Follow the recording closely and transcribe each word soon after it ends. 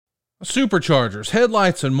Superchargers,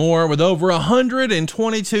 headlights, and more. With over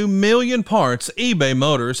 122 million parts, eBay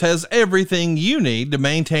Motors has everything you need to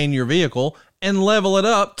maintain your vehicle and level it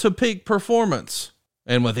up to peak performance.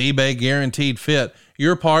 And with eBay Guaranteed Fit,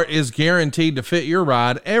 your part is guaranteed to fit your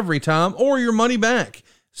ride every time or your money back.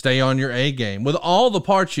 Stay on your A game with all the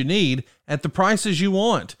parts you need at the prices you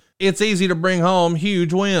want. It's easy to bring home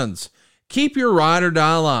huge wins. Keep your ride or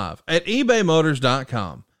die alive at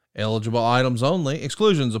ebaymotors.com. Eligible items only.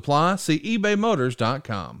 Exclusions apply. See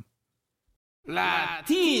ebaymotors.com.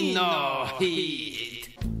 Latino Heat.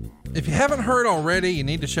 If you haven't heard already, you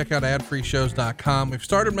need to check out adfreeshows.com. We've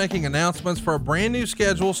started making announcements for a brand new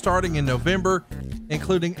schedule starting in November,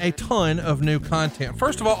 including a ton of new content.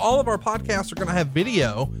 First of all of our podcasts are going to have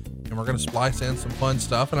video, and we're going to splice in some fun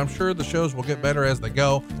stuff, and I'm sure the shows will get better as they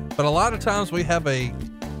go. But a lot of times we have a,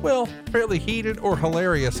 fairly heated or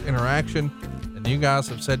hilarious interaction. And you guys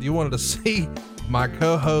have said you wanted to see my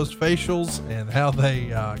co-host facials and how they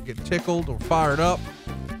get tickled or fired up,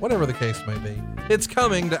 whatever the case may be. It's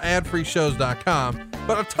coming to adfreeshows.com,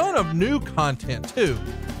 but a ton of new content too.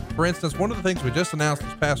 For instance, one of the things we just announced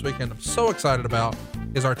this past weekend I'm so excited about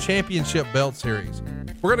is our championship belt series.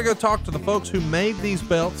 We're going to go talk to the folks who made these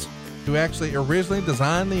belts, who actually originally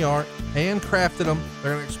designed the art, handcrafted them.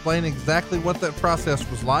 They're going to explain exactly what that process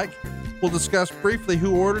was like. We'll discuss briefly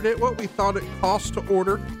who ordered it, what we thought it cost to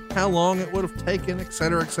order, how long it would have taken,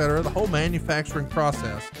 etc., the whole manufacturing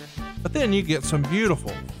process. But then you get some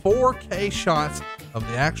beautiful 4K shots of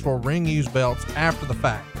the actual ring used belts after the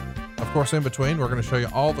fact. Of course, in between, we're going to show you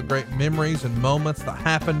all the great memories and moments that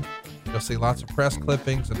happened. You'll see lots of press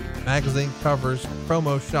clippings and magazine covers,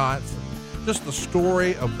 promo shots, and just the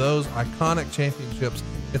story of those iconic championships.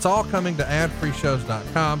 It's all coming to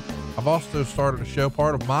adfreeshows.com. I've also started a show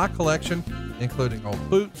part of my collection, including old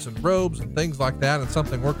boots and robes and things like that, and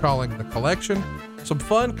something we're calling The Collection. Some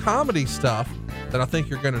fun comedy stuff that I think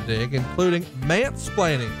you're going to dig, including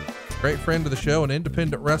Mansplaining. Great friend of the show and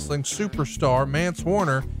independent wrestling superstar, Mance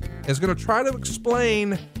Warner, is going to try to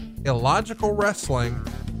explain illogical wrestling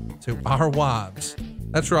to our wives.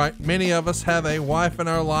 That's right. Many of us have a wife in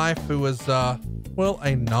our life who is, a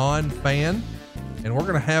non-fan, and we're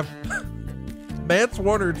going to have Mance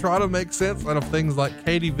Warner try to make sense out of things like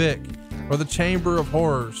Katie Vick, or the Chamber of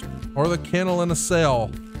Horrors, or the Kennel in a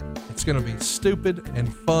Cell. It's going to be stupid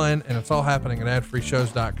and fun, and it's all happening at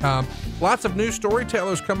adfreeshows.com. Lots of new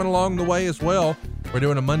storytellers coming along the way as well. We're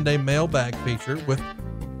doing a Monday mailbag feature with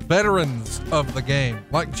veterans of the game,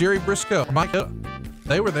 like Jerry Briscoe or Mike.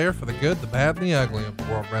 They were there for the good, the bad, and the ugly of the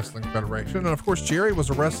World Wrestling Federation. And of course, Jerry was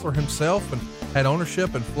a wrestler himself and had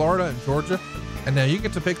ownership in Florida and Georgia. And now you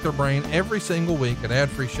get to pick their brain every single week at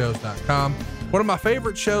adfreeshows.com. One of my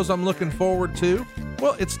favorite shows I'm looking forward to,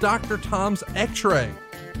 it's Dr. Tom's X-Ray.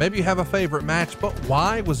 Maybe you have a favorite match, but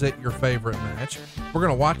why was it your favorite match? We're going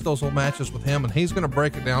to watch those old matches with him, and he's going to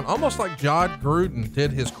break it down almost like John Gruden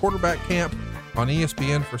did his quarterback camp on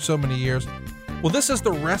ESPN for so many years. Well, this is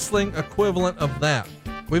the wrestling equivalent of that.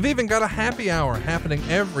 We've even got a happy hour happening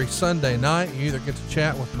every Sunday night. You either get to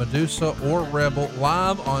chat with Medusa or Rebel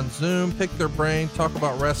live on Zoom, pick their brain, talk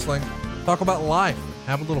about wrestling, talk about life,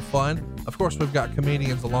 have a little fun. Of course, we've got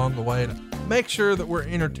comedians along the way to make sure that we're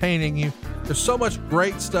entertaining you. There's so much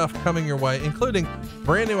great stuff coming your way, including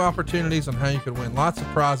brand new opportunities on how you can win lots of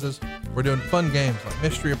prizes. We're doing fun games like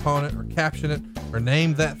Mystery Opponent or Caption It or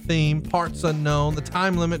Name That Theme, Parts Unknown, the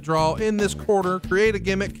Time Limit Draw in this quarter, Create a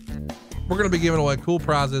Gimmick. We're going to be giving away cool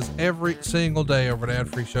prizes every single day over at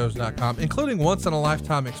adfreeshows.com, including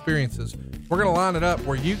once-in-a-lifetime experiences. We're going to line it up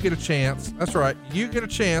where you get a chance. That's right. You get a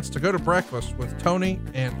chance to go to breakfast with Tony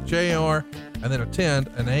and JR and then attend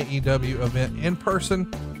an AEW event in person.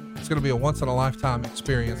 It's going to be a once-in-a-lifetime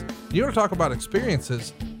experience. You want to talk about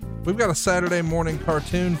experiences? We've got a Saturday morning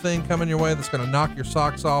cartoon thing coming your way that's going to knock your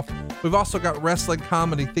socks off. We've also got wrestling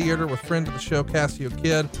comedy theater with friend of the show, Cassio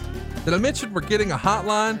Kidd. Did I mention we're getting a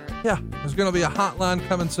hotline? Yeah, there's going to be a hotline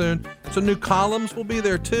coming soon. So new columns will be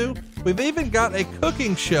there too. We've even got a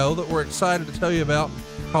cooking show that we're excited to tell you about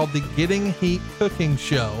called the Getting Heat Cooking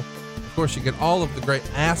Show. Of course, you get all of the great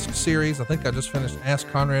Ask series. I think I just finished Ask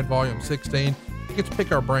Conrad Volume 16. You get to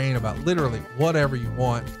pick our brain about literally whatever you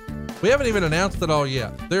want. We haven't even announced it all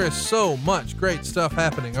yet. There is so much great stuff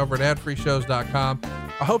happening over at adfreeshows.com.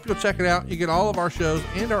 I hope you'll check it out. You get all of our shows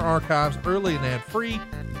and our archives early and ad-free,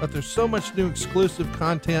 but there's so much new exclusive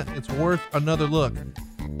content, it's worth another look.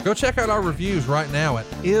 Go check out our reviews right now at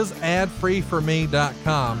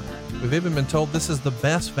isadfreeforme.com. We've even been told this is the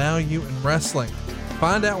best value in wrestling.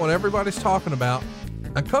 Find out what everybody's talking about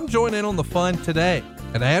and come join in on the fun today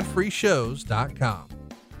at adfreeshows.com.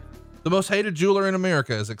 The most hated jeweler in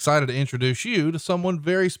America is excited to introduce you to someone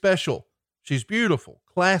very special. She's beautiful,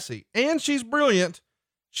 classy, and she's brilliant.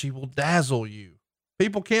 She will dazzle you.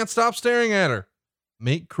 People can't stop staring at her.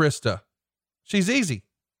 Meet Krista. She's easy.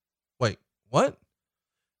 Wait, what?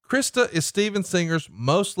 Krista is Steven Singer's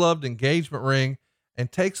most loved engagement ring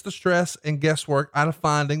and takes the stress and guesswork out of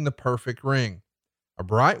finding the perfect ring. A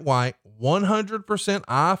bright white, 100%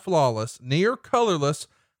 eye flawless, near colorless,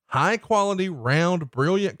 high quality, round,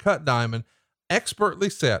 brilliant cut diamond, expertly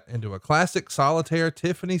set into a classic solitaire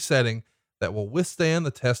Tiffany setting that will withstand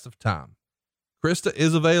the test of time. Krista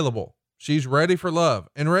is available. She's ready for love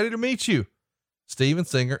and ready to meet you. Steven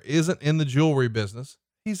Singer isn't in the jewelry business.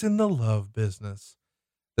 He's in the love business.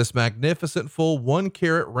 This magnificent full 1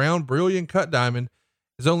 carat round brilliant cut diamond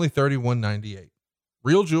is only $31.98.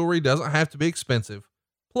 Real jewelry doesn't have to be expensive.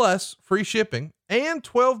 Plus free shipping and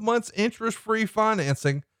 12 months interest-free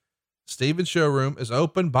financing. Steven's showroom is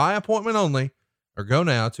open by appointment only, or go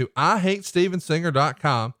now to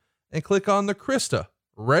IHateStevenSinger.com and click on the Krista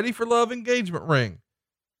Ready for Love engagement ring.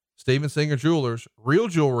 Steven Singer Jewelers, real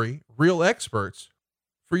jewelry, real experts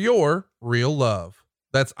for your real love.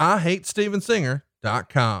 That's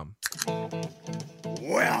IHateStevenSinger.com.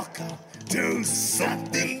 Welcome to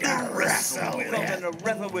Something to Wrestle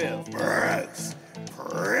With. Bruce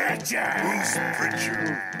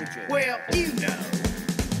Pritchard. Well, you know.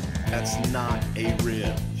 That's not a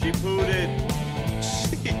rib. She pooted.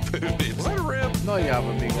 What a rip. No,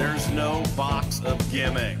 there's no box of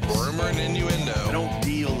gimmicks. Rumor and innuendo. I don't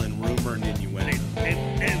deal in rumor and innuendo.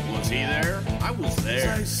 And was he there? I was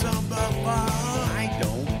there. Say something about I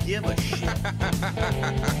don't give a shit.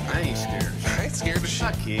 I ain't scared of shit. I ain't scared of shit.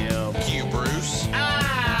 Fuck him. You, Bruce.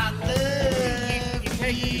 I love you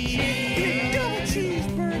take the cheese. Double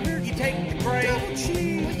cheeseburger. You take the bread. Double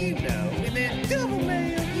cheese. Well, you know. And then double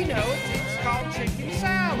mayo. You know, it's called chicken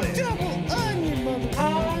salad. Double onion,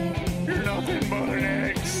 motherfucker. You're nothing but an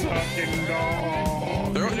egg-sucking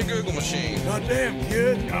dog. Throw it in your Google machine. Goddamn,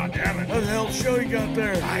 kid. God damn it. What the hell show you got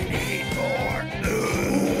there? I need more.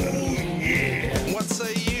 Ooh, yeah. What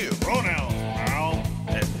say you? Pronouns, pal.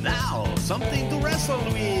 And now, something to wrestle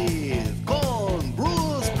with. Con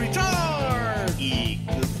Bruce Pritchard.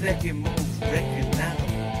 The second most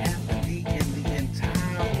recognizable athlete in the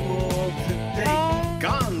entire world today.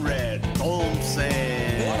 Conrad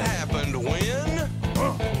Thompson. What happened when?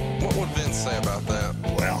 Huh? What would Vince say about that?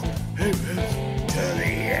 Well, hey, Vince, to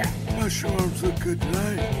the gosh, your arms look good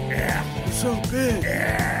tonight. Yeah. You're so big.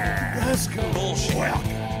 Yeah. Let's go. Bullshit. Welcome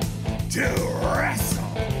to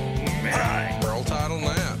WrestleMania. World title and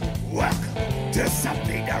that. Welcome to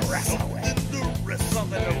Something to Wrestle With.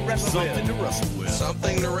 Something to wrestle with.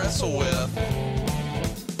 Something to wrestle with.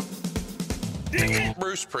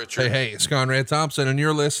 Bruce Pritchard. Hey, it's Conrad Thompson, and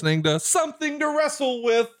you're listening to Something to Wrestle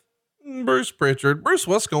With Bruce Pritchard. Bruce,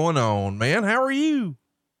 what's going on, man? How are you?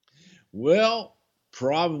 Well,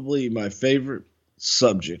 probably my favorite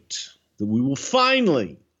subject that we will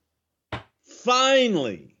finally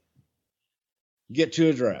get to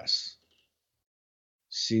address.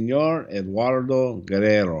 Senor Eduardo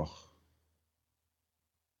Guerrero.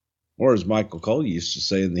 Or as Michael Cole used to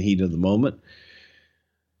say in the heat of the moment,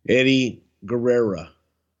 Eddie Guerrero.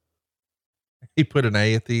 He put an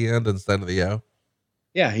A at the end instead of the O.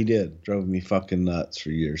 Yeah, he did. Drove me fucking nuts for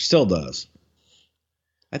years. Still does.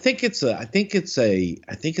 I think it's a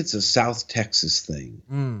South Texas thing.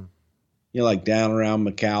 Mm. You know, like down around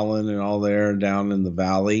McAllen and all there, down in the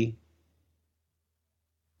valley.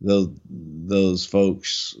 Those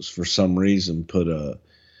folks, for some reason, put an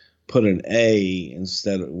A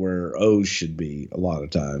instead of where O's should be a lot of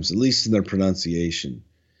times, at least in their pronunciation.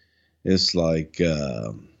 It's like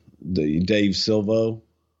the Dave Silvo.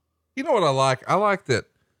 You know what I like? I like that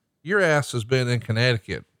your ass has been in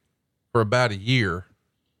Connecticut for about a year,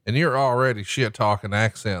 and you're already shit talking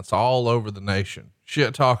accents all over the nation.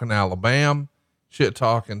 Shit talking Alabama, shit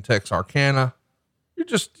talking Texarkana. You're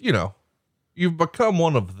just, you've become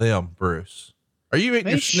one of them, Bruce. Are you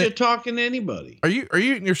eating Ain't shit talking to anybody? Are you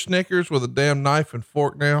eating your Snickers with a damn knife and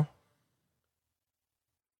fork now?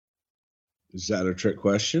 Is that a trick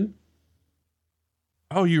question?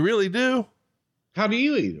 Oh, you really do? How do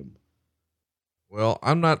you eat them? Well,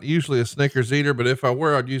 I'm not usually a Snickers eater, but if I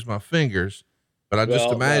were, I'd use my fingers. But I just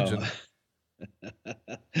imagine.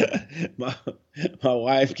 My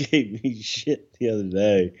wife gave me shit the other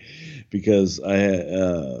day because I had,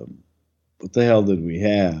 what the hell did we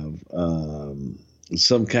have?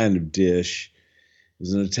 Some kind of dish. It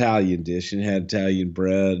was an Italian dish and had Italian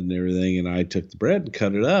bread and everything. And I took the bread and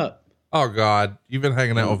cut it up. Oh God, you've been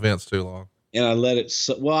hanging out with Vince too long. And I let it,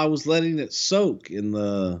 I was letting it soak in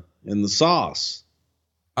the sauce.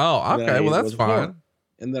 Oh, And then I okay. ate Well, it that's with a fork. fine.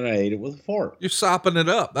 And then I ate it with a fork. You're sopping it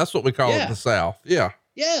up. That's what we call it in Yeah. the South. Yeah.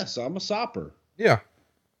 Yes, I'm a sopper. Yeah.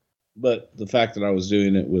 But the fact that I was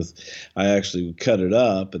doing it with, I actually would cut it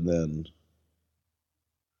up and then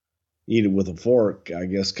eat it with a fork, I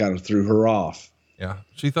guess kind of threw her off. Yeah.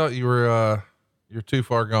 She thought you're too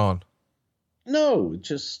far gone. No,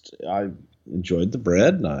 just I enjoyed the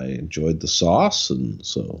bread and I enjoyed the sauce. And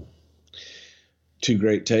so two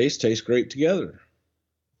great tastes taste great together.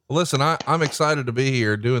 Listen, I'm excited to be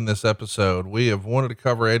here doing this episode. We have wanted to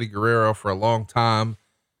cover Eddie Guerrero for a long time.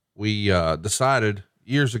 We decided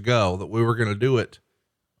years ago that we were going to do it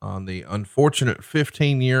on the unfortunate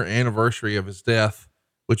 15-year anniversary of his death,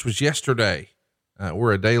 which was yesterday.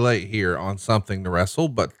 We're a day late here on Something to Wrestle,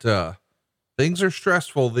 but things are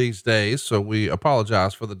stressful these days, so we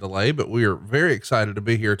apologize for the delay, but we are very excited to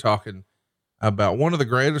be here talking about one of the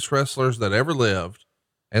greatest wrestlers that ever lived.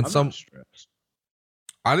 And I'm not stressed.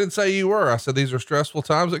 I didn't say you were. I said these are stressful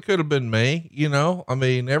times. It could have been me, you know. I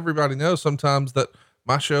mean, everybody knows sometimes that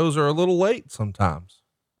my shows are a little late sometimes.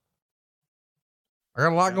 I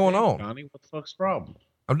got a lot going on. Connie, what the fuck's the problem?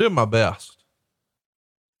 I'm doing my best.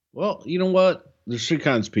 Well, you know what? There's three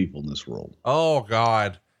kinds of people in this world. Oh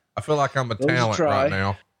God. I feel like I'm a Those talent try. right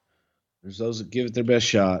now. There's those that give it their best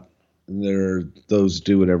shot, and there are those that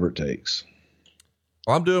do whatever it takes.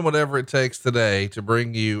 Well, I'm doing whatever it takes today to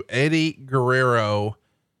bring you Eddie Guerrero.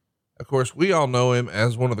 Of course, we all know him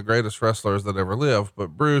as one of the greatest wrestlers that ever lived,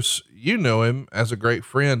 but Bruce, you know him as a great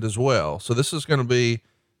friend as well. So this is going to be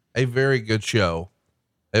a very good show.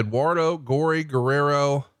 Eduardo Gory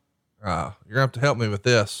Guerrero. You're gonna have to help me with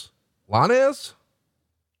this. Yanez,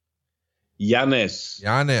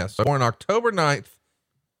 born October 9th,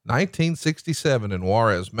 1967 in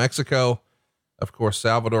Juarez, Mexico. Of course,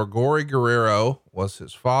 Salvador Gory Guerrero was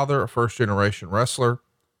his father, a first generation wrestler,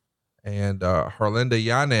 and Herlinda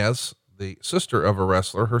Yanez, the sister of a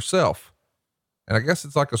wrestler herself. And I guess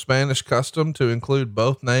it's like a Spanish custom to include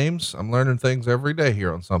both names. I'm learning things every day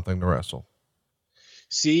here on Something to Wrestle.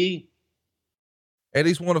 See,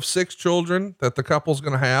 Eddie's one of 6 children that the couple's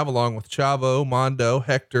going to have, along with Chavo, Mondo,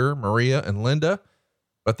 Hector, Maria, and Linda.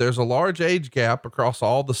 But there's a large age gap across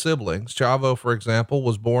all the siblings. Chavo, for example,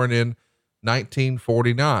 was born in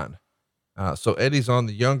 1949. So Eddie's on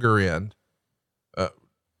the younger end.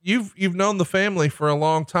 You've known the family for a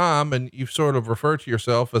long time, and you've sort of referred to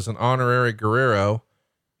yourself as an honorary Guerrero.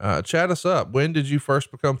 Chat us up. When did you first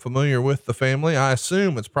become familiar with the family? I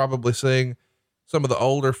assume it's probably seeing some of the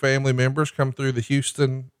older family members come through the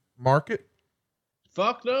Houston market.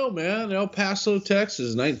 fuck no, man. El Paso,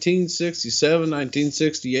 Texas, 1967,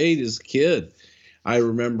 1968 as a kid. I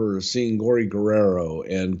remember seeing Gory Guerrero,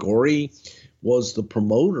 and Gory was the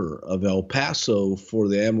promoter of El Paso for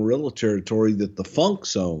the Amarillo territory that the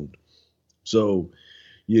Funks owned. So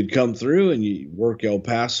you'd come through and you work El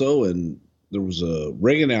Paso, and there was a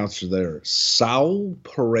ring announcer there, Saul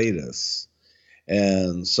Paredes.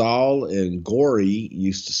 And Saul and Gory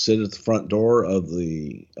used to sit at the front door of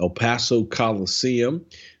the El Paso Coliseum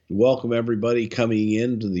to welcome everybody coming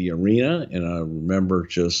into the arena. And I remember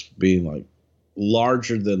just being like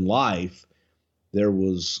larger than life. There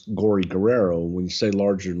was Gory Guerrero. When you say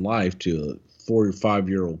larger than life to a 4 or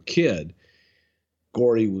 5-year-old kid,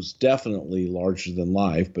 Gory was definitely larger than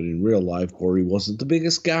life, but in real life, Gory wasn't the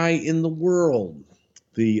biggest guy in the world.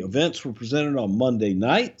 The events were presented on Monday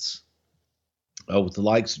nights with the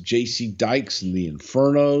likes of J.C. Dykes and the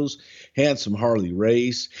Infernos, Handsome Harley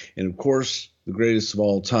Race, and of course, the greatest of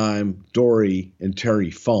all time, Dory and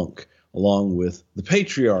Terry Funk, along with the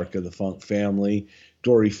patriarch of the Funk family,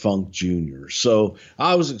 Dory Funk Jr. So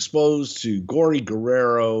I was exposed to Gory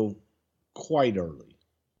Guerrero quite early.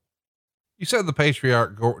 You said the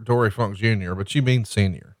patriarch Dory Funk Jr., but you mean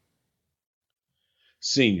senior.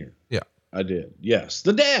 Senior. Yeah. I did. Yes.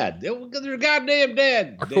 The dad. Their goddamn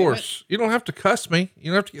dad. Of course. You don't have to cuss me. You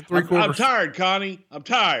don't have to get three-quarters. I'm tired, Connie. I'm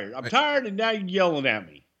tired. I'm tired, and now you're yelling at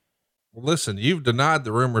me. Well, listen, you've denied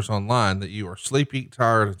the rumors online that you are sleepy,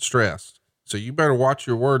 tired, and stressed. So you better watch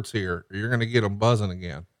your words here, or you're going to get them buzzing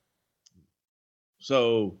again.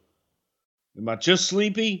 So, am I just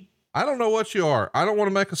sleepy? I don't know what you are. I don't want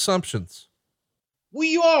to make assumptions. Well,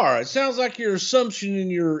 you are. It sounds like your assumption in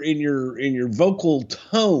your vocal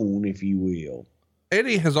tone, if you will.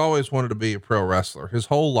 Eddie has always wanted to be a pro wrestler his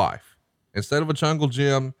whole life. Instead of a jungle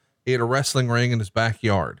gym, he had a wrestling ring in his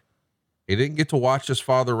backyard. He didn't get to watch his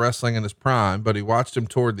father wrestling in his prime, but he watched him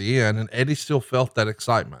toward the end, and Eddie still felt that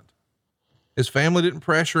excitement. His family didn't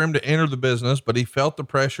pressure him to enter the business, but he felt the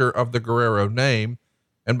pressure of the Guerrero name.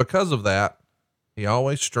 And because of that, he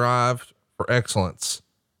always strived for excellence.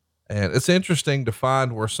 And it's interesting to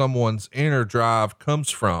find where someone's inner drive comes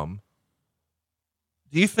from.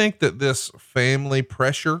 Do you think that this family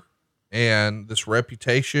pressure and this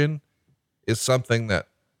reputation is something that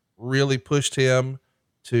really pushed him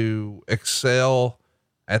to excel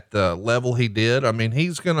at the level he did? I mean,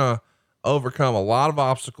 he's going to overcome a lot of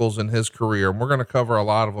obstacles in his career, and we're going to cover a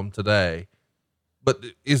lot of them today. But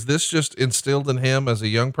is this just instilled in him as a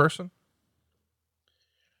young person?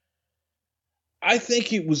 I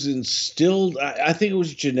think it was instilled. I think it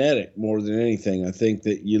was genetic more than anything. I think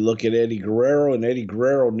that you look at Eddie Guerrero, and Eddie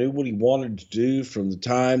Guerrero knew what he wanted to do from the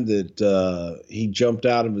time that he jumped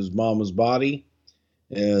out of his mama's body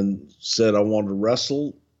and said, I want to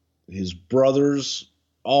wrestle. His brothers,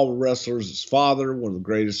 all the wrestlers, his father, one of the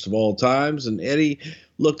greatest of all times. And Eddie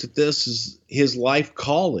looked at this as his life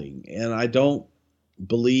calling. And I don't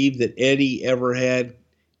believe that Eddie ever had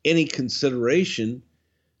any consideration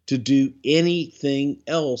to do anything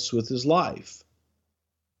else with his life.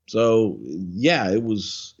 So yeah,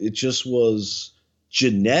 it just was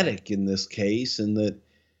genetic in this case, and that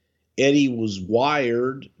Eddie was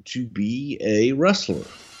wired to be a wrestler.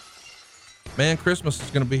 Man, Christmas is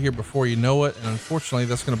going to be here before you know it. And unfortunately,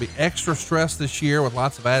 that's going to be extra stress this year with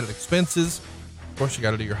lots of added expenses. Of course, you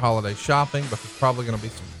got to do your holiday shopping, but there's probably going to be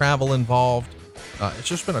some travel involved. It's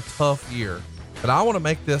just been a tough year, but I want to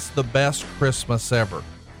make this the best Christmas ever.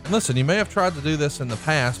 And listen, you may have tried to do this in the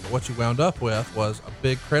past, but what you wound up with was a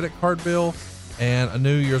big credit card bill and a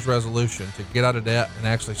New Year's resolution to get out of debt and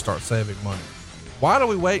actually start saving money. Why do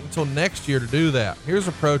we wait until next year to do that? Here's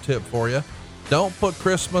a pro tip for you. Don't put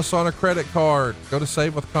Christmas on a credit card. Go to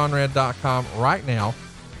savewithconrad.com right now.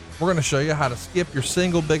 We're going to show you how to skip your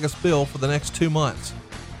single biggest bill for the next 2 months.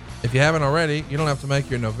 If you haven't already, you don't have to make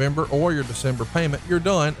your November or your December payment. You're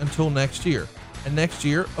done until next year. And next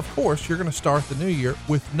year, of course, you're going to start the new year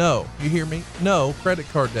with you hear me, no credit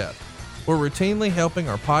card debt. We're routinely helping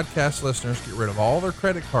our podcast listeners get rid of all their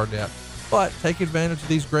credit card debt, but take advantage of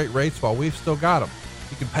these great rates while we've still got them.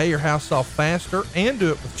 You can pay your house off faster and do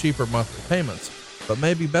it with cheaper monthly payments. But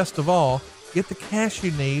maybe best of all, get the cash you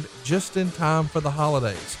need just in time for the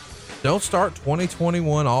holidays. Don't start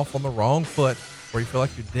 2021 off on the wrong foot where you feel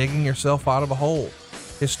like you're digging yourself out of a hole.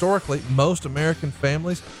 Historically, most American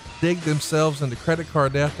families dig themselves into credit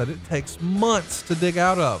card debt that it takes months to dig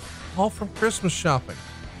out of, all from Christmas shopping.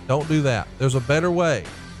 Don't do that. There's a better way.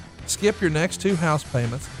 Skip your next 2 house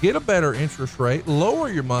payments, get a better interest rate,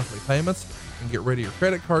 lower your monthly payments, and get rid of your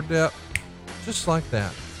credit card debt just like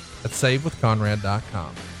that at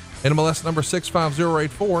savewithconrad.com. NMLS number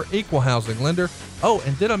 65084, equal housing lender. Oh,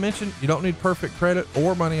 and did I mention you don't need perfect credit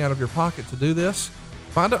or money out of your pocket to do this?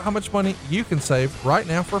 Find out how much money you can save right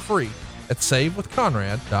now for free at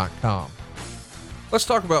savewithconrad.com. Let's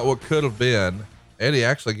talk about what could have been. Eddie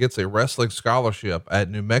actually gets a wrestling scholarship at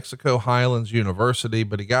New Mexico Highlands University,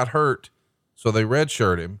 but he got hurt, so they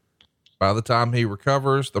redshirt him. By the time he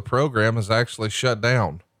recovers, the program is actually shut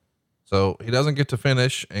down. So he doesn't get to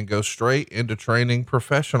finish and go straight into training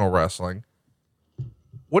professional wrestling.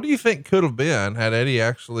 What do you think could have been had Eddie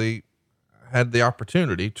actually had the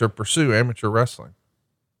opportunity to pursue amateur wrestling?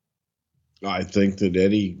 I think that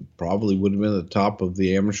Eddie probably would have been at the top of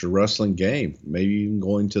the amateur wrestling game, maybe even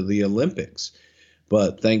going to the Olympics.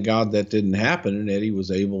 But thank God that didn't happen, and Eddie was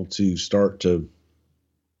able to start to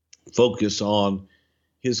focus on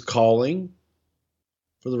his calling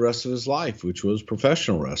for the rest of his life, which was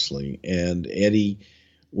professional wrestling. And Eddie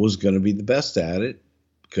was going to be the best at it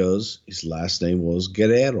because his last name was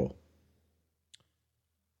Guerrero.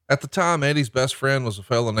 At the time, Eddie's best friend was a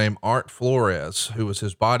fellow named Art Flores, who was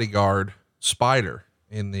his bodyguard Spider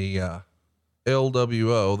in the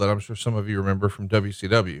LWO that I'm sure some of you remember from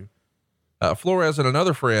WCW. Flores and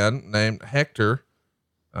another friend named Hector,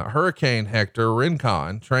 Hurricane Hector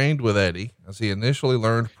Rincon, trained with Eddie as he initially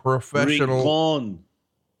learned professional. Rincon.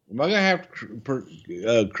 Am I going to have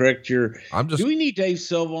to correct your, do we need Dave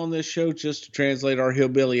Silva on this show just to translate our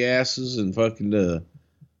hillbilly asses and fucking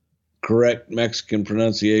correct Mexican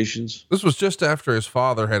pronunciations? This was just after his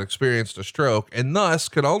father had experienced a stroke and thus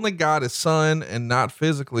could only guide his son and not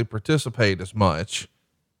physically participate as much.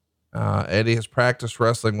 Eddie has practiced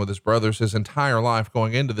wrestling with his brothers his entire life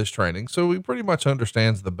going into this training, so he pretty much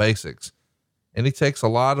understands the basics, and he takes a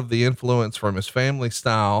lot of the influence from his family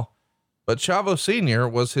style, but Chavo Sr.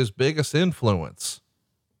 was his biggest influence.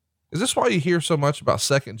 Is this why you hear so much about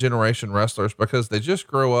second generation wrestlers? Because they just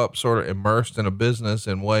grow up sort of immersed in a business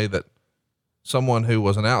in a way that someone who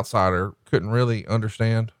was an outsider couldn't really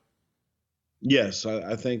understand? Yes.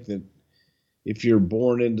 I think that if you're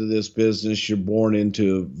born into this business, you're born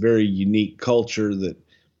into a very unique culture that,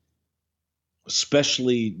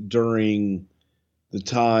 especially during the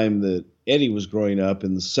time that Eddie was growing up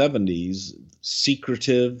in the 70s,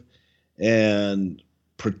 secretive and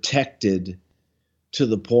protected to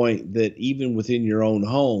the point that even within your own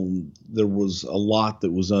home, there was a lot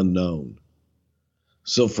that was unknown.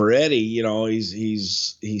 So for Eddie, you know, he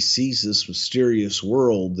sees this mysterious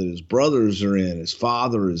world that his brothers are in, his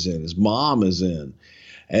father is in, his mom is in,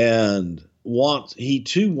 and he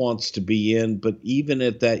too wants to be in, but even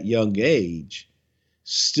at that young age,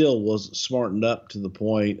 still wasn't smartened up to the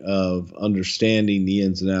point of understanding the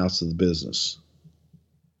ins and outs of the business.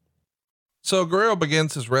 So Guerrero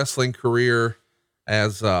begins his wrestling career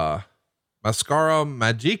as Mascara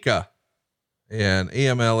Magica in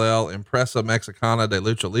EMLL, Empresa Mexicana de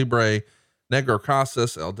Lucha Libre, Negro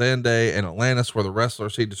Casas, El Dende, and Atlantis were the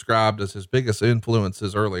wrestlers he described as his biggest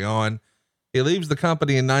influences early on. He leaves the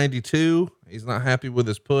company in 92. He's not happy with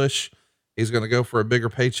his push. He's going to go for a bigger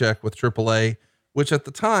paycheck with AAA, which at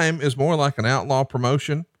the time is more like an outlaw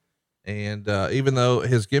promotion. And even though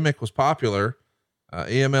his gimmick was popular,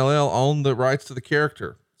 EMLL owned the rights to the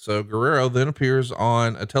character. So Guerrero then appears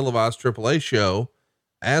on a televised AAA show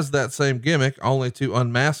as that same gimmick, only to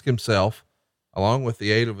unmask himself along with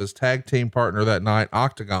the aid of his tag team partner that night,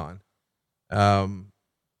 Octagon. AAA,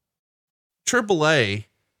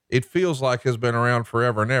 it feels like, has been around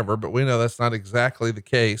forever and ever, but we know that's not exactly the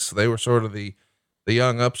case. They were sort of the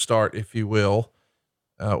young upstart, if you will.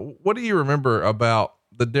 What do you remember about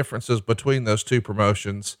the differences between those two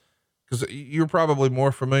promotions? Because you're probably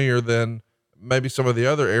more familiar than maybe some of the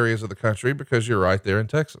other areas of the country because you're right there in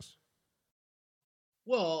Texas.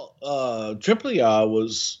 Well, AAA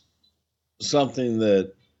was something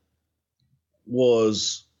that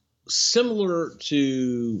was similar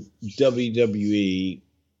to WWE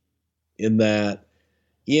in that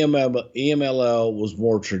EMLL was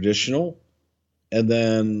more traditional, and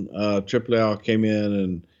then AAA came in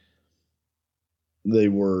and they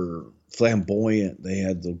were flamboyant. They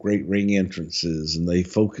had the great ring entrances, and they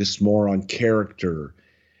focused more on character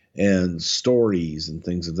and stories and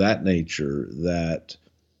things of that nature. That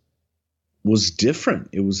was different.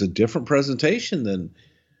 It was a different presentation than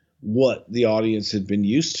what the audience had been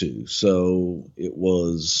used to. So it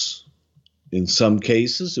was, in some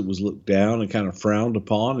cases, it was looked down and kind of frowned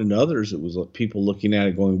upon. In others, it was like people looking at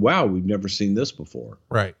it going, wow, we've never seen this before.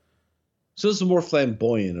 Right. So it's the more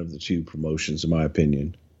flamboyant of the two promotions, in my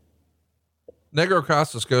opinion. Negro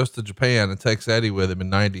Casas goes to Japan and takes Eddie with him in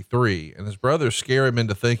 93, and his brothers scare him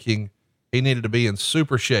into thinking he needed to be in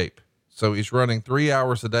super shape. So he's running 3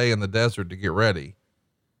 hours a day in the desert to get ready.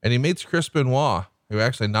 And he meets Chris Benoit, who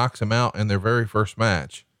actually knocks him out in their very first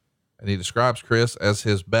match. And he describes Chris as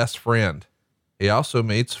his best friend. He also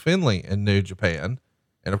meets Finlay in New Japan.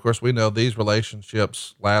 And of course, we know these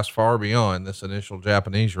relationships last far beyond this initial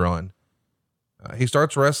Japanese run. He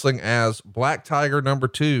starts wrestling as Black Tiger number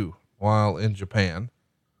 2 while in Japan.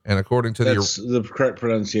 And according to the correct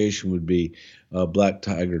pronunciation would be Black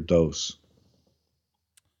Tiger Dos.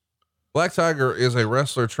 Black Tiger is a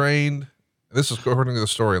wrestler trained. This is according to the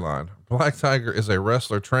storyline. Black Tiger is a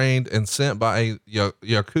wrestler trained and sent by a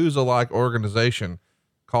Yakuza-like organization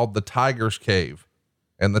called the Tiger's Cave.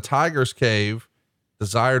 And the Tiger's Cave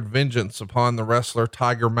desired vengeance upon the wrestler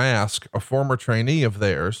Tiger Mask, a former trainee of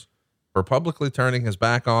theirs, for publicly turning his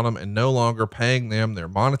back on them and no longer paying them their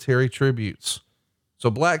monetary tributes. So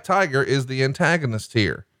Black Tiger is the antagonist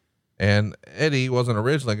here. And Eddie wasn't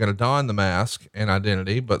originally going to don the mask and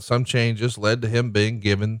identity, but some changes led to him being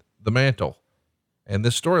given the mantle. And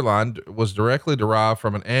this storyline was directly derived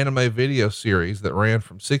from an anime video series that ran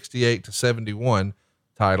from 68 to 71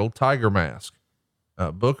 titled Tiger Mask.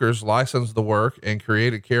 Bookers licensed the work and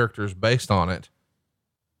created characters based on it.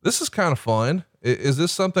 This is kind of fun. Is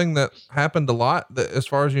this something that happened a lot, that, as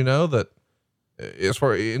far as you know, that as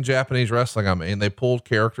far in Japanese wrestling, I mean, they pulled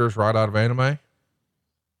characters right out of anime? I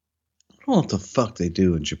don't know what the fuck they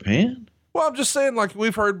do in Japan. Well, I'm just saying, like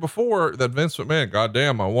we've heard before that Vince McMahon,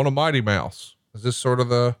 goddamn, I want a Mighty Mouse. Is this sort of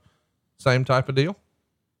the same type of deal?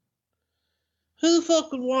 Who the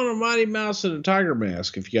fuck would want a Mighty Mouse and a Tiger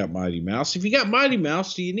Mask if you got Mighty Mouse? If you got Mighty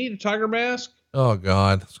Mouse, do you need a Tiger Mask? Oh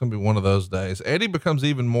God, it's going to be one of those days. Eddie becomes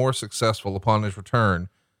even more successful upon his return.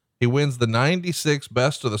 He wins the 96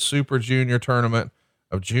 Best of the Super Junior tournament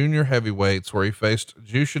of junior heavyweights, where he faced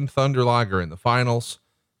Jushin Thunder Liger in the finals.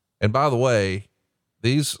 And by the way,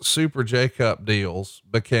 these Super J Cup deals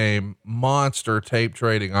became monster tape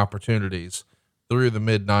trading opportunities through the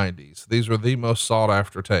mid 90s. These were the most sought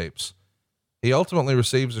after tapes. He ultimately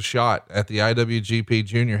receives a shot at the IWGP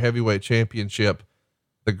Junior Heavyweight Championship,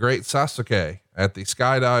 the Great Sasuke, at the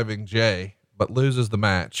Skydiving J, but loses the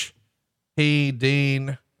match. He,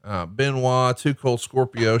 Dean, Benoit, Too Cold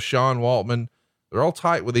Scorpio, Sean Waltman, They're all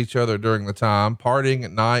tight with each other during the time, partying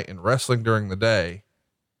at night and wrestling during the day.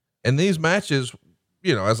 And these matches,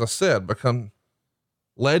 you know, as I said, become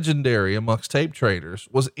legendary amongst tape traders.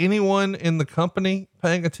 Was anyone in the company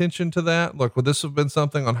paying attention to that? Like, would this have been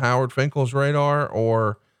something on Howard Finkel's radar,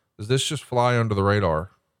 or does this just fly under the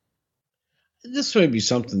radar? This may be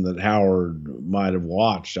something that Howard might have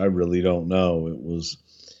watched. I really don't know. It was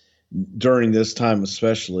during this time,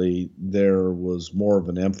 especially, there was more of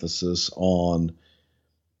an emphasis on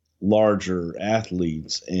larger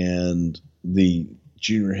athletes, and the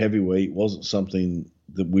junior heavyweight wasn't something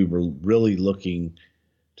that we were really looking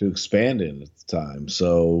to expand in at the time.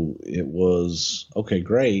 So it was, okay,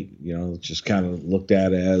 great. You know, just kind of looked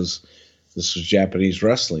at as this was Japanese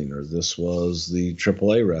wrestling, or this was the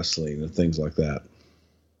AAA wrestling and things like that.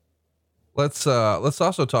 Let's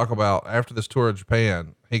also talk about, after this tour of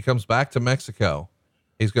Japan, he comes back to Mexico.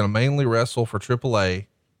 He's going to mainly wrestle for AAA,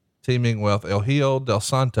 teaming with El Hijo del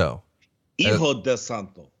Santo. Hijo del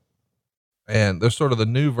Santo. And they're sort of the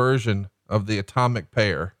new version of the Atomic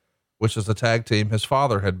Pair, which is a tag team his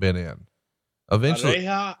father had been in. Eventually,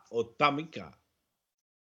 Pareja Atómica.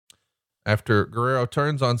 After Guerrero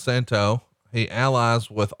turns on Santo, he allies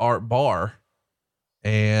with Art Barr,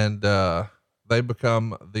 and they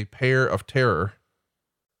become the Pair of Terror.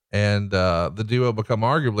 And the duo become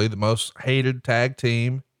arguably the most hated tag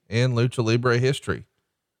team in Lucha Libre history.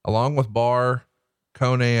 Along with Barr,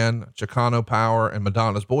 Conan, Chicano Power, and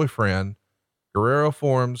Madonna's Boyfriend, Guerrero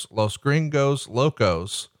forms Los Gringos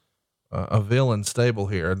Locos, a villain stable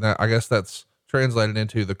here. And I guess that's translated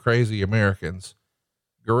into the Crazy Americans.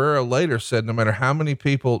 Guerrero later said no matter how many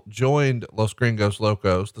people joined Los Gringos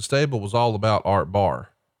Locos, the stable was all about Art Barr.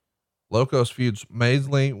 Locos feuds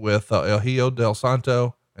mainly with El Hijo del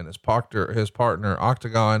Santo and his partner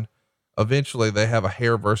Octagon. Eventually they have a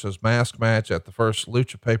hair versus mask match at the first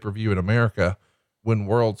Lucha pay-per-view in America when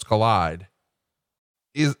worlds collide.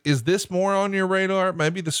 Is this more on your radar?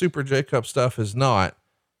 Maybe the Super J Cup stuff is not,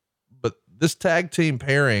 but this tag team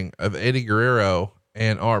pairing of Eddie Guerrero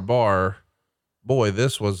and Art Barr, boy,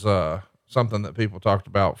 this was something that people talked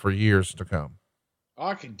about for years to come.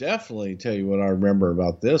 I can definitely tell you what I remember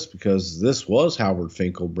about this, because this was Howard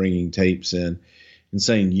Finkel bringing tapes in and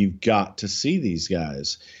saying, you've got to see these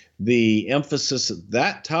guys. The emphasis at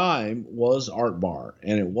that time was Art Barr,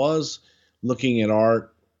 and it was looking at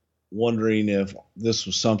Art, wondering if this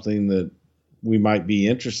was something that we might be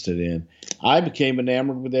interested in. I became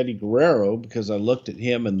enamored with Eddie Guerrero because I looked at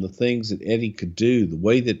him and the things that Eddie could do, the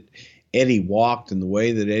way that Eddie walked and the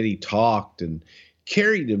way that Eddie talked and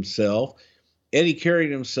carried himself. Eddie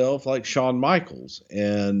carried himself like Shawn Michaels.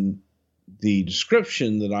 And the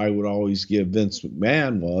description that I would always give Vince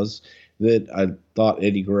McMahon was that I thought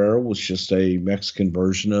Eddie Guerrero was just a Mexican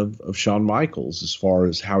version of Shawn Michaels, as far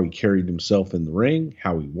as how he carried himself in the ring,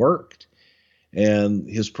 how he worked, and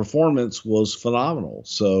his performance was phenomenal.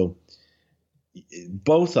 So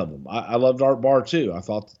both of them, I loved Art Barr too. I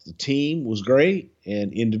thought that the team was great,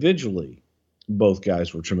 and individually, both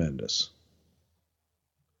guys were tremendous.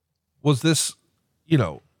 Was this, you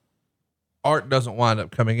know, Art doesn't wind up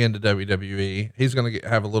coming into WWE. He's going to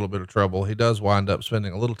have a little bit of trouble. He does wind up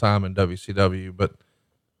spending a little time in WCW, but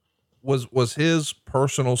was his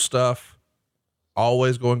personal stuff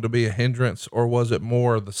always going to be a hindrance, or was it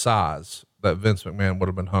more the size that Vince McMahon would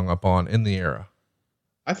have been hung up on in the era?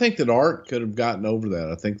 I think that Art could have gotten over that.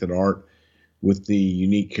 I think that Art, with the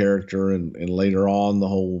unique character and later on the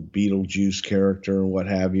whole Beetlejuice character and what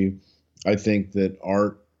have you, I think that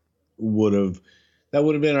Art that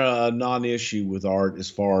would have been a non-issue with Art as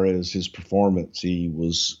far as his performance. He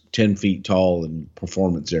was 10 feet tall in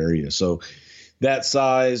performance area. So that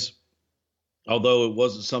size, although it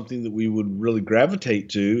wasn't something that we would really gravitate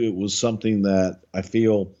to, it was something that I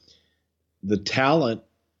feel the talent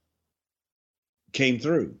came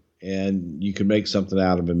through and you could make something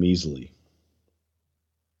out of him easily.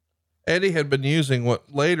 Eddie had been using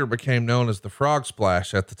what later became known as the Frog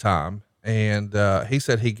Splash at the time. And he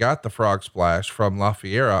said he got the Frog Splash from La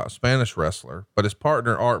Fiera, a Spanish wrestler, but his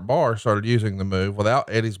partner Art Barr started using the move without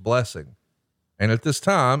Eddie's blessing. And at this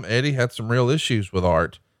time, Eddie had some real issues with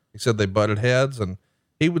Art. He said they butted heads, and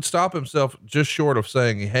he would stop himself just short of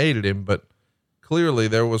saying he hated him, but clearly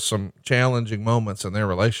there was some challenging moments in their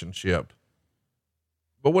relationship.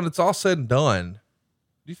 But when it's all said and done,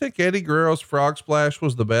 do you think Eddie Guerrero's Frog Splash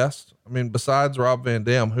was the best? I mean, besides Rob Van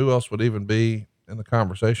Dam, who else would even be in the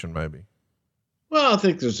conversation maybe? Well, I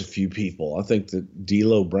think there's a few people. I think that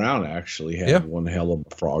D'Lo Brown actually had one hell of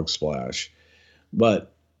a Frog Splash,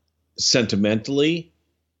 but sentimentally,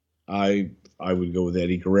 I would go with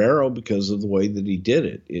Eddie Guerrero because of the way that he did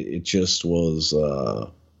it. It just was,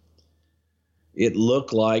 it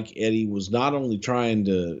looked like Eddie was not only trying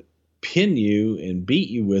to pin you and beat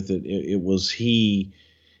you with it, it was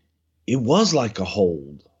like a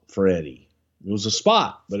hold for Eddie. It was a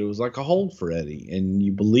spot, but it was like a hold for Eddie. And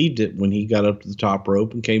you believed it when he got up to the top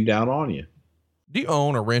rope and came down on you. Do you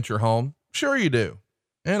own or rent your home? Sure you do.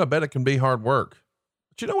 And I bet it can be hard work.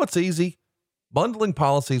 But you know what's easy? Bundling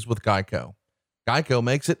policies with Geico. Geico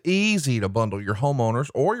makes it easy to bundle your homeowners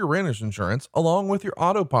or your renter's insurance along with your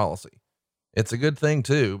auto policy. It's a good thing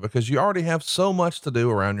too, because you already have so much to do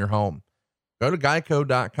around your home. Go to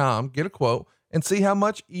geico.com, get a quote, and see how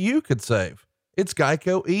much you could save. It's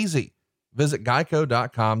Geico easy. Visit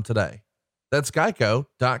geico.com today. That's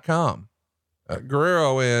geico.com.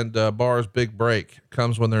 Guerrero and Barr's big break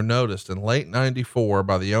comes when they're noticed in late 94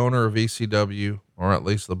 by the owner of ECW, or at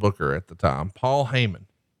least the booker at the time, Paul Heyman.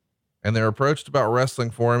 And they're approached about wrestling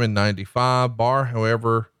for him in 95. Barr,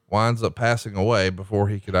 however, winds up passing away before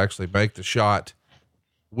he could actually make the shot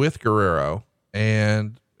with Guerrero.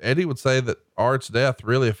 And Eddie would say that Art's death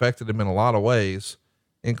really affected him in a lot of ways,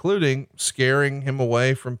 including scaring him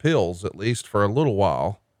away from pills, at least for a little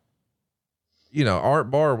while. You know, Art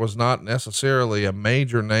Barr was not necessarily a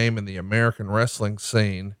major name in the American wrestling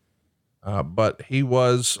scene, but he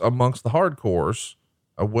was amongst the hardcores,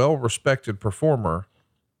 a well-respected performer.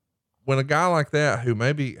 When a guy like that, who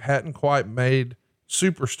maybe hadn't quite made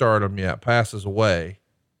superstardom yet, passes away,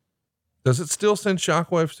 does it still send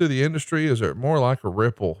shockwaves through the industry? Is it more like a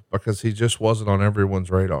ripple because he just wasn't on everyone's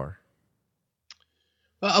radar?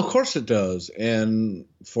 Of course it does. And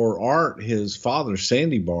for Art, his father,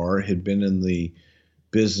 Sandy Barr, had been in the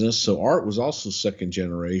business. So Art was also second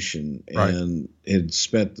generation, right, and had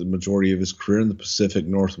spent the majority of his career in the Pacific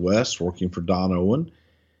Northwest working for Don Owen.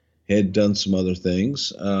 Had done some other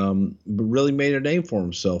things, but really made a name for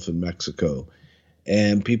himself in Mexico,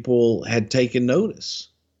 and people had taken notice.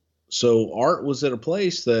 So Art was at a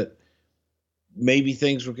place that maybe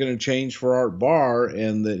things were going to change for Art Barr,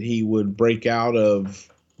 and that he would break out of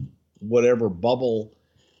whatever bubble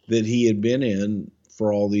that he had been in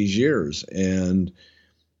for all these years. And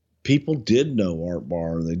people did know Art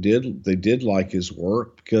Barr, and they did like his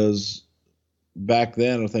work, because back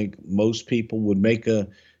then I think most people would make a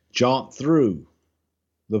jaunt through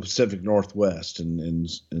the Pacific Northwest and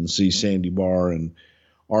see Sandy Barr and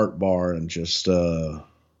Art Barr, and just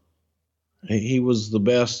he was the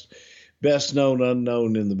best known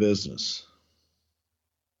unknown in the business.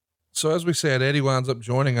 So as we said, Eddie winds up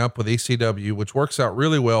joining up with ECW, which works out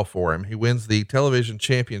really well for him. He wins the television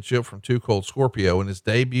championship from Too Cold Scorpio in his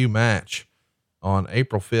debut match on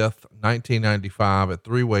April 5th, 1995 at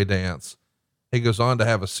Three-Way Dance. He goes on to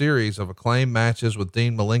have a series of acclaimed matches with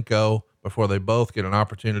Dean Malenko before they both get an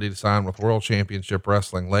opportunity to sign with World Championship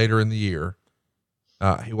Wrestling later in the year.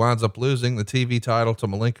 He winds up losing the TV title to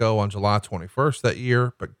Malenko on July 21st that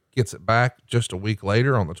year, but gets it back just a week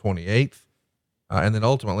later on the 28th. And then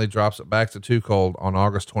ultimately drops it back to Too Cold on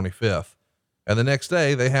August 25th. And the next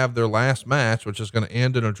day they have their last match, which is going to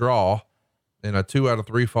end in a draw in a 2 out of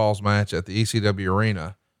 3 falls match at the ECW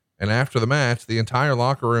arena. And after the match, the entire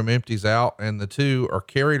locker room empties out, and the two are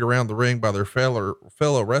carried around the ring by their fellow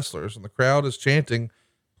wrestlers. And the crowd is chanting,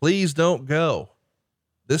 "Please don't go."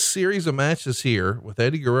 This series of matches here with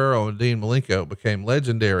Eddie Guerrero and Dean Malenko became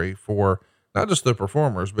legendary for not just the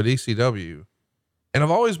performers, but ECW. And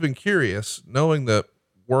I've always been curious, knowing the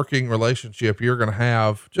working relationship you're going to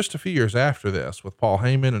have just a few years after this with Paul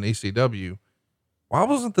Heyman and ECW, why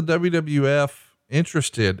wasn't the WWF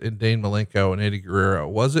interested in Dean Malenko and Eddie Guerrero?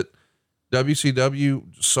 Was it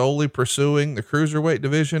WCW solely pursuing the cruiserweight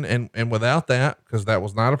division? And without that, because that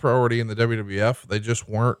was not a priority in the WWF, they just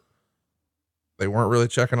weren't really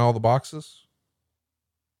checking all the boxes.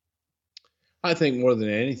 I think more than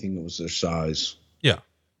anything, it was their size. Yeah.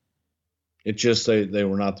 It's just they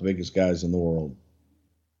were not the biggest guys in the world.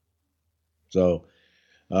 So,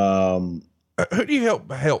 who do you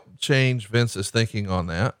help change Vince's thinking on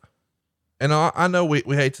that? And I know we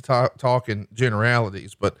hate to talk in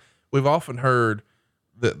generalities, but we've often heard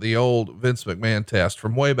that the old Vince McMahon test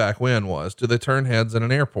from way back when was, do they turn heads in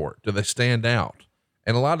an airport? Do they stand out?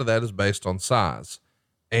 And a lot of that is based on size.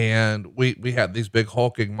 And we had these big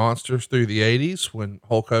hulking monsters through the 80s when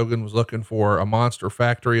Hulk Hogan was looking for a monster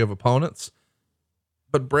factory of opponents.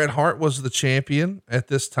 But Bret Hart was the champion at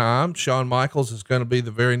this time. Shawn Michaels is going to be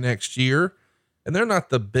the very next year. And they're not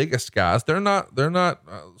the biggest guys. They're not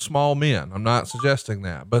small men. I'm not suggesting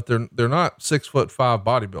that, but they're not 6'5"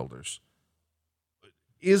 bodybuilders.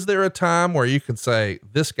 Is there a time where you can say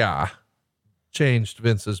this guy changed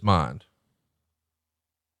Vince's mind?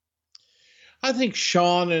 I think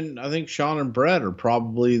Shawn and Bret are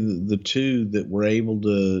probably the two that were able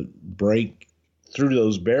to break through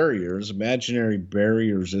those barriers, imaginary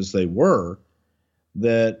barriers as they were,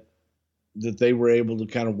 that they were able to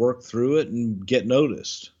kind of work through it and get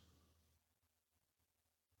noticed.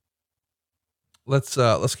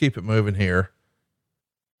 Let's keep it moving here.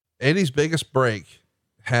 Eddie's biggest break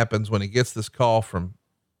happens when he gets this call from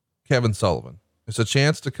Kevin Sullivan. It's a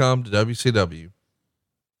chance to come to WCW.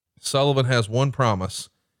 Sullivan has one promise.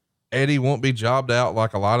 Eddie won't be jobbed out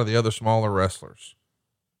like a lot of the other smaller wrestlers,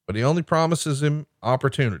 but he only promises him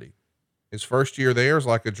opportunity. His first year there is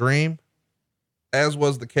like a dream. As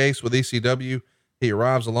was the case with ECW, he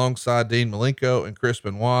arrives alongside Dean Malenko and Chris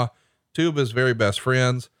Benoit, two of his very best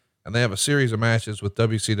friends, and they have a series of matches with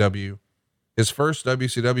WCW. His first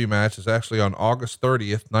WCW match is actually on August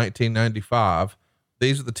 30th, 1995.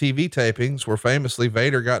 These are the TV tapings where famously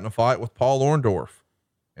Vader got in a fight with Paul Orndorff,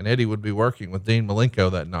 and Eddie would be working with Dean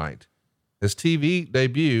Malenko that night. His TV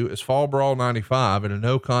debut is Fall Brawl 95 in a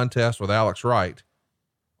no contest with Alex Wright.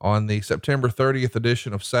 On the September 30th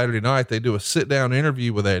edition of Saturday Night, they do a sit-down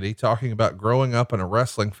interview with Eddie talking about growing up in a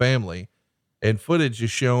wrestling family, and footage is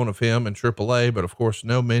shown of him in AAA, but of course,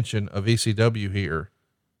 no mention of ECW here.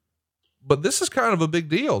 But this is kind of a big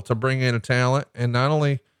deal to bring in a talent and not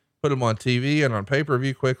only put him on TV and on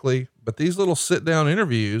pay-per-view quickly, but these little sit-down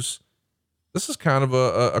interviews, this is kind of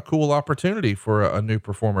a cool opportunity for a new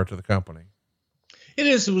performer to the company. It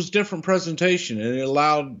is. It was different presentation, and it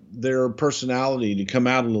allowed their personality to come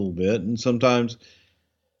out a little bit, and sometimes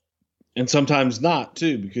not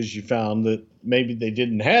too, because you found that maybe they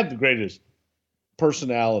didn't have the greatest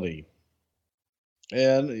personality.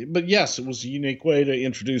 But yes, it was a unique way to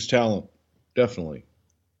introduce talent. Definitely.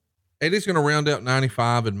 Eddie's going to round out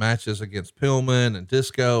 95 in matches against Pillman and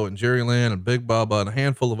Disco and Jerry Lynn and Big Bubba and a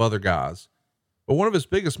handful of other guys. But one of his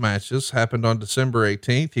biggest matches happened on December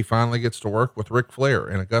 18th. He finally gets to work with Ric Flair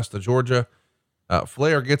in Augusta, Georgia.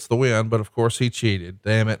 Flair gets the win, but of course he cheated.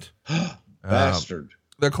 Damn it. Bastard.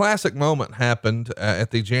 The classic moment happened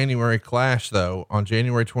at the January Clash, though, on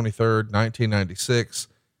January 23rd, 1996.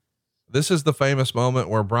 This is the famous moment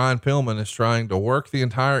where Brian Pillman is trying to work the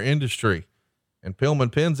entire industry, and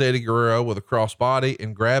Pillman pins Eddie Guerrero with a crossbody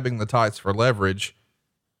and grabbing the tights for leverage.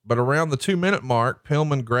 But around the 2-minute mark,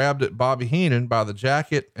 Pillman grabbed at Bobby Heenan by the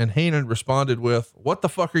jacket, and Heenan responded with, "What the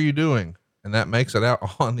fuck are you doing?" And that makes it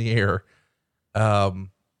out on the air. I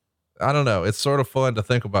don't know. It's sort of fun to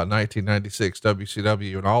think about 1996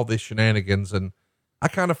 WCW and all these shenanigans. And I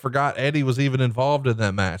kind of forgot Eddie was even involved in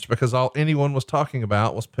that match because all anyone was talking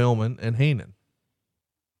about was Pillman and Heenan.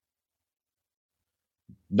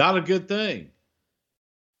 Not a good thing.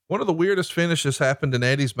 One of the weirdest finishes happened in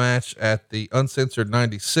Eddie's match at the Uncensored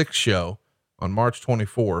 96 show on March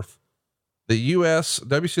 24th. The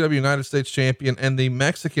WCW United States champion and the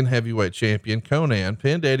Mexican heavyweight champion Conan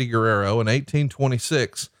pinned Eddie Guerrero in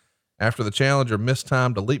 1826 after the challenger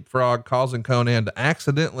mistimed a leapfrog, causing Conan to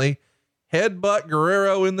accidentally headbutt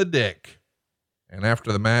Guerrero in the dick. And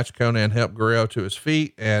after the match, Conan helped Guerrero to his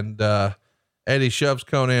feet, and Eddie shoves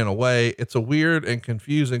Conan away. It's a weird and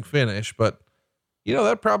confusing finish, but you know,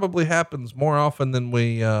 that probably happens more often than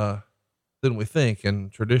we think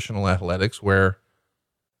in traditional athletics, where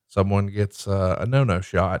someone gets a no-no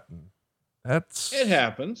shot. And it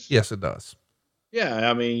happens. Yes, it does.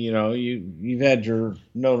 Yeah. I mean, you know, you've had your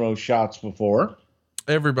no-no shots before.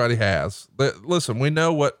 Everybody has. But listen, we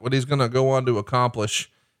know what he's going to go on to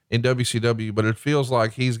accomplish in WCW, but it feels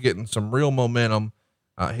like he's getting some real momentum.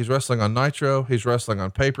 He's wrestling on Nitro. He's wrestling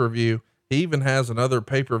on pay-per-view. He even has another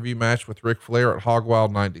pay-per-view match with Ric Flair at Hog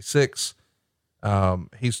Wild 96.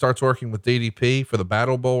 He starts working with DDP for the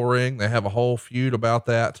Battle Bowl ring. They have a whole feud about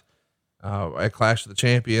that, at Clash of the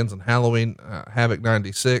Champions and Halloween, Havoc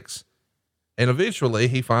 96. And eventually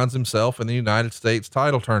he finds himself in the United States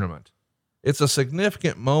title tournament. It's a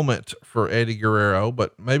significant moment for Eddie Guerrero,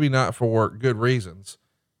 but maybe not for good reasons.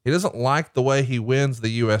 He doesn't like the way he wins the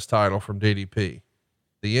U.S. title from DDP.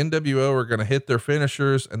 The NWO are going to hit their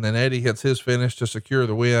finishers, and then Eddie hits his finish to secure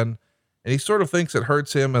the win. And he sort of thinks it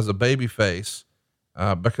hurts him as a baby face,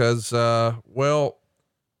 because, well,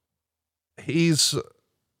 he's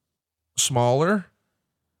smaller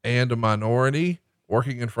and a minority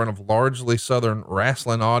working in front of largely Southern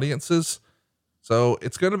wrestling audiences. So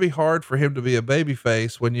it's going to be hard for him to be a baby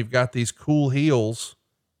face when you've got these cool heels.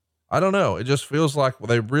 I don't know. It just feels like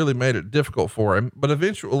they really made it difficult for him, but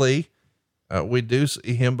eventually, we do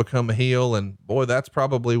see him become a heel, and boy, that's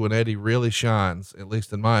probably when Eddie really shines, at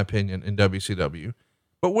least in my opinion, in WCW.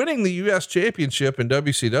 But winning the U.S. championship in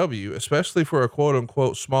WCW, especially for a quote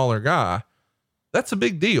unquote smaller guy, that's a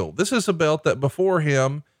big deal. This is a belt that before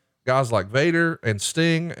him, guys like Vader and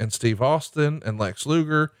Sting and Steve Austin and Lex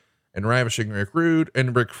Luger and Ravishing Rick Rude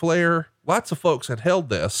and Ric Flair. Lots of folks had held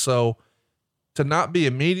this. So to not be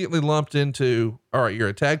immediately lumped into, all right, you're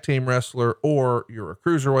a tag team wrestler or you're a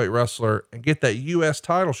cruiserweight wrestler and get that U.S.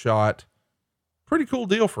 title shot, pretty cool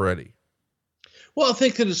deal for Eddie. Well, I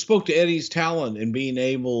think that it spoke to Eddie's talent and being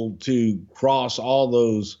able to cross all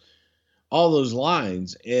those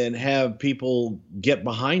lines and have people get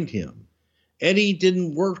behind him. Eddie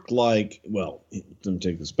didn't work like, well, let me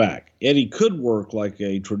take this back. Eddie could work like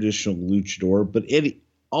a traditional luchador, but Eddie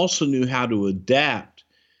also knew how to adapt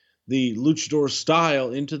the luchador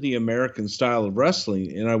style into the American style of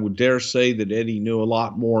wrestling. And I would dare say that Eddie knew a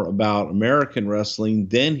lot more about American wrestling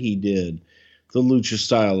than he did the lucha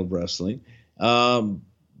style of wrestling.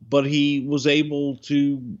 But he was able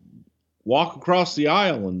to walk across the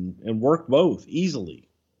aisle and work both easily.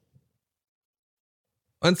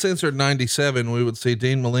 Uncensored 97, we would see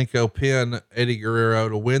Dean Malenko pin Eddie Guerrero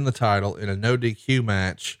to win the title in a no DQ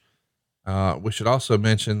match. We should also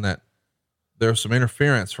mention that there's some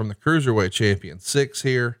interference from the cruiserweight champion Six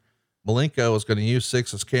here. Malenko is going to use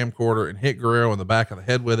Six's camcorder and hit Guerrero in the back of the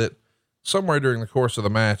head with it. Somewhere during the course of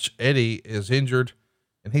the match, Eddie is injured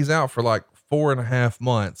and he's out for like 4.5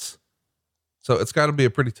 months. So it's got to be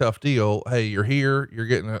a pretty tough deal. Hey, you're here, you're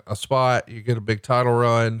getting a spot, you get a big title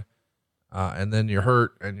run, and then you're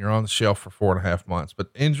hurt and you're on the shelf for 4.5 months,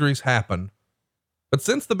 but injuries happen. But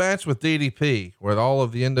since the match with DDP, where all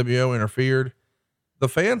of the NWO interfered, the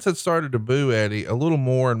fans had started to boo Eddie a little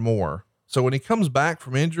more and more. So when he comes back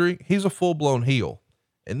from injury, he's a full blown heel.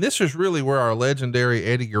 And this is really where our legendary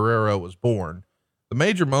Eddie Guerrero was born. The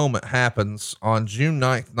major moment happens on June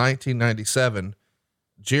 9th, 1997.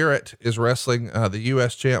 Jarrett is wrestling the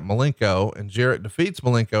U.S. champ Malenko, and Jarrett defeats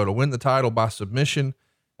Malenko to win the title by submission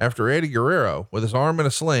after Eddie Guerrero, with his arm in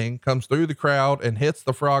a sling, comes through the crowd and hits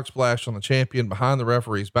the frog splash on the champion behind the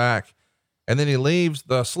referee's back. And then he leaves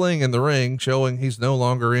the sling in the ring, showing he's no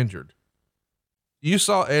longer injured. You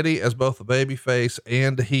saw Eddie as both a babyface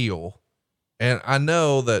and a heel. And I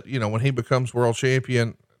know that, you know, when he becomes world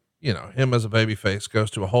champion, you know, him as a babyface goes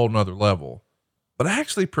to a whole nother level, but I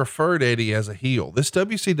actually preferred Eddie as a heel. This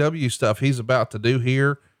WCW stuff he's about to do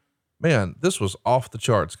here, man, this was off the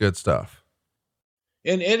charts good stuff.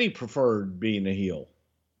 And Eddie preferred being a heel.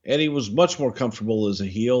 Eddie was much more comfortable as a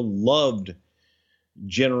heel, loved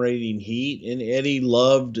generating heat, and Eddie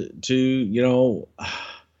loved to, you know,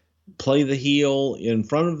 play the heel in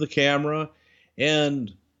front of the camera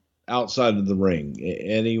and outside of the ring.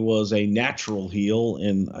 Eddie was a natural heel,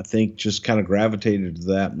 and I think just kind of gravitated to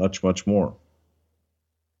that much, much more.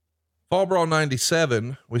 Fall Brawl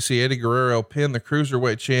 97, we see Eddie Guerrero pin the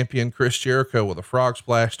cruiserweight champion Chris Jericho with a frog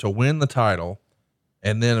splash to win the title.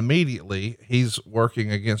 And then immediately he's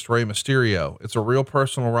working against Rey Mysterio. It's a real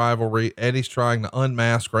personal rivalry. Eddie's trying to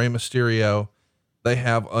unmask Rey Mysterio. They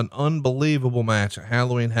have an unbelievable match at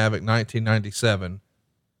Halloween Havoc 1997.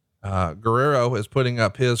 Guerrero is putting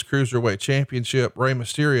up his cruiserweight championship. Rey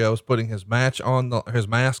Mysterio is putting his mask on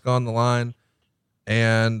the line,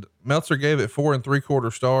 and Meltzer gave it 4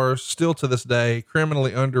 3/4 stars. Still to this day,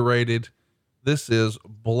 criminally underrated. This is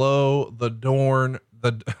blow the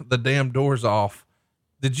damn doors off.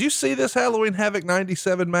 Did you see this Halloween Havoc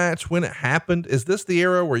 97 match when it happened? Is this the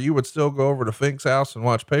era where you would still go over to Fink's house and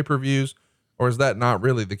watch pay-per-views, or is that not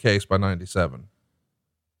really the case by 97?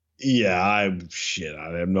 Yeah, I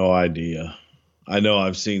have no idea. I know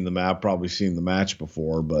I've seen probably seen the match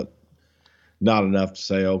before, but not enough to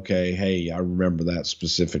say, okay, hey, I remember that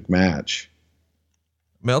specific match.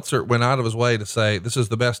 Meltzer went out of his way to say, this is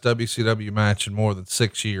the best WCW match in more than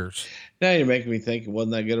 6 years. Now you're making me think it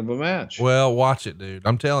wasn't that good of a match. Well, watch it, dude.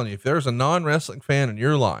 I'm telling you, if there's a non-wrestling fan in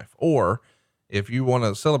your life, or if you want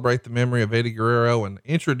to celebrate the memory of Eddie Guerrero and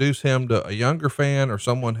introduce him to a younger fan or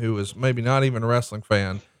someone who is maybe not even a wrestling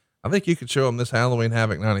fan, I think you could show them this Halloween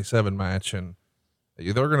Havoc 97 match, and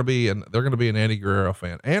they're going to be an Eddie Guerrero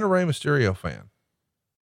fan and a Rey Mysterio fan.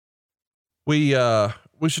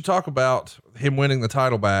 We should talk about him winning the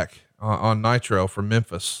title back on Nitro from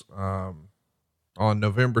Memphis, on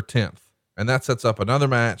November 10th. And that sets up another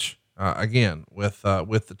match, again, with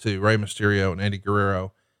the two, Rey Mysterio and Eddie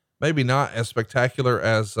Guerrero. Maybe not as spectacular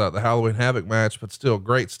as the Halloween Havoc match, but still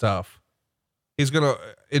great stuff. He's going to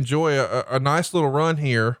enjoy a nice little run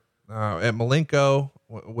here, at Malenko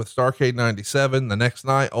with Starrcade 97. The next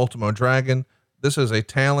night, Ultimo Dragon. This is a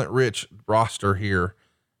talent rich roster here,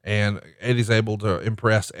 and Eddie's able to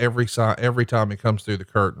impress every time he comes through the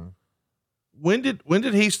curtain. When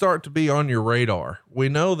did he start to be on your radar? We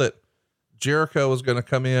know that Jericho is going to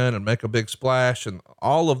come in and make a big splash, and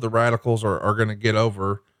all of the Radicals are going to get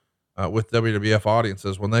over with WWF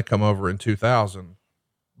audiences when they come over in 2000.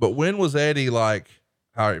 But when was Eddie like,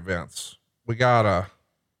 all right, Vince, we gotta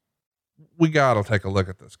take a look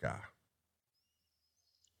at this guy.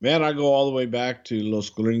 Man, I go all the way back to Los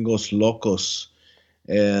Gringos Locos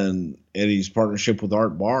and Eddie's partnership with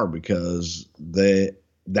Art Barr, because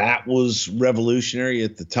that was revolutionary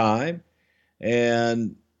at the time,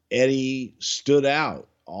 and Eddie stood out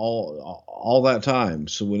all that time.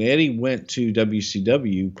 So when Eddie went to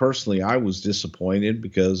WCW, personally, I was disappointed,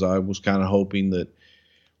 because I was kind of hoping that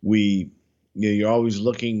you're always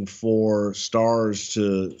looking for stars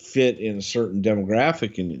to fit in a certain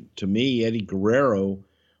demographic, and to me, Eddie Guerrero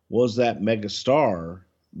was that mega star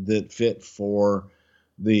that fit for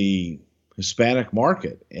the Hispanic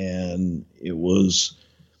market. And it was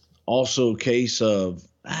also a case of,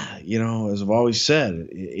 as I've always said,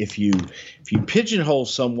 if you pigeonhole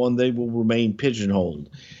someone, they will remain pigeonholed.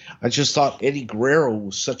 I just thought Eddie Guerrero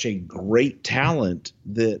was such a great talent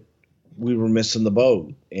that we were missing the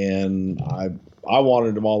boat. And I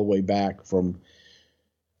wanted him all the way back from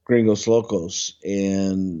Gringos Locos,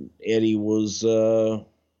 and Eddie was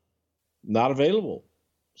not available.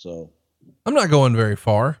 So I'm not going very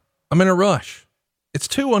far. I'm in a rush. It's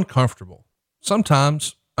too uncomfortable.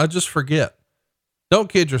 Sometimes I just forget. Don't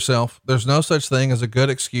kid yourself. There's no such thing as a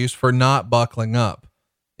good excuse for not buckling up.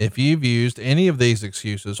 If you've used any of these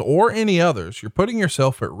excuses or any others, you're putting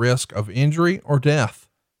yourself at risk of injury or death.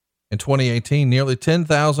 In 2018, nearly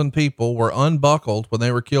 10,000 people were unbuckled when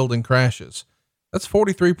they were killed in crashes. That's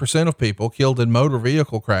 43% of people killed in motor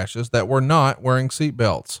vehicle crashes that were not wearing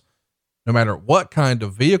seatbelts. No matter what kind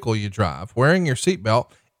of vehicle you drive, wearing your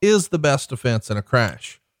seatbelt is the best defense in a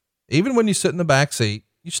crash. Even when you sit in the back seat,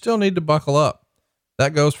 you still need to buckle up.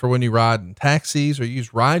 That goes for when you ride in taxis or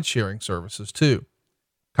use ride sharing services too.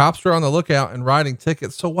 Cops are on the lookout and writing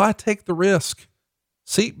tickets, so why take the risk?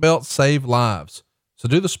 Seatbelts save lives. So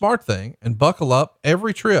do the smart thing and buckle up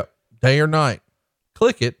every trip, day or night.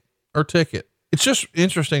 Click it or ticket. It's just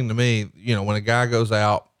interesting to me, when a guy goes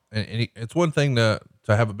out and it's one thing to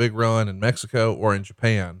have a big run in Mexico or in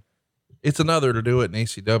Japan. It's another to do it in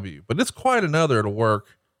ECW, but it's quite another to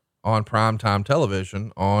work on primetime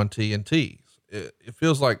television on TNT. It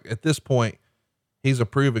feels like at this point he's a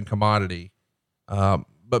proven commodity.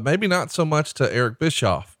 But maybe not so much to Eric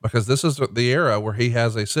Bischoff, because this is the era where he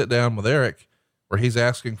has a sit down with Eric where he's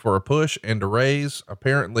asking for a push and a raise.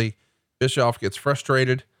 Apparently Bischoff gets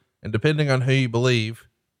frustrated, and depending on who you believe,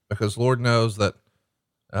 because Lord knows that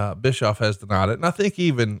Bischoff has denied it. And I think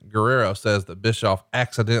even Guerrero says that Bischoff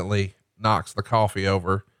accidentally knocks the coffee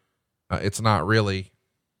over. It's not really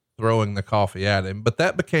throwing the coffee at him, but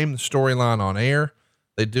that became the storyline on air.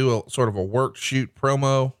 They do a sort of a work shoot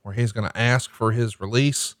promo where he's going to ask for his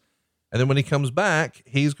release. And then when he comes back,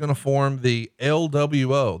 he's going to form the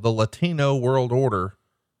LWO, the Latino World Order.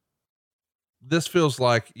 This feels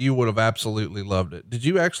like you would have absolutely loved it. Did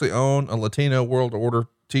you actually own a Latino World Order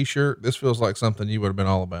t-shirt? This feels like something you would have been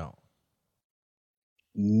all about.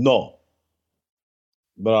 No,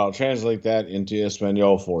 but I'll translate that into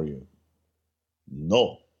Espanol for you.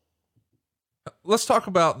 No. Let's talk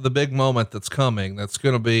about the big moment that's coming. That's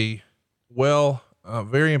going to be,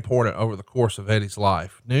 very important over the course of Eddie's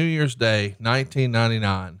life. New Year's Day,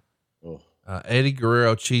 1999. Eddie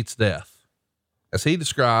Guerrero cheats death. As he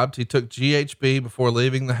described, he took GHB before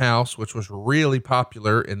leaving the house, which was really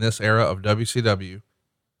popular in this era of WCW.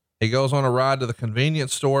 He goes on a ride to the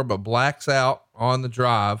convenience store, but blacks out on the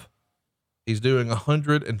drive. He's doing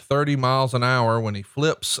 130 miles an hour when he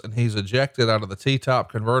flips and he's ejected out of the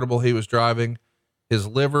T-top convertible he was driving. His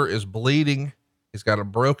liver is bleeding. He's got a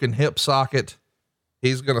broken hip socket.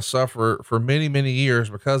 He's going to suffer for many, many years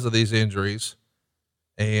because of these injuries.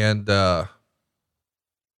 And,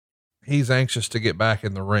 he's anxious to get back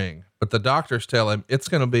in the ring, but the doctors tell him it's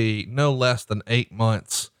going to be no less than 8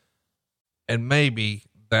 months. And maybe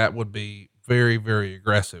that would be very, very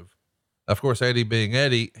aggressive. Of course, Eddie being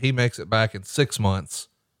Eddie, he makes it back in 6 months,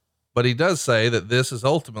 but he does say that this is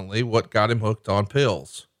ultimately what got him hooked on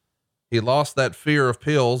pills. He lost that fear of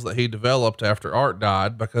pills that he developed after Art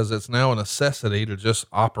died, because it's now a necessity to just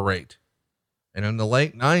operate. And in the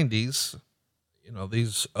late 90s,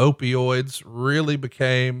 these opioids really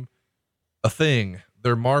became a thing.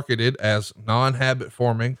 They're marketed as non-habit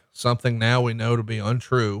forming, something now we know to be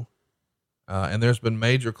untrue. And there's been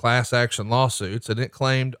major class action lawsuits, and it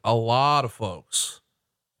claimed a lot of folks,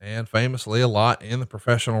 and famously a lot in the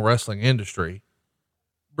professional wrestling industry.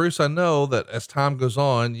 Bruce, I know that as time goes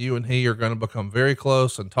on, you and he are going to become very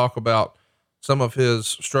close and talk about some of his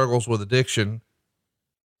struggles with addiction.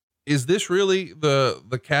 Is this really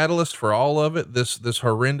the catalyst for all of it? This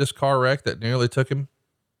horrendous car wreck that nearly took him?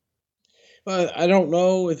 I don't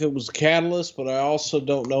know if it was a catalyst, but I also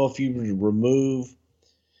don't know if you remove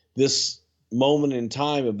this moment in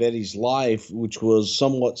time of Eddie's life, which was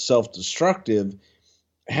somewhat self-destructive,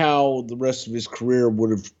 how the rest of his career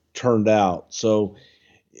would have turned out. So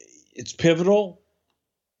it's pivotal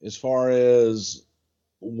as far as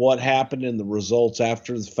what happened and the results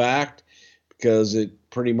after the fact, because it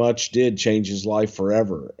pretty much did change his life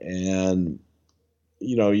forever. And,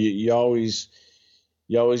 you know, you always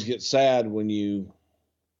get sad when you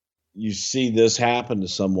see this happen to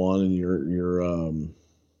someone and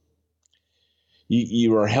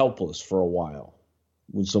you are helpless for a while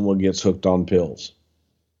when someone gets hooked on pills.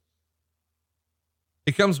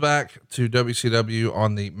 He comes back to WCW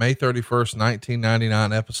on the May 31st,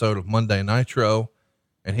 1999 episode of Monday Nitro,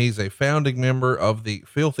 and he's a founding member of the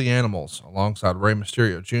Filthy Animals alongside Rey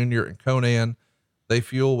Mysterio Jr. and Conan. They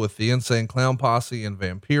fuel with the Insane Clown Posse and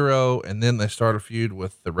Vampiro, and then they start a feud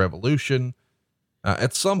with the Revolution.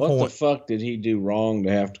 At some point, what the fuck did he do wrong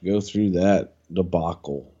to have to go through that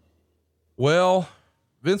debacle? Well,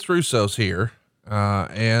 Vince Russo's here,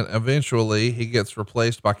 and eventually he gets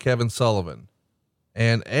replaced by Kevin Sullivan.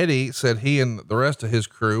 And Eddie said he and the rest of his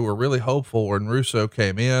crew were really hopeful when Russo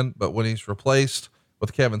came in, but when he's replaced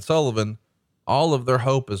with Kevin Sullivan, all of their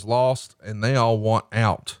hope is lost and they all want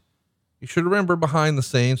out. You should remember behind the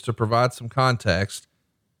scenes, to provide some context,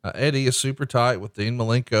 Eddie is super tight with Dean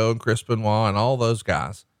Malenko and Chris Benoit and all those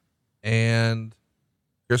guys. And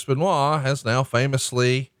Chris Benoit has now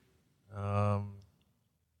famously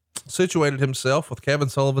situated himself with Kevin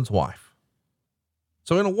Sullivan's wife.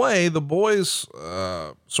 So in a way, the boys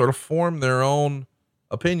sort of form their own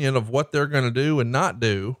opinion of what they're going to do and not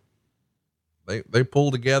do. They pull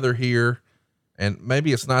together here, and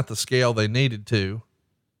maybe it's not the scale they needed to,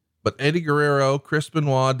 but Eddie Guerrero, Chris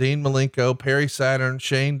Benoit, Dean Malenko, Perry Saturn,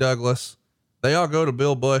 Shane Douglas, they all go to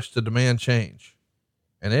Bill Bush to demand change.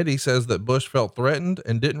 And Eddie says that Bush felt threatened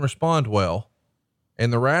and didn't respond well.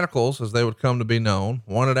 And the Radicals, as they would come to be known,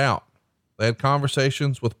 wanted out. They had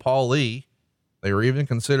conversations with Paul Lee. They were even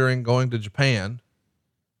considering going to Japan,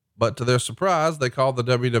 but to their surprise, they called the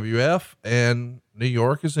WWF and New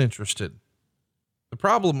York is interested. The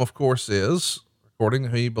problem, of course, is, according to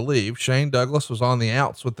who you believe, Shane Douglas was on the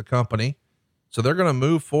outs with the company, so they're going to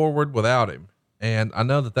move forward without him. And I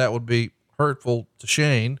know that would be hurtful to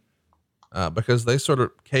Shane, because they sort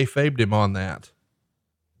of kayfabed him on that.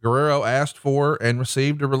 Guerrero asked for and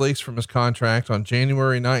received a release from his contract on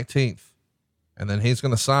January 19th. And then he's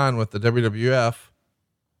going to sign with the WWF,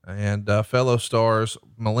 and fellow stars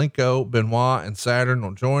Malenko, Benoit, and Saturn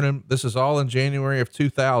will join him. This is all in January of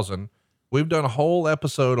 2000. We've done a whole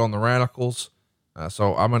episode on the Radicals.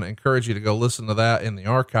 So I'm going to encourage you to go listen to that in the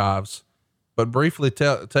archives, but briefly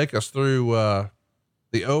take us through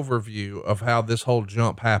the overview of how this whole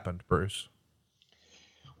jump happened, Bruce.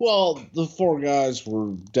 Well, the four guys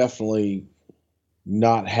were definitely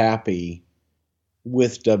not happy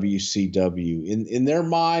with WCW. In their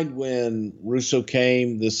mind, when Russo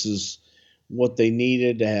came, this is what they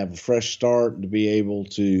needed to have a fresh start and to be able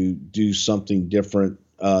to do something different,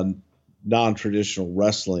 non-traditional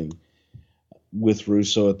wrestling with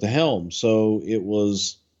Russo at the helm. So it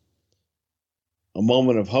was a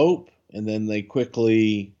moment of hope, and then they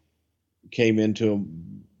quickly came into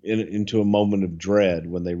a moment of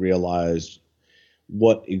dread when they realized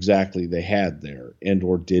what exactly they had there and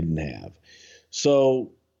or didn't have.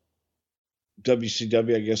 So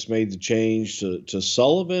WCW, I guess, made the change to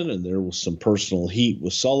Sullivan, and there was some personal heat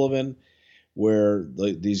with Sullivan where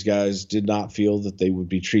these guys did not feel that they would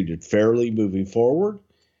be treated fairly moving forward.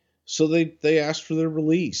 So they asked for their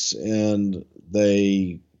release, and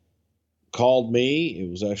they called me. It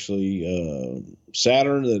was actually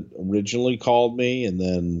Saturn that originally called me, and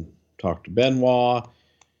then talked to Benoit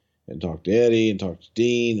and talked to Eddie and talked to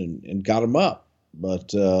Dean and got them up. But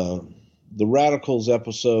the Radicals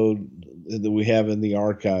episode that we have in the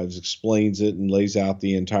archives explains it and lays out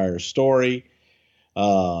the entire story.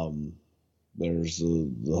 There's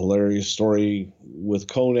the hilarious story with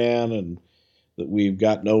Conan and that we've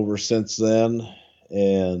gotten over since then.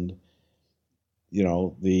 And, you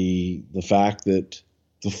know, the fact that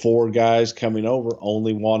the four guys coming over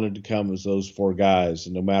only wanted to come as those four guys.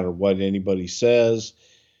 And no matter what anybody says,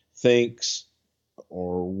 thinks,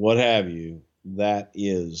 or what have you, that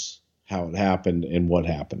is how it happened and what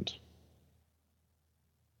happened.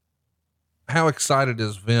 How excited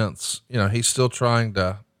is Vince? You know, he's still trying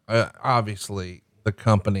to, obviously the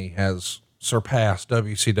company has surpassed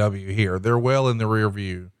WCW here. They're well in the rear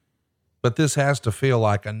view, but this has to feel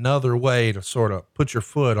like another way to sort of put your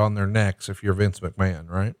foot on their necks if you're Vince McMahon,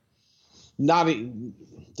 right?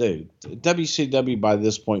 Dude, WCW by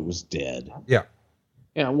this point was dead. Yeah.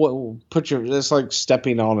 Yeah. It's like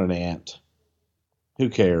stepping on an ant. Who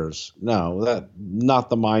cares? No, that not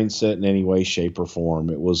the mindset in any way, shape, or form.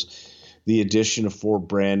 It was the addition of 4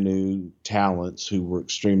 brand new talents who were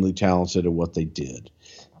extremely talented at what they did.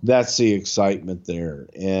 That's the excitement there.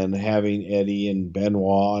 And having Eddie and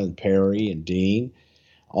Benoit and Perry and Dean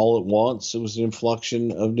all at once, it was an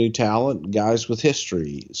inflection of new talent, guys with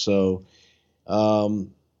history. So it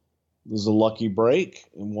was a lucky break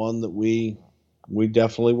and one that we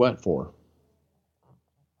definitely went for.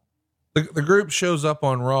 The group shows up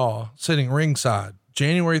on Raw sitting ringside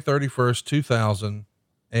January 31st, 2000.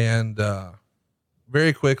 And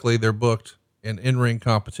very quickly, they're booked in ring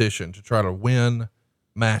competition to try to win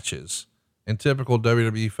matches. In typical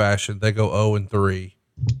WWE fashion, they go 0-3.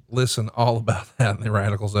 Listen all about that in the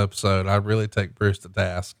Radicals episode. I really take Bruce to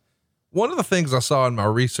task. One of the things I saw in my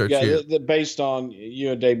research here, based on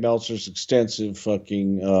you and Dave Meltzer's extensive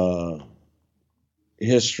fucking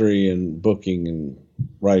history and booking and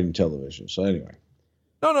writing television. So anyway,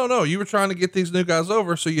 no, you were trying to get these new guys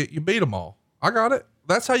over, so you beat them all. I got it.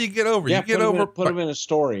 That's how you get over. Yeah, you get over. Put them in a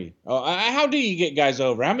story. How do you get guys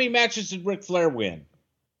over? How many matches did Ric Flair win?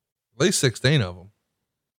 At least 16 of them.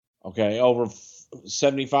 Okay, over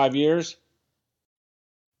 75 years.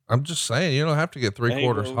 I'm just saying, you don't have to get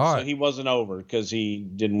 3/4 hot. So he wasn't over because he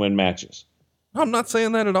didn't win matches. I'm not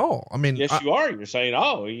saying that at all. I mean, yes, you are. You're saying,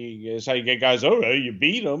 that's how you get guys over. You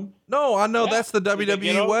beat them. No, I know that's the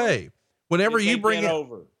WWE way. Whenever you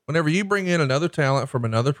bring in another talent from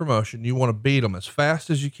another promotion, you want to beat them as fast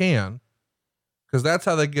as you can, because that's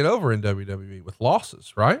how they get over in WWE, with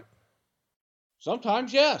losses, right?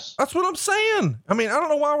 Sometimes, yes. That's what I'm saying. I mean, I don't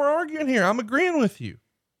know why we're arguing here. I'm agreeing with you.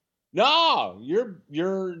 No, you're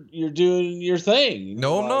doing your thing.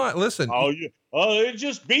 No, I'm not. Listen. They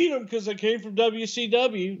just beat them because they came from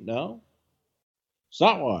WCW. No, it's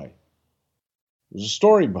not why. There's a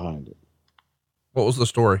story behind it. What was the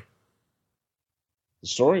story? The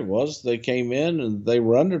story was they came in and they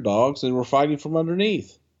were underdogs and were fighting from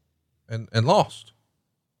underneath. And lost.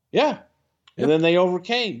 Yeah. And then they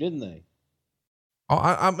overcame, didn't they? Oh,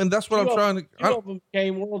 I mean, that's what I'm trying to. Two of them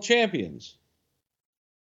became world champions.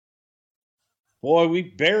 Boy, we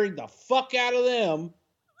buried the fuck out of them.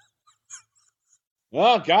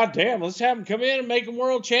 Oh, goddamn. Let's have them come in and make them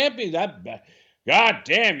world champions.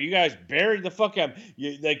 Goddamn, you guys buried the fuck out.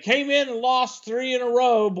 They came in and lost 3 in a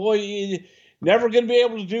row. Boy, you're never going to be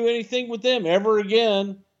able to do anything with them ever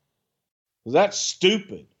again. That's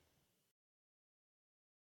stupid.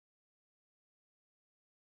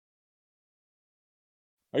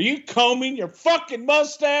 Are you combing your fucking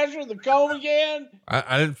mustache with the comb again?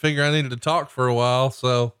 I didn't figure I needed to talk for a while.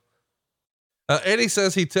 So, Eddie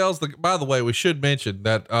says he tells by the way, we should mention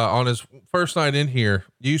that, on his first night in here,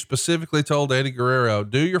 you specifically told Eddie Guerrero,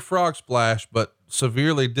 do your frog splash, but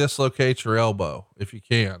severely dislocate your elbow if you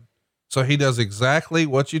can. So he does exactly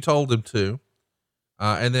what you told him to.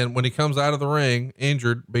 And then when he comes out of the ring,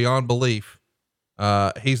 injured beyond belief,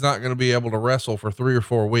 he's not going to be able to wrestle for 3 or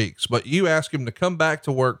 4 weeks, but you ask him to come back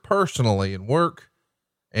to work personally and work.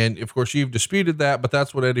 And of course you've disputed that, but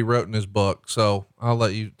that's what Eddie wrote in his book. So I'll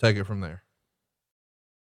let you take it from there.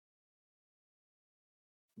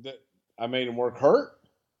 That I made him work hurt?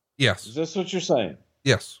 Yes. Is this what you're saying?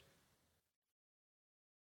 Yes.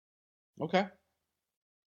 Okay.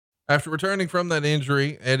 After returning from that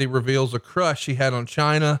injury, Eddie reveals a crush he had on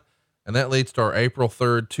China, and that leads to our April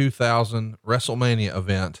 3rd, 2000 WrestleMania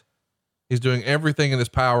event. He's doing everything in his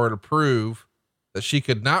power to prove that she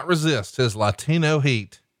could not resist his Latino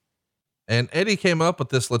heat. And Eddie came up with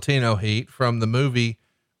this Latino heat from the movie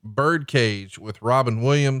Birdcage with Robin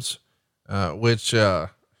Williams, which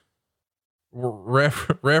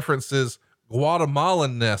references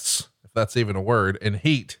Guatemalanness, if that's even a word, and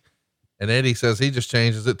heat. And Eddie says he just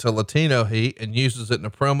changes it to Latino heat and uses it in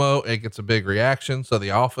a promo. It gets a big reaction. So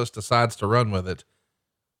the office decides to run with it.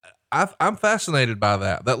 I'm fascinated by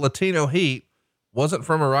that. That Latino heat wasn't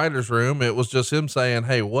from a writer's room. It was just him saying,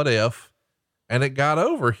 hey, what if? And it got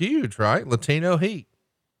over huge, right? Latino heat.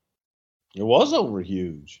 It was over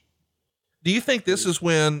huge. Do you think this is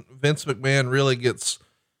when Vince McMahon really gets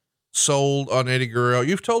sold on Eddie Guerrero?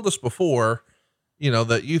 You've told us before,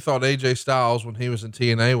 that you thought AJ Styles, when he was in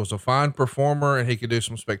TNA, was a fine performer and he could do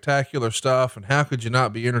some spectacular stuff. And how could you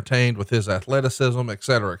not be entertained with his athleticism, et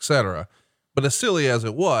cetera, et cetera. But as silly as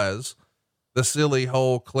it was, the silly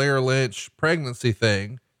whole Claire Lynch pregnancy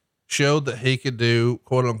thing showed that he could do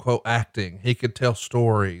quote unquote acting. He could tell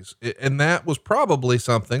stories. And that was probably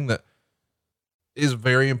something that is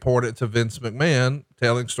very important to Vince McMahon,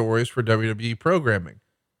 telling stories for WWE programming.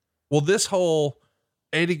 Well, this whole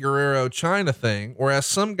Eddie Guerrero China thing, whereas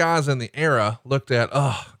some guys in the era looked at,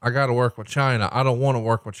 I got to work with China. I don't want to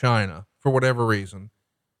work with China. for whatever reason.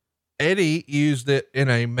 Eddie used it in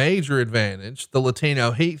a major advantage. The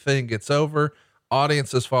Latino heat thing gets over.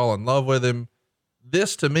 Audiences fall in love with him.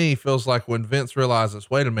 This to me feels like when Vince realizes,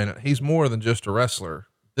 wait a minute, he's more than just a wrestler.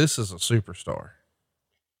 This is a superstar.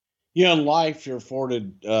 Yeah, in life, you're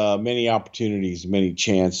afforded many opportunities, many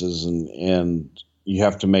chances, and you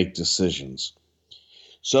have to make decisions.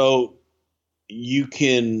 So you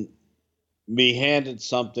can be handed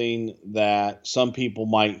something that some people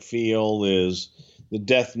might feel is the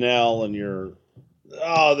death knell, and you're,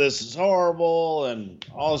 oh, this is horrible, and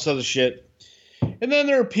all this other shit. And then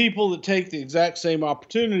there are people that take the exact same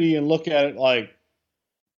opportunity and look at it like,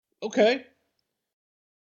 okay,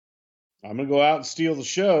 I'm going to go out and steal the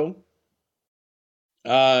show.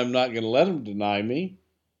 I'm not going to let them deny me.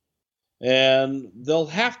 And they'll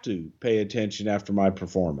have to pay attention after my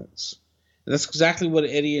performance. And that's exactly what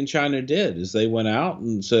Eddie and China did, is they went out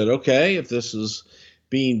and said, okay, if this is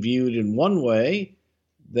being viewed in one way,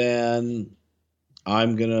 then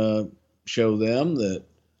I'm going to show them that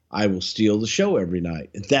I will steal the show every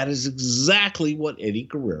night. And that is exactly what Eddie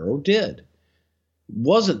Guerrero did.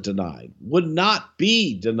 Wasn't denied, would not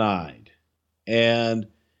be denied. And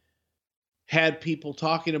had people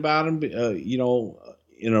talking about him,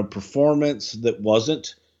 in a performance that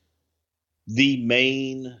wasn't the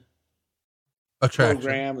main attraction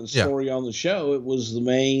program and story on the show. It was the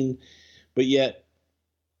main, but yet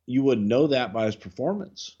you wouldn't know that by his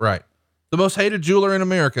performance. Right. The most hated jeweler in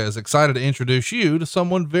America is excited to introduce you to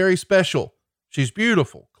someone very special. She's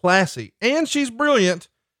beautiful, classy, and she's brilliant.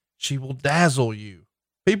 She will dazzle you.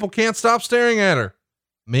 People can't stop staring at her.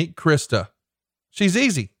 Meet Krista. She's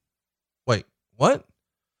easy. Wait, what?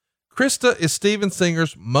 Krista is Steven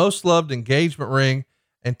Singer's most loved engagement ring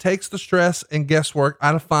and takes the stress and guesswork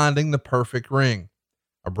out of finding the perfect ring.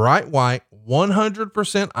 A bright white,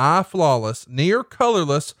 100% eye flawless, near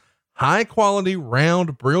colorless, high quality,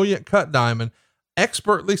 round, brilliant cut diamond,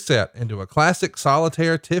 expertly set into a classic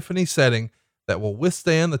solitaire Tiffany setting that will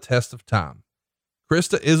withstand the test of time.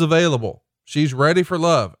 Krista is available. She's ready for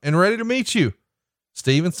love and ready to meet you.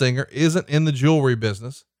 Steven Singer isn't in the jewelry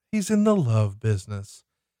business. He's in the love business.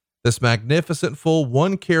 This magnificent full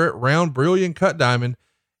 1 carat round brilliant cut diamond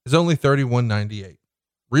is only $31.98.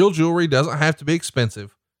 Real jewelry doesn't have to be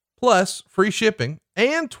expensive. Plus free shipping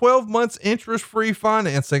and 12 months interest-free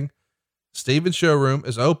financing. Steven's showroom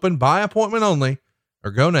is open by appointment only,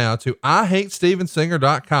 or go now to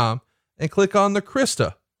IHateStevenSinger.com and click on the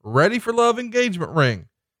Krista Ready for Love engagement ring.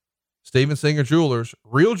 Steven Singer Jewelers,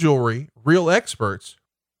 real jewelry, real experts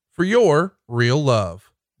for your real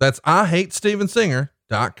love. That's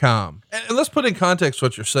IHateStevenSinger.com. And let's put in context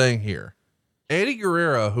what you're saying here. Eddie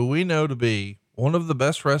Guerrero, who we know to be one of the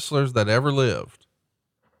best wrestlers that ever lived,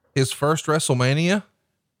 his first WrestleMania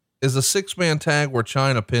is a 6-man tag where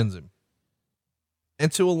China pins him.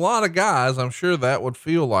 And to a lot of guys, I'm sure that would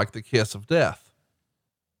feel like the kiss of death.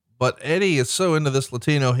 But Eddie is so into this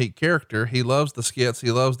Latino heat character. He loves the skits.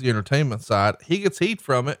 He loves the entertainment side. He gets heat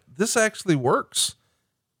from it. This actually works.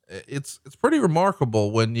 It's pretty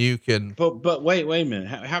remarkable when you can. But wait a minute.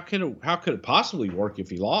 How could it possibly work if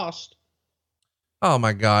he lost? Oh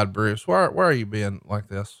my God, Bruce, why are you being like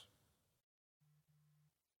this?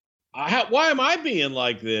 Why am I being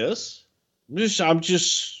like this? I'm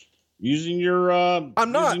just using your.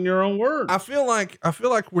 I'm not using your own words. I feel like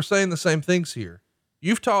we're saying the same things here.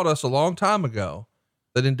 You've taught us a long time ago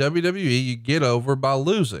that in WWE you get over by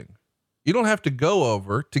losing. You don't have to go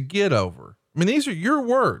over to get over. I mean, these are your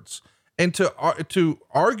words. And to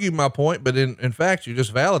argue my point, but in fact, you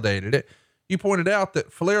just validated it. You pointed out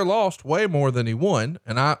that Flair lost way more than he won.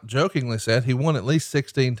 And I jokingly said he won at least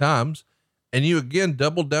 16 times. And you again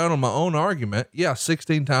doubled down on my own argument. Yeah.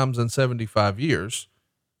 16 times in 75 years.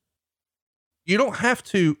 You don't have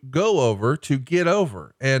to go over to get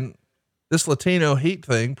over. And this Latino heat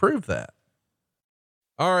thing proved that.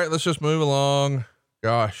 All right, let's just move along.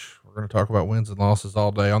 Gosh, we're going to talk about wins and losses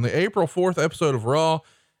all day. On the April 4th episode of Raw,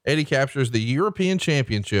 Eddie captures the European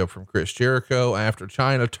Championship from Chris Jericho after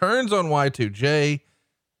China turns on Y2J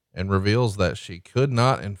and reveals that she could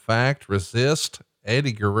not, in fact, resist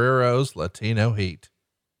Eddie Guerrero's Latino heat.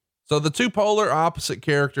 So the two polar opposite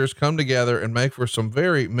characters come together and make for some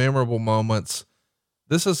very memorable moments.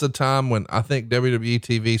 This is a time when I think WWE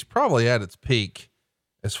TV is probably at its peak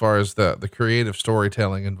as far as the creative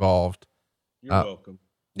storytelling involved. You're welcome.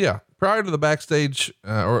 Yeah. Prior to the backstage,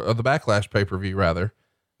 or the Backlash pay-per-view rather,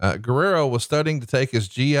 Guerrero was studying to take his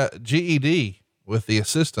GED with the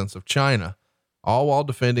assistance of China, all while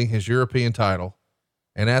defending his European title.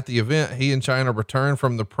 And at the event, he and China returned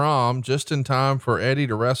from the prom just in time for Eddie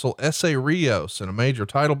to wrestle Essa Rios in a major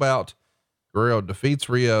title bout. Guerrero defeats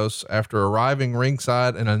Rios after arriving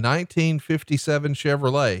ringside in a 1957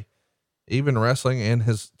 Chevrolet, even wrestling in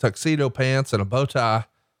his tuxedo pants and a bow tie.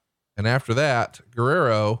 And after that,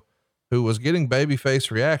 Guerrero, who was getting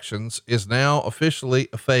babyface reactions, is now officially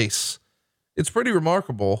a face. It's pretty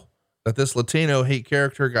remarkable that this Latino Heat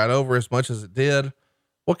character got over as much as it did.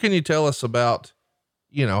 What can you tell us about,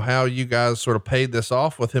 how you guys sort of paid this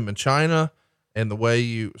off with him in China and the way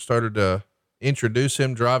you started to introduce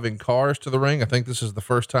him driving cars to the ring? I think this is the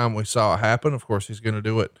first time we saw it happen. Of course, he's going to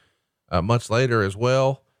do it much later as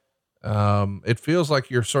well. It feels like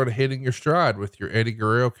you're sort of hitting your stride with your Eddie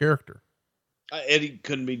Guerrero character. Eddie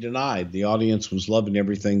couldn't be denied. The audience was loving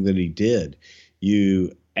everything that he did.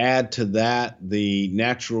 You add to that the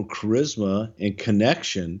natural charisma and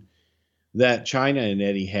connection that China and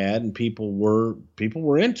Eddie had, and people were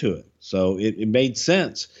into it. So it made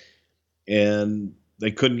sense, and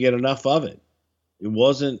they couldn't get enough of it. It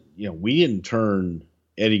wasn't, we didn't turn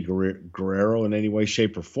Eddie Guerrero in any way,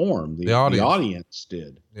 shape, or form. The audience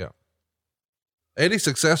did. Yeah. Eddie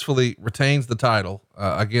successfully retains the title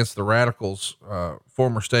against the Radicals'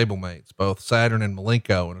 former stablemates, both Saturn and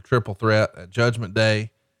Malenko, in a triple threat at Judgment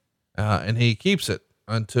Day. And he keeps it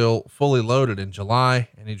until Fully Loaded in July,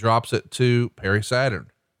 and he drops it to Perry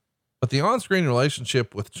Saturn. But the on-screen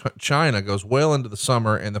relationship with China goes well into the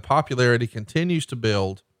summer, and the popularity continues to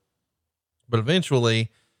build. But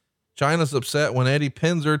eventually, China's upset when Eddie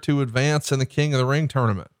pins her to advance in the King of the Ring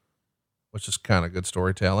tournament, which is kind of good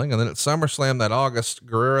storytelling. And then at SummerSlam that August,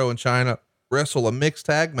 Guerrero and China wrestle a mixed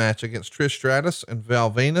tag match against Trish Stratus and Val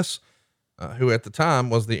Venus, who at the time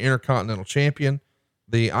was the Intercontinental Champion.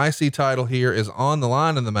 The IC title here is on the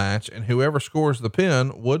line in the match, and whoever scores the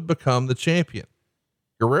pin would become the champion.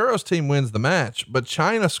 Guerrero's team wins the match, but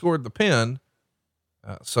China scored the pin.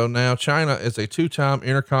 So now China is a 2-time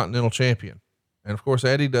Intercontinental Champion. And of course,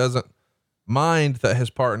 Eddie doesn't mind that his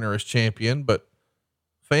partner is champion, but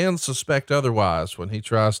fans suspect otherwise when he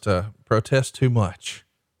tries to protest too much.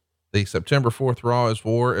 The September 4th Raw is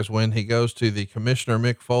War is when he goes to the Commissioner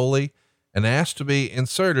Mick Foley and asked to be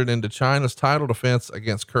inserted into China's title defense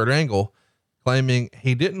against Kurt Angle, claiming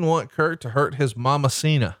he didn't want Kurt to hurt his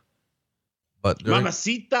Mamacita. But during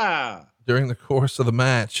the course of the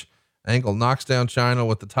match, Angle knocks down China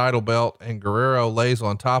with the title belt, and Guerrero lays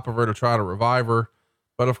on top of her to try to revive her.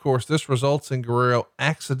 But of course, this results in Guerrero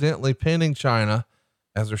accidentally pinning China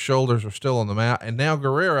as her shoulders are still on the mat. And now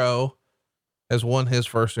Guerrero has won his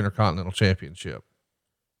first Intercontinental Championship.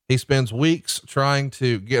 He spends weeks trying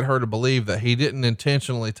to get her to believe that he didn't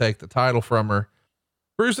intentionally take the title from her.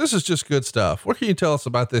 Bruce, this is just good stuff. What can you tell us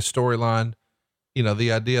about this storyline?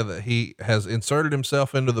 The idea that he has inserted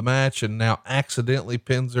himself into the match and now accidentally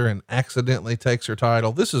pins her and accidentally takes her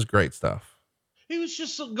title. This is great stuff. He was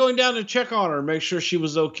just going down to check on her, make sure she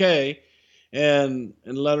was okay, and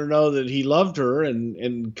let her know that he loved her,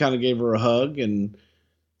 and kind of gave her a hug and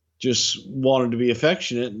just wanted to be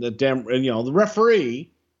affectionate. And the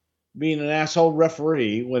referee, being an asshole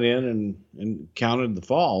referee, went in and counted the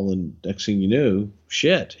fall, and next thing you knew,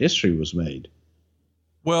 history was made.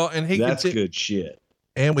 Well, and that's good shit.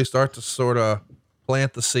 And we start to sort of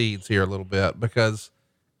plant the seeds here a little bit, because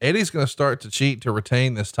Eddie's going to start to cheat to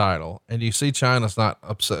retain this title. And you see, China's not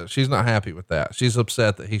upset. She's not happy with that. She's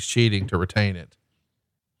upset that he's cheating to retain it.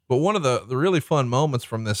 But one of the really fun moments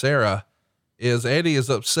from this era is Eddie is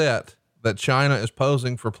upset that China is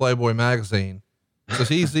posing for Playboy magazine. So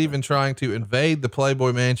he's even trying to invade the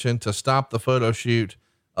Playboy mansion to stop the photo shoot.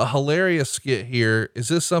 A hilarious skit here. Is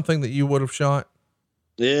this something that you would have shot?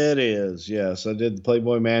 It is. Yes. I did the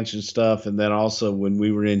Playboy Mansion stuff. And then also when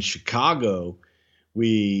we were in Chicago,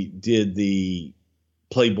 we did the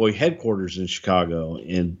Playboy headquarters in Chicago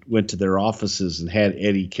and went to their offices and had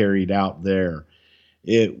Eddie carried out there.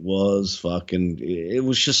 It was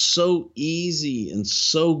just so easy and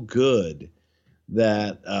so good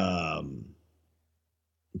that,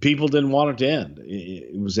 people didn't want it to end.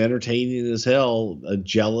 It was entertaining as hell. A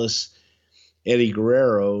jealous Eddie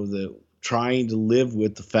Guerrero that trying to live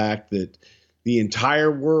with the fact that the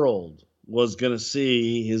entire world was going to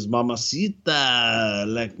see his Mamacita.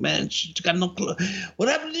 Like, man, she got no clothes. What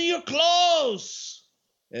happened to your clothes?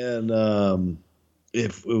 And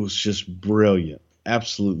it was just brilliant.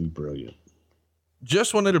 Absolutely brilliant.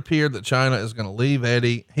 Just when it appeared that China is going to leave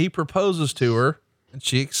Eddie, he proposes to her and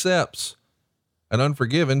she accepts. At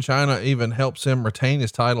Unforgiven, China even helps him retain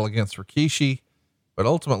his title against Rikishi, but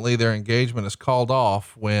ultimately their engagement is called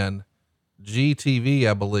off when GTV,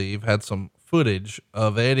 I believe, had some footage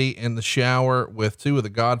of Eddie in the shower with two of the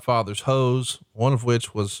Godfather's hoes, one of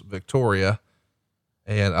which was Victoria.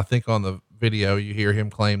 And I think on the video, you hear him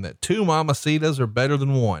claim that 2 Mamacitas are better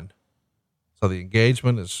than 1. So the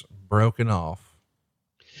engagement is broken off.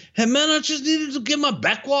 Hey man, I just needed to get my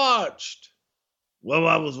back watched. Well,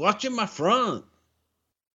 I was watching my front.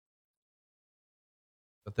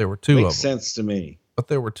 But there were two Makes of them. sense to me. But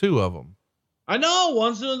there were two of them. I know.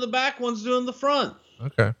 One's doing the back, one's doing the front.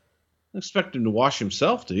 Okay. I expect him to wash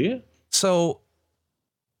himself, do you? So,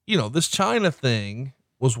 this China thing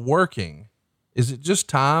was working. Is it just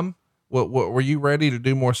time? What were you ready to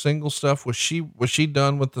do more single stuff? Was she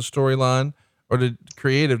done with the storyline, or did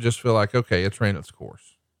creative just feel like, okay, it's ran its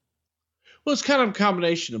course? Well, it's kind of a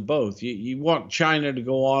combination of both. You want China to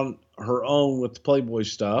go on her own with the Playboy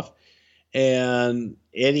stuff, and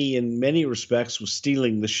Eddie, in many respects, was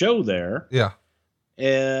stealing the show there. Yeah.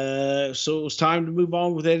 So it was time to move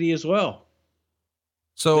on with Eddie as well.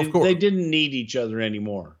 So of course they didn't need each other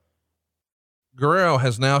anymore. Guerrero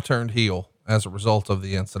has now turned heel as a result of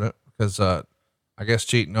the incident because, I guess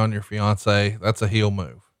cheating on your fiance, that's a heel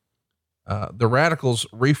move. The Radicals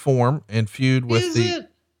reform and feud with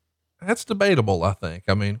that's debatable. I think,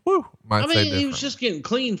 say different. He was just getting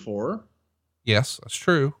clean for her. Yes, that's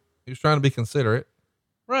true. He was trying to be considerate.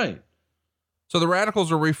 Right. So the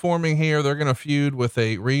Radicals are reforming here. They're going to feud with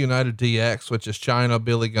a reunited DX, which is China,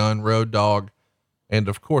 Billy Gunn, Road Dogg. And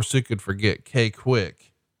of course, who could forget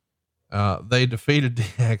K-Quick? They defeated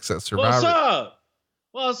DX at Survivor. What's up?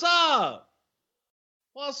 What's up?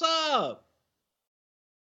 What's up?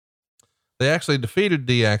 They actually defeated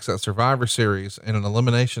DX at Survivor Series in an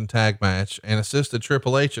elimination tag match and assisted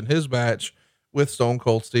Triple H in his match with Stone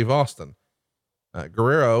Cold Steve Austin.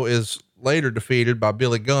 Guerrero is later defeated by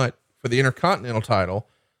Billy Gunn for the Intercontinental title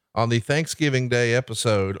on the Thanksgiving Day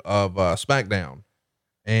episode of SmackDown.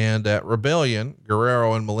 And at Rebellion,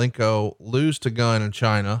 Guerrero and Malenko lose to Gunn in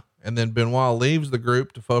China, and then Benoit leaves the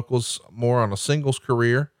group to focus more on a singles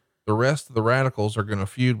career. The rest of the Radicals are going to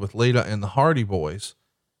feud with Lita and the Hardy Boys.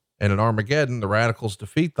 And at Armageddon, the Radicals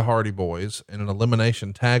defeat the Hardy Boys in an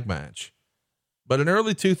elimination tag match. But in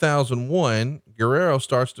early 2001, Guerrero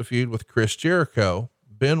starts to feud with Chris Jericho,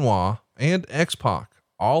 Benoit, and X-Pac,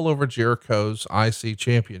 all over Jericho's IC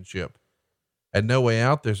championship. At No Way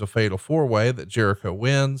Out, there's a fatal 4-way that Jericho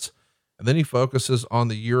wins, and then he focuses on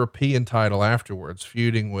the European title afterwards,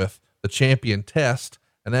 feuding with the champion Test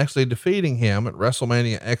and actually defeating him at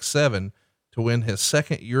WrestleMania X7 to win his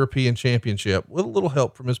second European championship with a little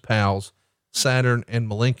help from his pals, Saturn and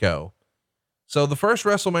Malenko. So the first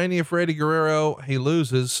WrestleMania for Eddie Guerrero, he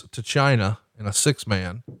loses to China in a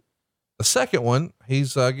 6-man. The second one,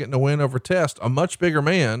 he's getting a win over Test, a much bigger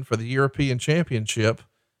man, for the European championship.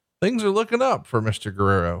 Things are looking up for Mr.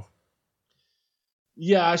 Guerrero.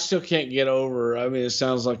 Yeah, I still can't get over. It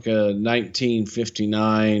sounds like a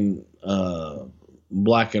 1959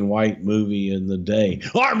 black and white movie in the day.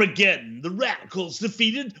 Armageddon, the Radicals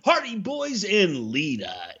defeated Hardy Boys and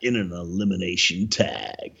Lita in an elimination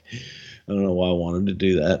tag. I don't know why I wanted to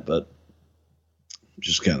do that, but it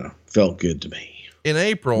just kind of felt good to me. In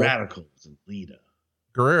April, Radicals and Lita.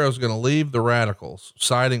 Guerrero's going to leave the Radicals,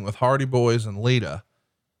 siding with Hardy Boys and Lita.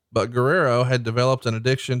 But Guerrero had developed an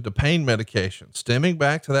addiction to pain medication, stemming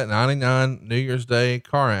back to that 99 New Year's Day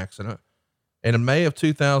car accident. And in May of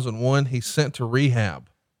 2001, he's sent to rehab.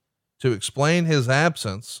 To explain his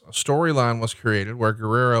absence, a storyline was created where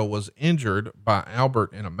Guerrero was injured by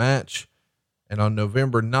Albert in a match. And on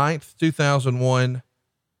November 9th, 2001,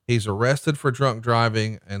 he's arrested for drunk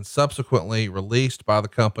driving and subsequently released by the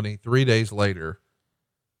company 3 days later.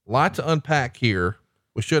 A lot to unpack here.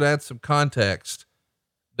 We should add some context.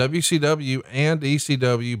 WCW and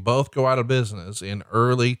ECW both go out of business in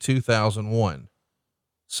early 2001.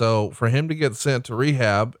 So for him to get sent to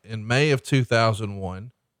rehab in May of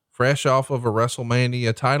 2001, fresh off of a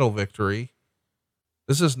WrestleMania title victory,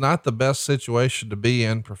 this is not the best situation to be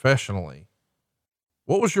in professionally.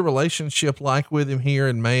 What was your relationship like with him here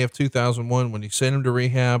in May of 2001 when you sent him to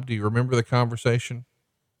rehab? Do you remember the conversation?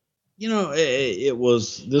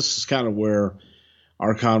 This is kind of where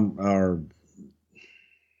our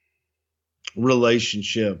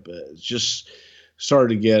relationship just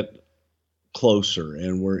started to get closer,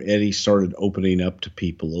 and where Eddie started opening up to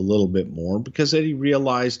people a little bit more because Eddie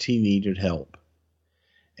realized he needed help.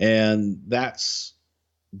 And that's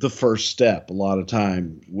the first step. A lot of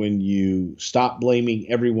time when you stop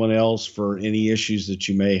blaming everyone else for any issues that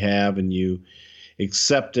you may have, and you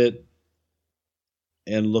accept it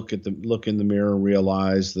and look in the mirror and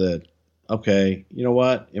realize that, okay, you know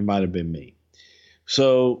what? It might've been me.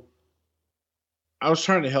 So I was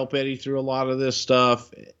trying to help Eddie through a lot of this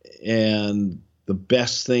stuff, and the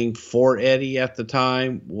best thing for Eddie at the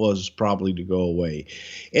time was probably to go away.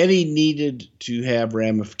 Eddie needed to have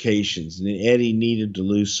ramifications, and Eddie needed to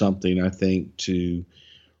lose something, I think, to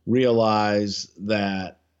realize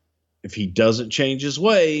that if he doesn't change his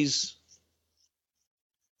ways,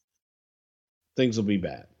 things will be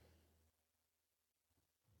bad.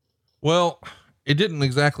 Well, it didn't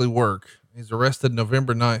exactly work. He's arrested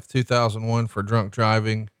November 9th, 2001 for drunk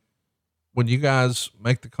driving. When you guys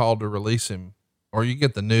make the call to release him, or you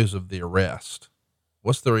get the news of the arrest,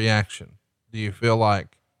 what's the reaction? Do you feel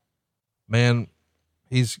like, man,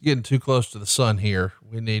 he's getting too close to the sun here,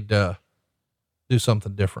 we need to do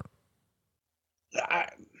something different?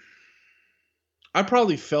 I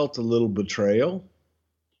probably felt a little betrayal,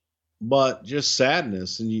 but just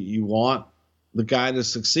sadness. And you want the guy to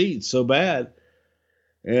succeed so bad.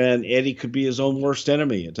 And Eddie could be his own worst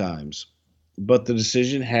enemy at times, but the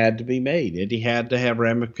decision had to be made. Eddie had to have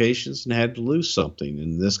ramifications and had to lose something.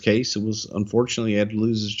 In this case, it was, unfortunately, he had to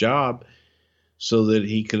lose his job so that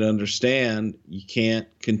he could understand you can't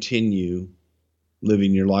continue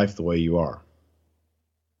living your life the way you are.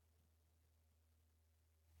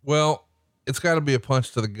 Well, it's got to be a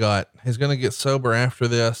punch to the gut. He's going to get sober after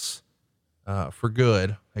this, for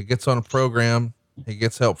good. He gets on a program. He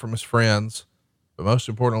gets help from his friends, but most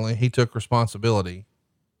importantly, he took responsibility.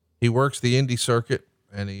 He works the indie circuit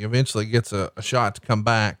and he eventually gets a shot to come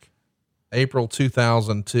back April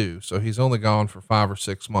 2002. So he's only gone for 5 or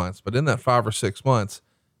 6 months, but in that 5 or 6 months,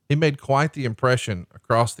 he made quite the impression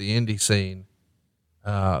across the indie scene.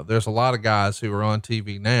 There's a lot of guys who are on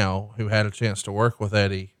TV now who had a chance to work with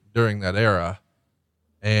Eddie during that era.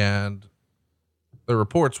 And the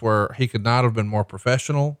reports were he could not have been more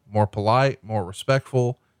professional, more polite, more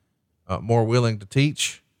respectful, more willing to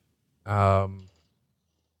teach.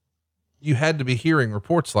 You had to be hearing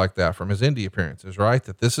reports like that from his indie appearances, right?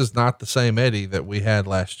 That this is not the same Eddie that we had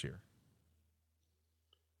last year.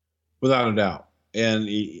 Without a doubt. And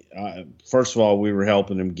first of all, we were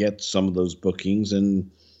helping him get some of those bookings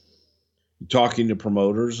and talking to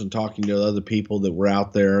promoters and talking to other people that were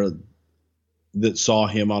out there that saw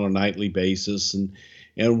him on a nightly basis. And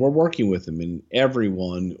we're working with him, and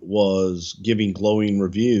everyone was giving glowing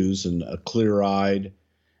reviews and a clear-eyed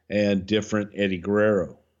and different Eddie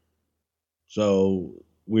Guerrero. So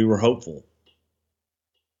we were hopeful.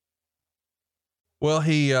 Well,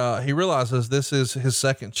 he realizes this is his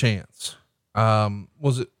second chance. Help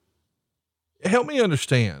me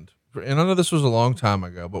understand. And I know this was a long time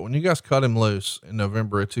ago, but when you guys cut him loose in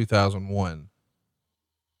November of 2001,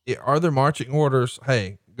 are there marching orders?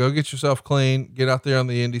 Hey, go get yourself clean, get out there on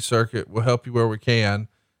the indie circuit. We'll help you where we can.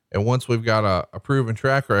 And once we've got a proven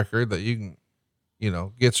track record that you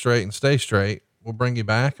can, get straight and stay straight, we'll bring you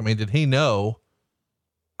back. I mean, did he know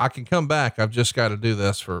I can come back? I've just got to do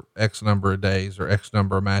this for X number of days or X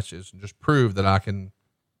number of matches and just prove that I can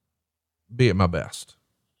be at my best.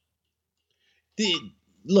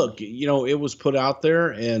 Look, it was put out there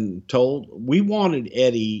and told, we wanted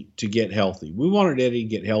Eddie to get healthy. We wanted Eddie to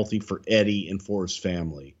get healthy for Eddie and for his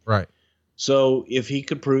family. Right. So if he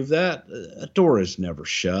could prove that, a door is never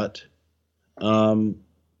shut.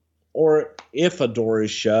 Or if a door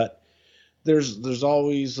is shut, there's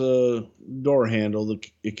always a door handle that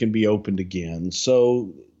it can be opened again.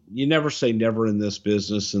 So you never say never in this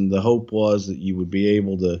business. And the hope was that you would be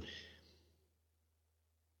able to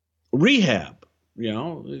rehab.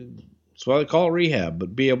 That's why they call it rehab,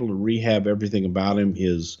 but be able to rehab everything about him,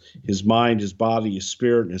 his mind, his body, his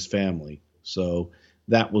spirit, and his family. So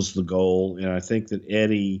that was the goal. And I think that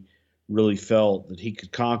Eddie really felt that he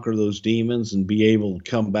could conquer those demons and be able to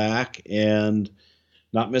come back and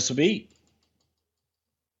not miss a beat.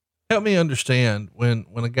 Help me understand, when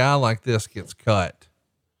a guy like this gets cut,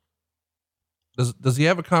 does he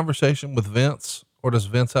have a conversation with Vince, or does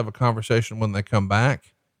Vince have a conversation when they come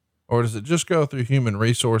back? Or does it just go through human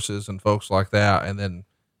resources and folks like that? And then,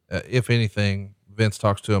 if anything, Vince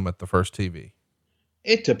talks to him at the first TV.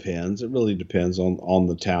 It depends. It really depends on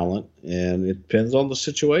the talent, and it depends on the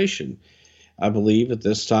situation. I believe at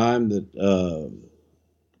this time that,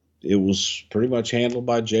 it was pretty much handled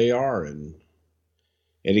by JR, and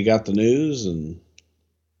Eddie got the news, and,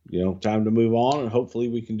 time to move on, and hopefully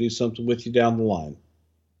we can do something with you down the line.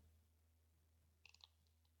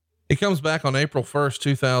 He comes back on April 1st,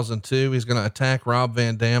 2002. He's going to attack Rob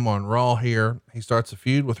Van Dam on Raw here. He starts a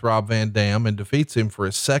feud with Rob Van Dam and defeats him for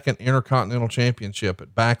his second Intercontinental Championship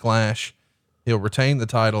at Backlash. He'll retain the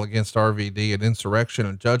title against RVD at Insurrection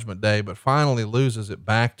and Judgment Day, but finally loses it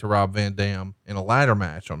back to Rob Van Dam in a ladder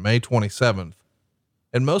match on May 27th.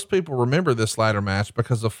 And most people remember this ladder match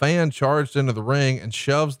because a fan charged into the ring and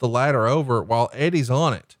shoves the ladder over while Eddie's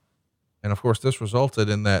on it. And of course, this resulted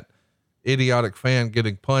in that idiotic fan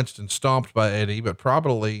getting punched and stomped by Eddie, but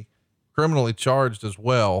probably criminally charged as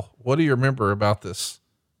well. What do you remember about this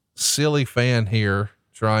silly fan here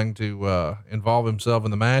trying to involve himself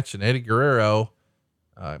in the match, and Eddie Guerrero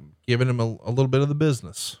giving him a little bit of the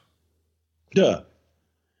business. Yeah.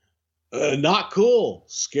 Not cool.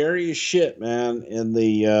 Scary as shit, man. And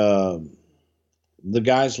the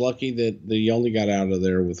guy's lucky that he only got out of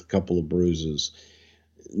there with a couple of bruises.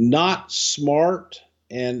 Not smart.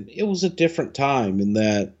 And it was a different time in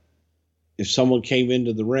that if someone came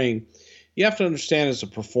into the ring, you have to understand as a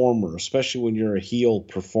performer, especially when you're a heel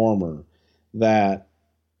performer, that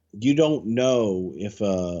you don't know if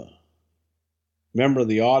a member of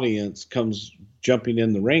the audience comes jumping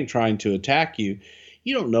in the ring trying to attack you.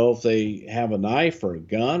 You don't know if they have a knife or a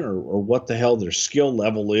gun or what the hell their skill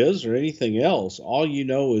level is or anything else. All you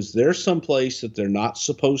know is they're someplace that they're not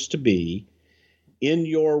supposed to be in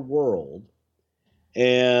your world,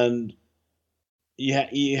 and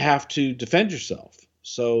you have to defend yourself.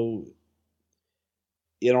 So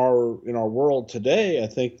in our world today, I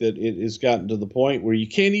think that it has gotten to the point where you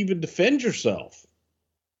can't even defend yourself.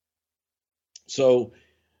 So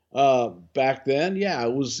back then, yeah,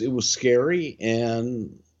 it was scary,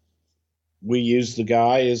 and we used the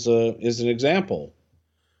guy as an example.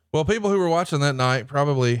 Well, people who were watching that night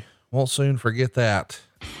probably won't soon forget that.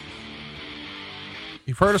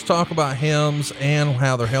 You've heard us talk about hymns and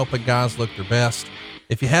how they're helping guys look their best.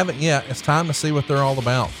 If you haven't yet, it's time to see what they're all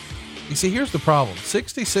about. You see, here's the problem.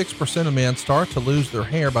 66% of men start to lose their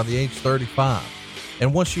hair by the age 35.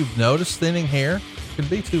 And once you've noticed thinning hair, it can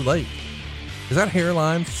be too late. Is that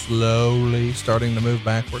hairline slowly starting to move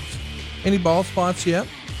backwards? Any bald spots yet?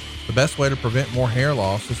 The best way to prevent more hair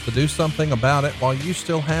loss is to do something about it while you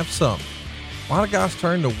still have some. A lot of guys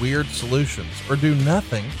turn to weird solutions or do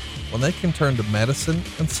nothing when they can turn to medicine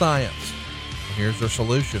and science. And here's their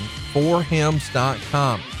solution,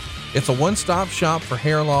 4hims.com. It's a one-stop shop for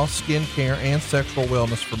hair loss, skin care, and sexual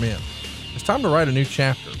wellness for men. It's time to write a new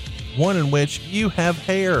chapter, one in which you have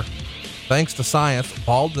hair. Thanks to science,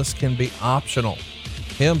 baldness can be optional.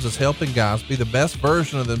 Hims is helping guys be the best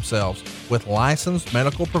version of themselves with licensed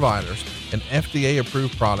medical providers and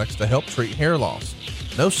FDA-approved products to help treat hair loss.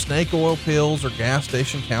 No snake oil pills or gas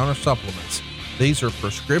station counter supplements. These are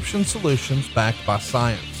prescription solutions backed by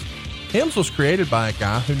science. Hims was created by a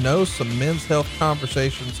guy who knows some men's health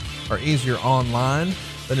conversations are easier online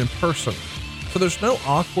than in person. So there's no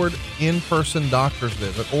awkward in-person doctor's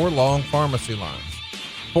visit or long pharmacy lines.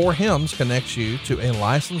 4Hims connects you to a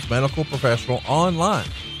licensed medical professional online,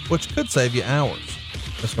 which could save you hours.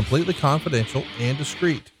 It's completely confidential and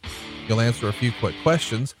discreet. You'll answer a few quick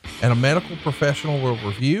questions, and a medical professional will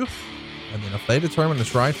review, and then if they determine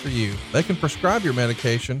it's right for you, they can prescribe your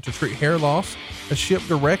medication to treat hair loss and ship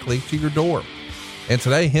directly to your door. And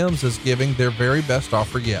today, Hims is giving their very best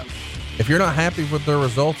offer yet. If you're not happy with their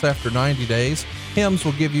results after 90 days, Hims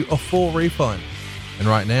will give you a full refund. And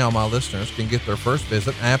right now, my listeners can get their first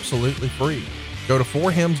visit absolutely free. Go to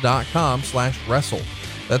 4hims.com/wrestle.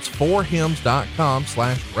 That's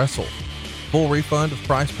 4hims.com/wrestle. Full refund of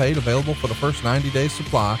price paid available for the first 90 days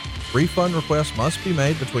supply. Refund requests must be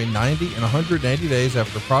made between 90 and 180 days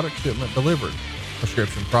after product shipment delivered.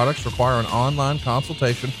 Prescription products require an online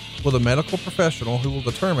consultation with a medical professional who will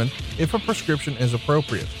determine if a prescription is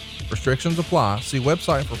appropriate. Restrictions apply. See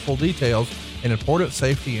website for full details and important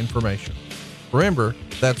safety information. Remember,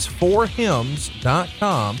 that's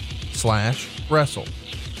 4hims.com/wrestle.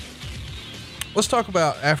 Let's talk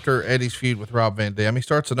about after Eddie's feud with Rob Van Dam. He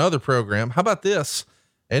starts another program. How about this?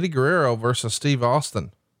 Eddie Guerrero versus Steve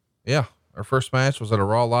Austin. Yeah. Our first match was at a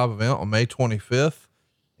Raw Live event on May 25th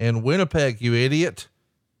in Winnipeg, you idiot.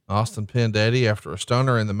 Austin pinned Eddie after a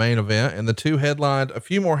stunner in the main event, and the two headlined a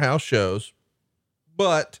few more house shows,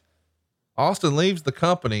 but Austin leaves the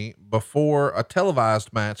company before a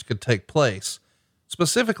televised match could take place.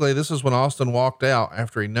 Specifically, this is when Austin walked out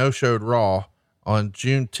after he no-showed Raw on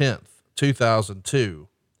June 10th, 2002.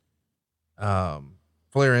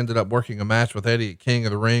 Flair ended up working a match with Eddie at King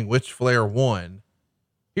of the Ring, which Flair won.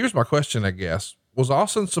 Here's my question, I guess. Was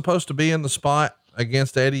Austin supposed to be in the spot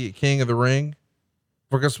against Eddie at King of the Ring?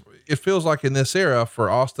 Because it feels like in this era for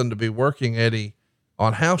Austin to be working Eddie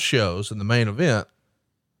on house shows in the main event,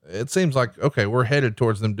 it seems like, okay, we're headed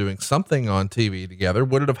towards them doing something on TV together.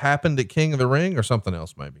 Would it have happened at King of the Ring or something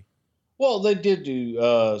else maybe? Well, they did do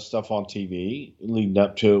stuff on TV leading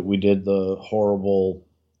up to it. We did the horrible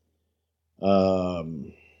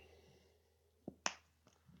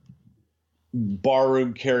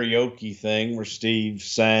barroom karaoke thing where Steve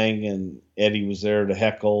sang and Eddie was there to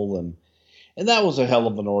heckle, and that was a hell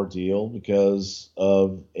of an ordeal because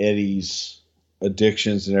of Eddie's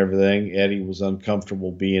addictions and everything. Eddie was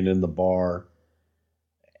uncomfortable being in the bar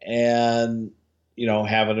and, you know,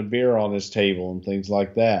 having a beer on his table and things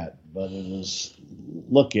like that. but it was,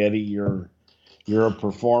 look, Eddie, you're a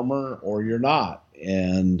performer or you're not.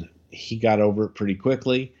 And he got over it pretty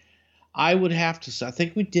quickly. I would have to say, I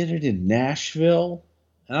think we did it in Nashville,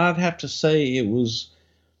 and I'd have to say it was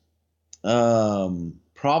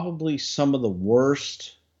probably some of the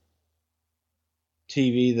worst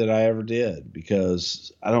TV that I ever did,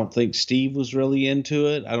 because I don't think Steve was really into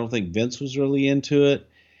it. I don't think Vince was really into it.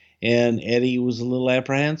 And Eddie was a little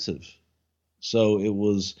apprehensive. So it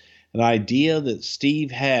was an idea that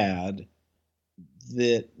Steve had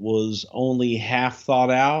that was only half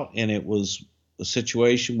thought out. And it was a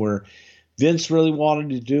situation where Vince really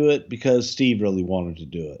wanted to do it because Steve really wanted to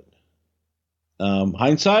do it.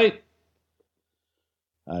 Hindsight,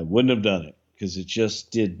 I wouldn't have done it because it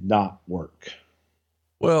just did not work.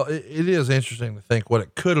 Well, it is interesting to think what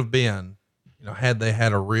it could have been, you know, had they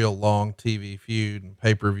had a real long TV feud and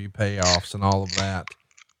pay-per-view payoffs and all of that.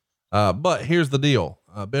 But here's the deal.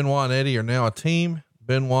 Benoit and Eddie are now a team.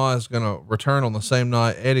 Benoit is going to return on the same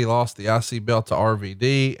night Eddie lost the IC belt to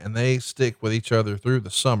RVD, and they stick with each other through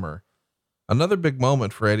the summer. Another big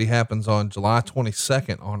moment for Eddie happens on July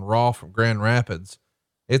 22nd on Raw from Grand Rapids.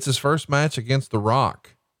 It's his first match against The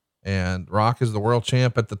Rock. And Rock is the world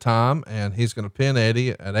champ at the time, and he's going to pin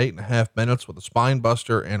Eddie at 8.5 minutes with a spine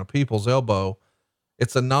buster and a people's elbow.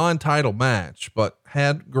 It's a non-title match, but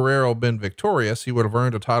had Guerrero been victorious, he would have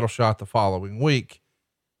earned a title shot the following week.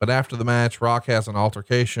 But after the match, Rock has an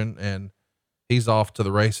altercation and he's off to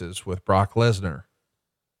the races with Brock Lesnar.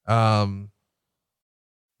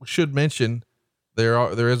 We should mention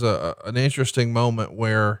there is an interesting moment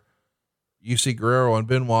where you see Guerrero and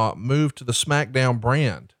Benoit move to the SmackDown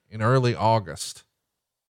brand in early August.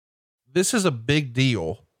 This is a big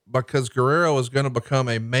deal because Guerrero is going to become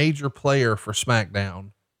a major player for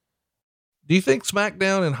SmackDown. Do you think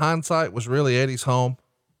SmackDown in hindsight was really Eddie's home?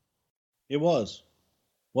 It was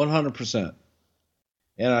 100%.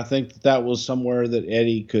 And I think that was somewhere that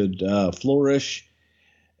Eddie could flourish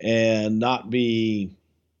and not be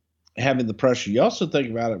having the pressure. You also think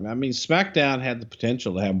about it. I mean, SmackDown had the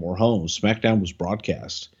potential to have more homes. SmackDown was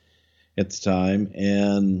broadcast at the time,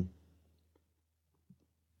 and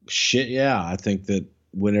shit. Yeah. I think that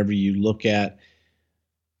whenever you look at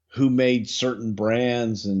who made certain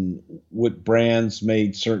brands and what brands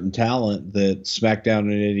made certain talent, that SmackDown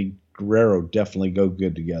and Eddie Guerrero definitely go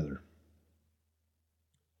good together.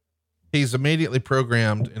 He's immediately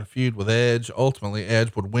programmed in a feud with Edge. Ultimately,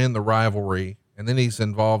 Edge would win the rivalry. And then he's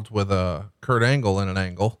involved with Kurt Angle in an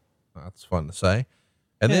angle. That's fun to say.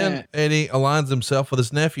 And then Eddie aligns himself with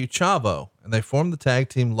his nephew Chavo, and they form the tag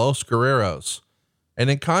team Los Guerreros. And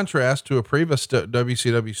in contrast to a previous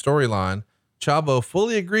WCW storyline, Chavo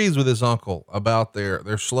fully agrees with his uncle about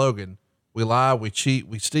their slogan. We lie, we cheat,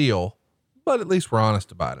 we steal, but at least we're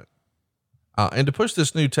honest about it. And to push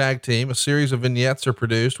this new tag team, a series of vignettes are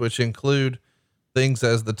produced, which include things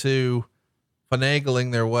as the two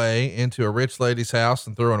finagling their way into a rich lady's house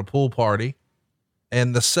and throwing a pool party.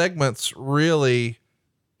 And the segments really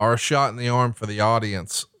are a shot in the arm for the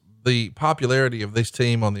audience. The popularity of this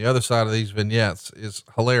team on the other side of these vignettes is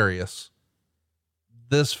hilarious.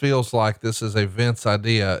 This feels like this is a Vince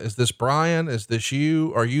idea. Is this Brian? Is this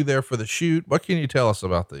you? Are you there for the shoot? What can you tell us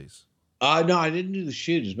about these? No, I didn't do the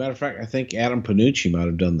shoot. As a matter of fact, I think Adam Panucci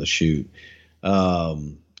might've done the shoot.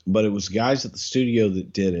 But it was guys at the studio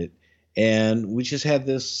that did it. And we just had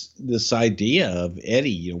this idea of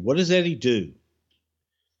Eddie. You know, what does Eddie do?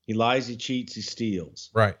 He lies, he cheats, he steals.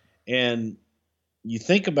 Right. And you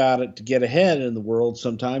think about it, to get ahead in the world,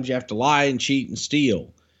 sometimes you have to lie and cheat and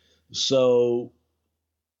steal. So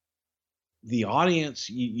the audience,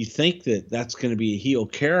 you think that that's going to be a heel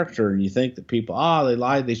character, and you think that people, they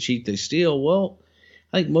lie, they cheat, they steal. Well,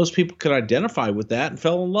 I think most people could identify with that and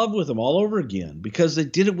fell in love with them all over again, because they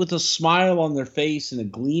did it with a smile on their face and a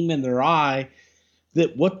gleam in their eye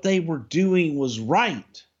that what they were doing was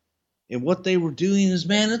right. And what they were doing is,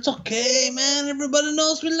 man, it's okay, man. Everybody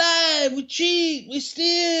knows we lie, we cheat, we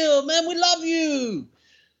steal, man. We love you.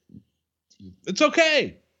 It's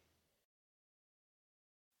okay.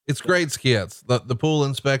 It's great skits. The pool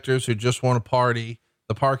inspectors who just want to party,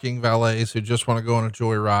 the parking valets who just want to go on a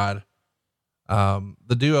joyride.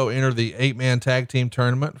 The duo enter the 8-man tag team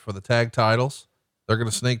tournament for the tag titles. They're going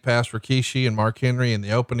to sneak past Rikishi and Mark Henry in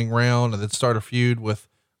the opening round and then start a feud with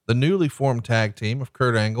the newly formed tag team of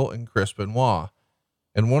Kurt Angle and Chris Benoit.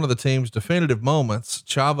 In one of the team's definitive moments,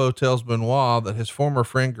 Chavo tells Benoit that his former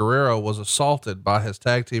friend Guerrero was assaulted by his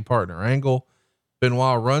tag team partner Angle.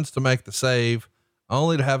 Benoit runs to make the save,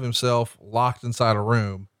 only to have himself locked inside a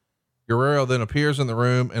room. Guerrero then appears in the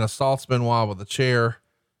room and assaults Benoit with a chair.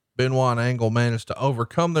 Benoit and Angle managed to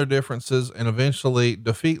overcome their differences and eventually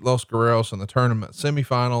defeat Los Guerreros in the tournament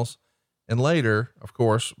semifinals. And later, of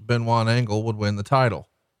course, Benoit and Angle would win the title.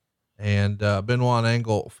 And Benoit and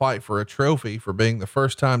Angle fight for a trophy for being the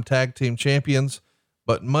first time tag team champions.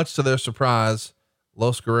 But much to their surprise,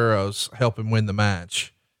 Los Guerreros help him win the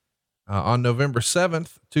match. On November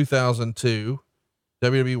 7th, 2002,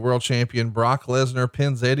 WWE World Champion Brock Lesnar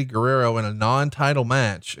pins Eddie Guerrero in a non-title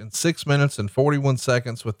match in 6 minutes and 41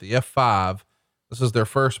 seconds with the F5. This is their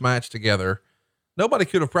first match together. Nobody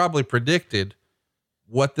could have probably predicted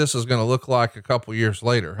what this is going to look like a couple years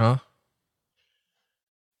later, huh?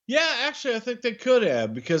 Yeah, actually, I think they could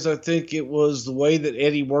have, because I think it was the way that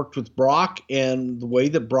Eddie worked with Brock and the way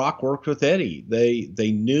that Brock worked with Eddie.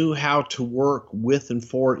 They knew how to work with and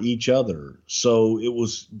for each other. So it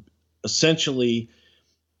was essentially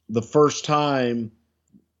the first time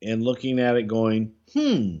and looking at it going,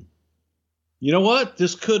 you know what?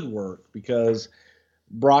 This could work, because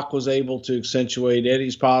Brock was able to accentuate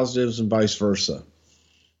Eddie's positives and vice versa.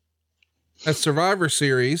 At Survivor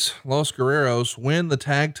Series, Los Guerreros win the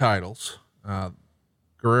tag titles.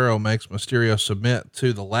 Guerrero makes Mysterio submit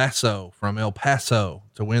to the Lasso from El Paso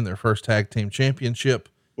to win their first tag team championship.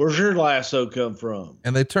 Where's your lasso come from?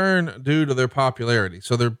 And they turn due to their popularity.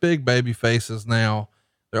 So they're big baby faces now.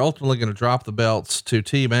 They're ultimately going to drop the belts to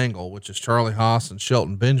Team Angle, which is Charlie Haas and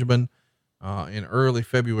Shelton Benjamin, in early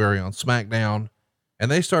February on SmackDown. And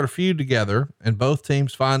they start a feud together, and both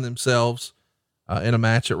teams find themselves in a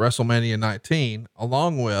match at WrestleMania 19,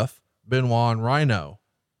 along with Benoit and Rhino.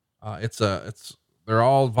 They're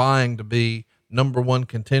all vying to be number one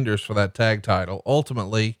contenders for that tag title.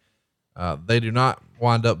 Ultimately, they do not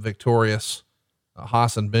wind up victorious.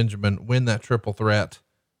 Haas and Benjamin win that triple threat.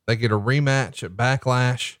 They get a rematch at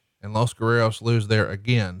Backlash, and Los Guerreros lose there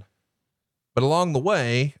again. But along the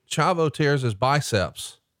way, Chavo tears his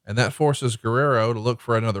biceps, and that forces Guerrero to look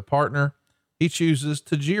for another partner. He chooses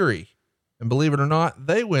Tajiri, and believe it or not,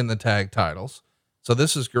 they win the tag titles. So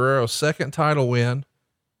this is Guerrero's second title win.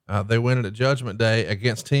 They win it at Judgment Day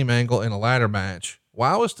against Team Angle in a ladder match.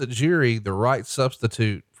 Why was Tajiri the right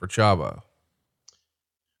substitute for Chavo?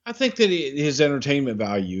 I think that his entertainment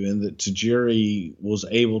value, and that Tajiri was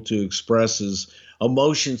able to express his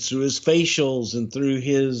emotions through his facials and through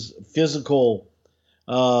his physical,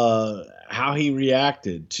 how he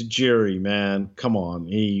reacted. Tajiri, man, come on.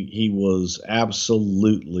 He was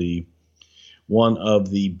absolutely one of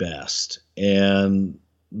the best, and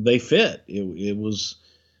they fit. It was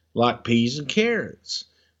like peas and carrots.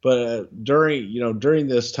 But during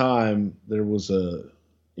this time, there was a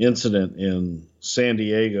incident in San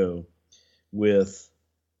Diego with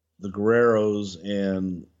the Guerreros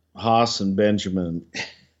and Haas and Benjamin.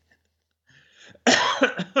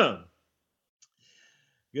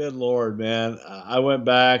 Good Lord, man. I went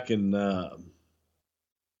back and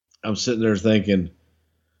I'm sitting there thinking,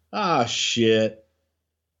 shit.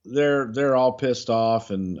 They're all pissed off,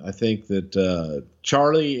 and I think that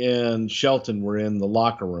Charlie and Shelton were in the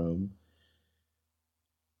locker room,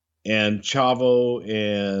 and Chavo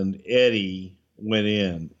and Eddie went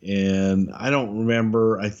in, and I don't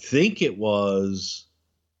remember. I think it was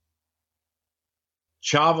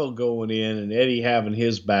Chavo going in and Eddie having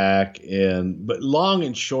his back, but long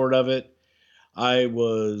and short of it,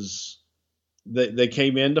 they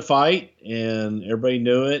came in to fight, and everybody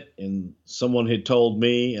knew it, and someone had told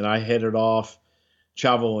me, and I headed off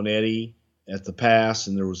Chavo and Eddie at the pass,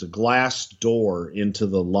 and there was a glass door into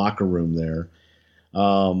the locker room there.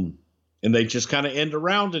 And they just kind of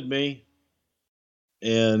end-arounded me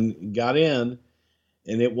and got in,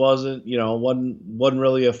 and it wasn't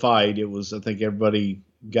really a fight. It was, I think everybody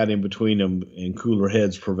got in between them and cooler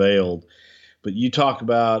heads prevailed. But you talk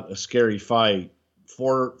about a scary fight.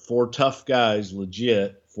 Four tough guys,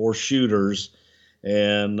 legit, 4 shooters,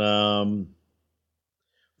 and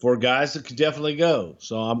 4 guys that could definitely go.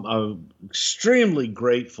 So I'm extremely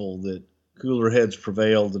grateful that cooler heads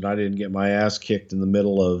prevailed and I didn't get my ass kicked in the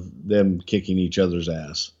middle of them kicking each other's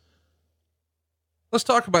ass. Let's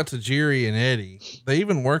talk about Tajiri and Eddie. They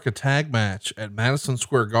even work a tag match at Madison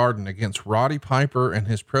Square Garden against Roddy Piper and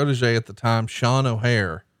his protege at the time, Sean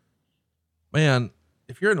O'Haire. Man,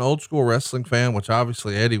 if you're an old school wrestling fan, which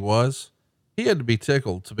obviously Eddie was, he had to be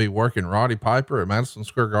tickled to be working Roddy Piper at Madison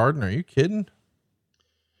Square Garden. Are you kidding?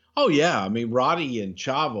 Oh yeah. I mean, Roddy and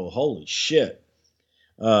Chavo, holy shit,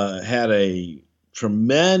 had a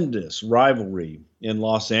tremendous rivalry in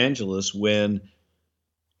Los Angeles when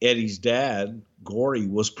Eddie's dad, Gory,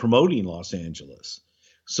 was promoting Los Angeles.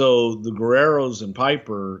 So the Guerreros and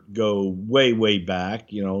Piper go way, way back.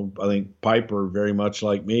 I think Piper, very much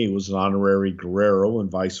like me, was an honorary Guerrero and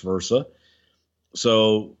vice versa.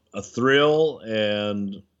 So a thrill,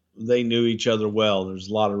 and they knew each other well. There's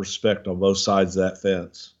a lot of respect on both sides of that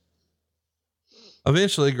fence.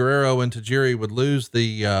 Eventually, Guerrero and Tajiri would lose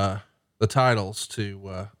the titles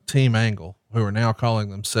to Team Angle, who are now calling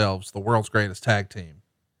themselves the world's greatest tag team.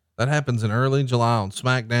 That happens in early July on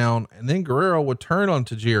SmackDown, and then Guerrero would turn on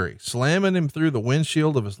Tajiri, slamming him through the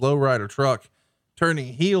windshield of his lowrider truck,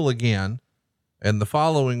 turning heel again. And the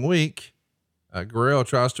following week, Guerrero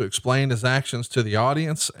tries to explain his actions to the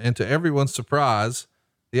audience, and to everyone's surprise,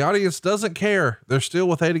 the audience doesn't care. They're still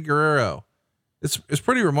with Eddie Guerrero. It's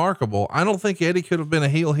pretty remarkable. I don't think Eddie could have been a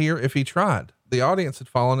heel here if he tried. The audience had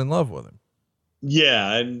fallen in love with him.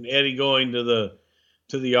 Yeah. And Eddie going to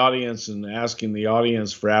the audience and asking the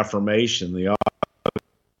audience for affirmation. The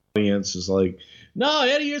audience is like, no,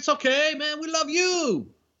 Eddie, it's okay, man. We love you.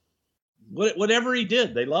 Whatever he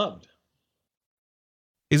did, they loved.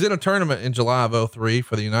 He's in a tournament in July of 2003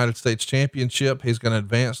 for the United States Championship. He's going to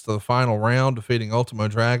advance to the final round, defeating Ultimo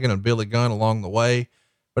Dragon and Billy Gunn along the way.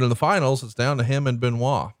 But in the finals, it's down to him and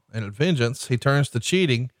Benoit. And at Vengeance, he turns to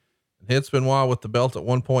cheating and hits Benoit with the belt at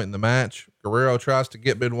one point in the match. Guerrero tries to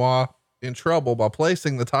get Benoit in trouble by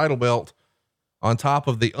placing the title belt on top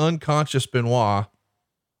of the unconscious Benoit.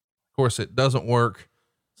 Of course, it doesn't work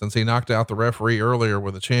since he knocked out the referee earlier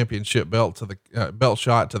with a championship belt to the belt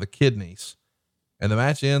shot to the kidneys. And the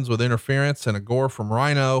match ends with interference and a gore from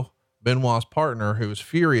Rhino, Benoit's partner, who is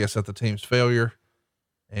furious at the team's failure.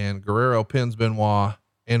 And Guerrero pins Benoit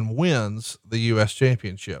and wins the U.S.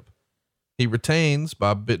 Championship. He retains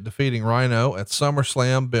by defeating Rhino at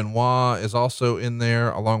SummerSlam. Benoit is also in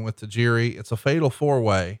there along with Tajiri. It's a fatal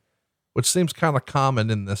 4-way, which seems kind of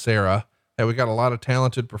common in this era. Hey, we got a lot of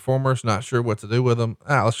talented performers, not sure what to do with them.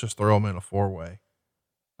 Let's just throw them in a 4-way.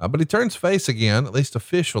 But he turns face again, at least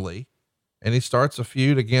officially, and he starts a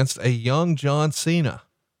feud against a young John Cena.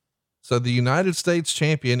 So the United States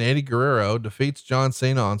champion, Eddie Guerrero, defeats John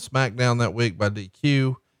Cena on SmackDown that week by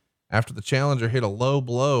DQ after the challenger hit a low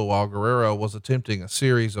blow while Guerrero was attempting a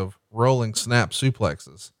series of rolling snap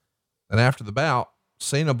suplexes. And after the bout,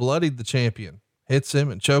 Cena bloodied the champion, hits him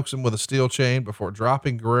and chokes him with a steel chain before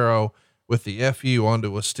dropping Guerrero with the FU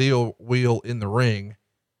onto a steel wheel in the ring.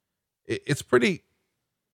 It's pretty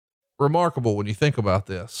remarkable when you think about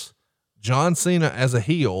this. John Cena as a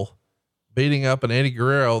heel beating up an Eddie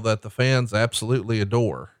Guerrero that the fans absolutely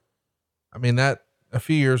adore. I mean, that a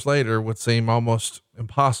few years later would seem almost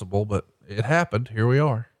impossible, but it happened. Here we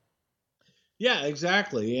are. Yeah,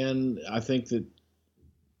 exactly. And I think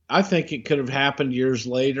it could have happened years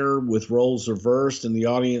later with roles reversed and the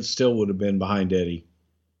audience still would have been behind Eddie.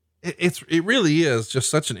 It really is just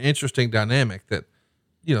such an interesting dynamic that,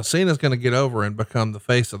 you know, Cena's going to get over and become the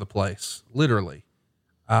face of the place, literally.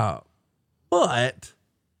 But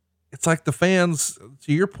it's like the fans,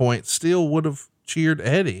 to your point, still would have cheered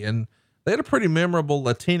Eddie. And they had a pretty memorable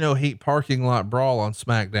Latino Heat parking lot brawl on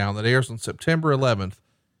SmackDown that airs on September 11th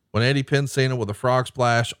when Eddie pins Cena with a frog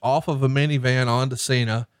splash off of a minivan onto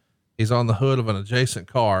Cena. He's on the hood of an adjacent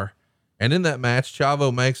car. And in that match,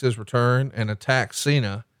 Chavo makes his return and attacks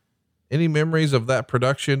Cena. Any memories of that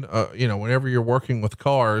production? You know, whenever you're working with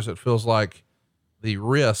cars, it feels like the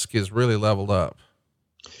risk is really leveled up.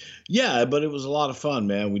 Yeah, but it was a lot of fun,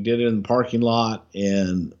 man. We did it in the parking lot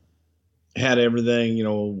and had everything, you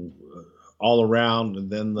know, all around. And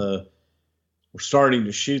then we're starting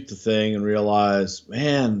to shoot the thing and realize,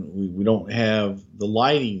 man, we don't have the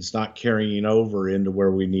lighting's not carrying over into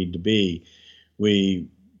where we need to be. We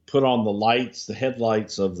put on the lights, the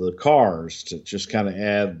headlights of the cars to just kind of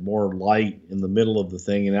add more light in the middle of the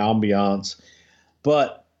thing and ambiance.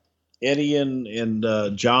 But Eddie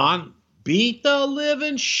and John beat the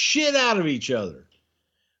living shit out of each other.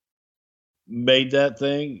 Made that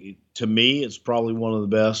thing, to me, it's probably one of the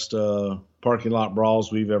best parking lot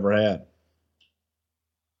brawls we've ever had.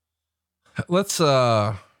 Let's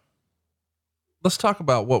talk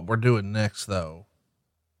about what we're doing next though,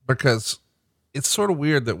 because it's sort of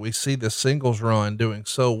weird that we see this singles run doing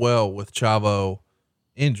so well with Chavo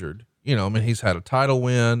injured. You know, I mean, he's had a title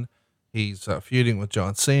win. He's feuding with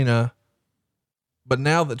John Cena. But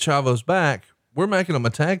now that Chavo's back, we're making them a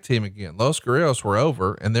tag team again. Los Guerreros were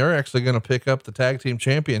over, and they're actually going to pick up the tag team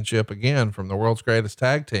championship again from the world's greatest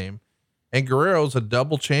tag team. And Guerrero's a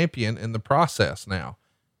double champion in the process now.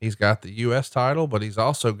 He's got the U.S. title, but he's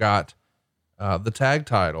also got the tag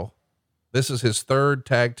title. This is his third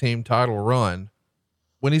tag team title run.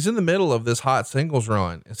 When he's in the middle of this hot singles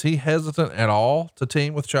run, is he hesitant at all to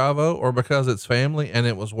team with Chavo, or because it's family and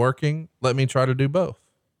it was working, let me try to do both?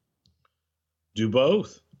 Do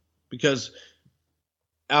both, because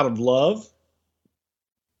out of love,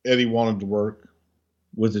 Eddie wanted to work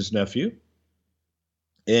with his nephew,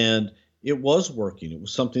 And it was working. It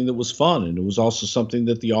was something that was fun, and it was also something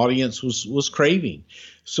that the audience was craving.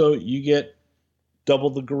 So you get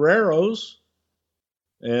double the Guerreros,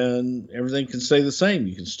 and everything can stay the same.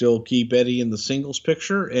 You can still keep Eddie in the singles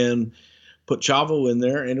picture and put Chavo in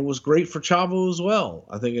there, and it was great for Chavo as well.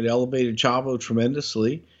 I think it elevated Chavo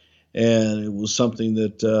tremendously, and it was something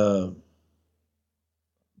that,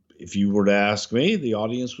 if you were to ask me, the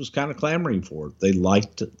audience was kind of clamoring for it. They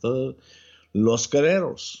liked the Los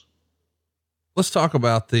Guerreros. Let's talk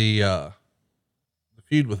about the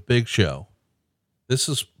feud with Big Show. This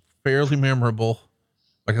is fairly memorable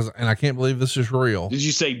because, and I can't believe this is real. Did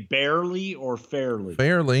you say barely or fairly?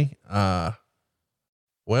 Fairly.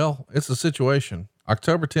 Well, it's a situation.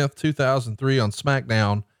 October 10th, 2003 on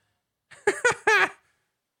SmackDown.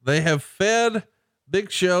 They have fed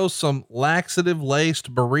Big Show some laxative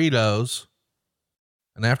laced burritos.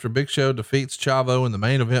 And after Big Show defeats Chavo in the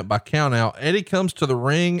main event by countout, Eddie comes to the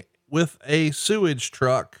ring with a sewage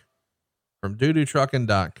truck from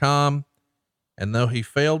doodoo-trucking.com. And though he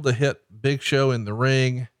failed to hit Big Show in the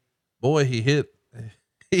ring, boy, he hit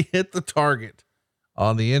the target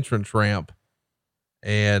on the entrance ramp.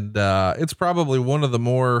 And, it's probably one of the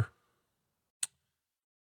more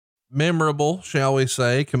memorable, shall we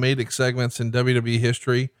say, comedic segments in WWE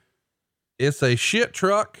history. It's a shit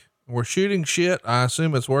truck. We're shooting shit. I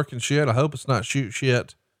assume it's working shit. I hope it's not shoot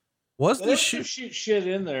shit. Was this shoot shit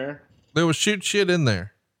in there? There was shoot shit in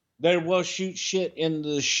there. There was shoot shit in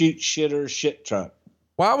the shoot shitter shit truck.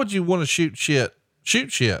 Why would you want to shoot shit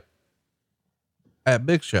at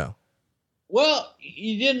Big Show? Well,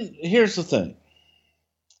 you didn't. Here's the thing.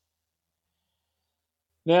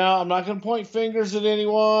 Now, I'm not going to point fingers at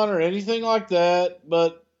anyone or anything like that,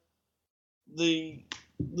 but the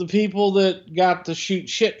people that got the shoot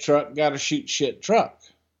shit truck got a shoot shit truck.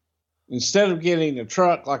 Instead of getting a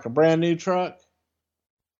truck like a brand new truck,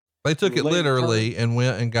 they took it literally and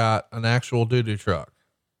went and got an actual doo-doo truck.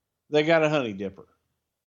 They got a honey dipper.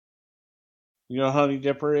 You know what a honey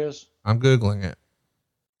dipper is? I'm Googling it.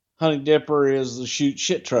 Honey dipper is the shoot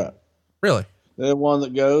shit truck. Really? They're the one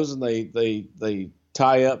that goes and they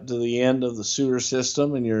tie up to the end of the sewer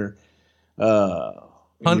system in your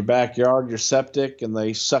backyard, your septic, and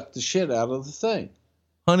they suck the shit out of the thing.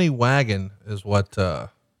 Honey wagon is what,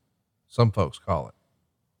 some folks call it.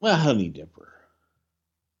 Well, honey dipper.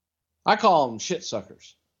 I call them shit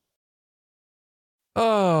suckers.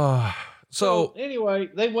 So anyway,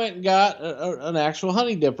 they went and got an actual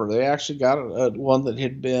honey dipper. They actually got one that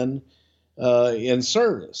had been in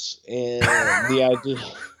service, and the idea,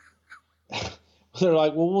 they're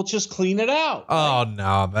like, well, we'll just clean it out. Oh, right?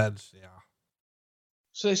 No, that's, yeah.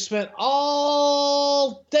 So they spent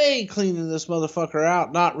all day cleaning this motherfucker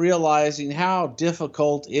out, not realizing how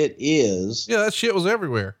difficult it is. Yeah, that shit was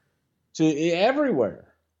everywhere. Everywhere.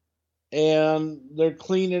 And they're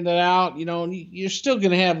cleaning it out, you know, and you're still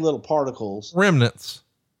going to have little particles. Remnants.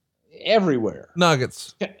 Everywhere.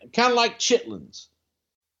 Nuggets. Kind of like chitlins.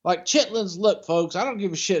 Like chitlins, look, folks, I don't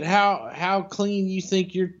give a shit how clean you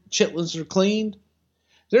think your chitlins are cleaned.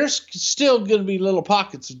 There's still going to be little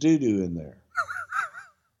pockets of doo-doo in there.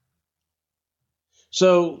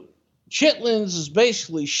 So chitlins is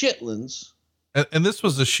basically shitlins. And this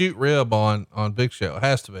was a shoot rib on Big Show. It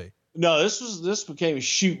has to be. No, this became a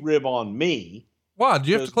shoot rib on me. Why? Did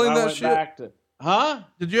you have to clean that shit?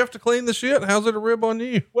 Did you have to clean the shit? How's it a rib on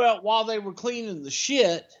you? Well, while they were cleaning the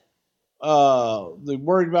shit, they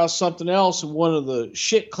worried about something else, and one of the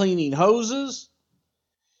shit cleaning hoses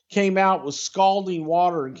came out with scalding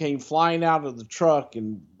water and came flying out of the truck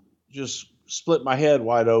and just split my head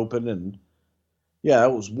wide open. And yeah,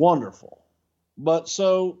 it was wonderful. But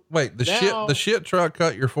so wait, the shit truck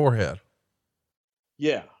cut your forehead.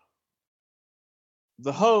 Yeah.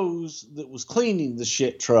 The hose that was cleaning the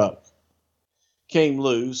shit truck came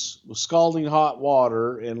loose with scalding hot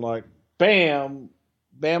water and like bam,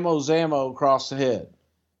 bammo zammo across the head.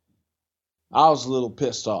 I was a little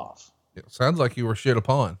pissed off. It sounds like you were shit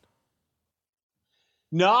upon.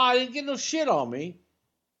 No, I didn't get no shit on me.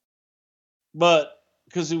 But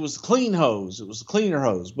because it was the clean hose, it was the cleaner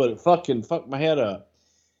hose, but it fucking fucked my head up.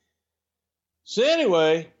 So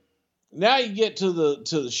anyway, now you get to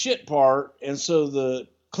the shit part, and so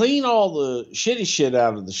clean all the shitty shit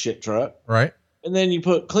out of the shit truck. Right. And then you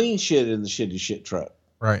put clean shit in the shitty shit truck.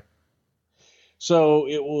 Right. So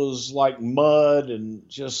it was like mud and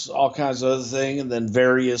just all kinds of other things, and then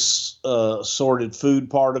various assorted food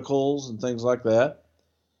particles and things like that.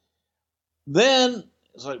 Then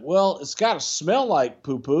it's like, well, it's got to smell like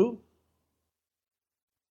poo-poo.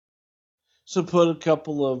 So put a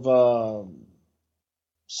couple of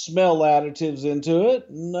smell additives into it,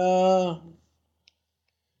 and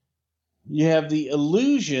you have the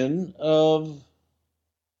illusion of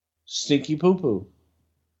stinky poo poo,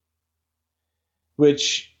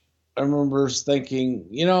 which I remember thinking,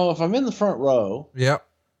 if I'm in the front row, Yep.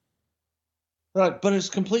 right, but it's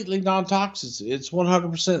completely non-toxic. It's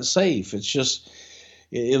 100% safe. It's just,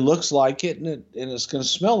 it looks like it, and it's going to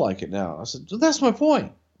smell like it now. I said, well, that's my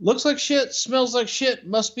point. Looks like shit, smells like shit,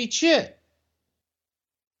 must be shit.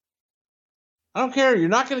 I don't care. You're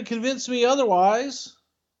not going to convince me otherwise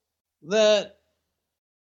that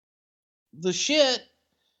the shit,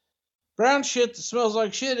 brown shit that smells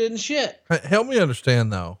like shit isn't shit. Hey, help me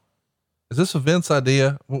understand though. Is this a Vince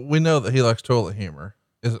idea? We know that he likes toilet humor.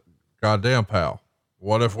 Is it, goddamn pal,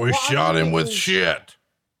 what if we shot him with shit?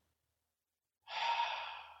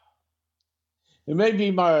 It may be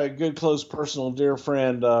my good, close, personal, dear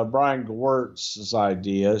friend, Brian Gewirtz's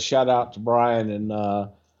idea. Shout out to Brian in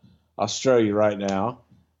Australia right now.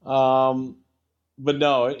 But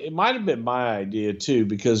no, it might have been my idea too,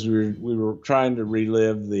 because we were trying to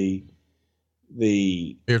relive the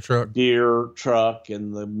beer truck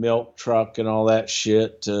and the milk truck and all that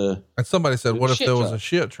shit. And somebody said, what if there was a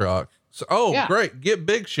shit truck? So, great. Get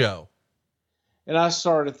Big Show. And I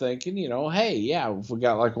started thinking, hey, yeah, if we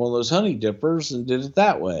got like one of those honey dippers and did it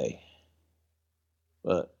that way.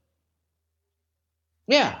 But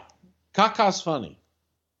yeah, caca's funny.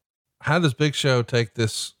 How does Big Show take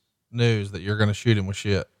this news that you're going to shoot him with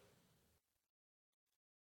shit?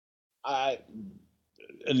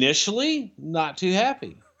 Initially not too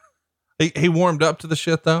happy. He warmed up to the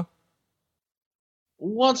shit though.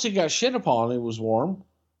 Once he got shit upon, it was warm.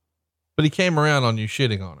 But he came around on you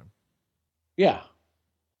shitting on him. Yeah.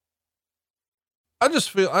 I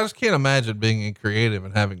just can't imagine being creative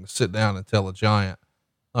and having to sit down and tell a giant,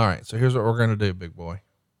 all right, so here's what we're going to do, big boy.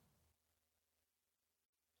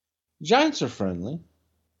 Giants are friendly.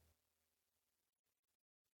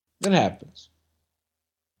 It happens.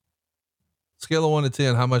 Scale of 1 to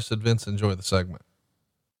 10, how much did Vince enjoy the segment?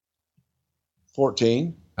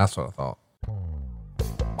 14. That's what I thought.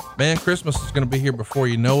 Man, Christmas is going to be here before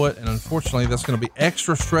you know it. And unfortunately, that's going to be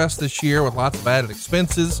extra stress this year with lots of added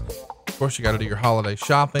expenses. Of course, you got to do your holiday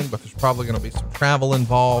shopping, but there's probably going to be some travel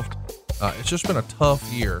involved. It's just been a tough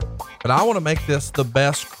year, but I want to make this the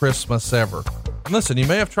best Christmas ever. And listen, you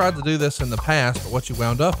may have tried to do this in the past, but what you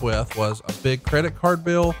wound up with was a big credit card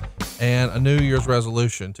bill and a New Year's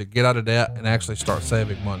resolution to get out of debt and actually start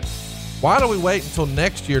saving money. Why do we wait until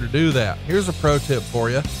next year to do that? Here's a pro tip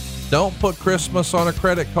for you. Don't put Christmas on a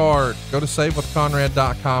credit card. Go to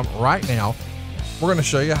savewithconrad.com right now. We're going to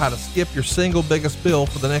show you how to skip your single biggest bill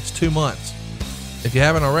for the next 2 months. If you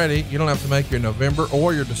haven't already, you don't have to make your November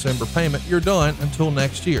or your December payment. You're done until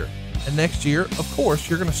next year. And next year, of course,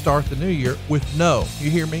 you're going to start the new year with you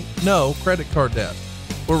hear me, no credit card debt.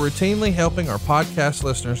 We're routinely helping our podcast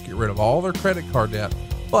listeners get rid of all their credit card debt,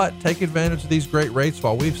 but take advantage of these great rates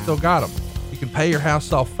while we've still got them. You can pay your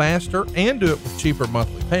house off faster and do it with cheaper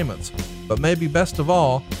monthly payments. But maybe best of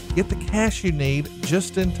all, get the cash you need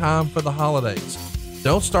just in time for the holidays.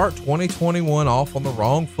 Don't start 2021 off on the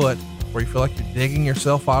wrong foot where you feel like you're digging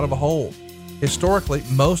yourself out of a hole. Historically,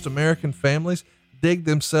 most American families dig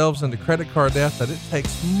themselves into credit card debt that it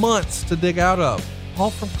takes months to dig out of,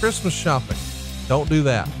 all from Christmas shopping. Don't do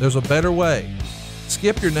that. There's a better way.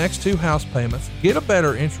 Skip your next 2 house payments, get a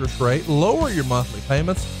better interest rate, lower your monthly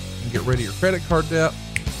payments, and get rid of your credit card debt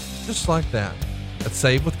just like that at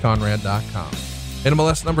savewithconrad.com.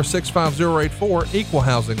 NMLS number 65084, equal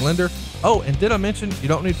housing lender. Oh, and did I mention you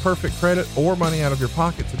don't need perfect credit or money out of your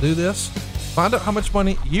pocket to do this? Find out how much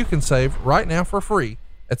money you can save right now for free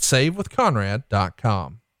at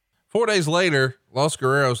savewithconrad.com. 4 days later, Los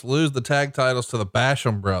Guerreros lose the tag titles to the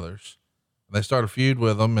Basham brothers. They start a feud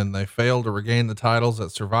with them and they fail to regain the titles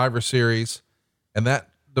at Survivor Series. And that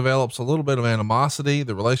develops a little bit of animosity.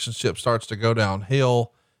 The relationship starts to go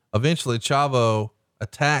downhill. Eventually Chavo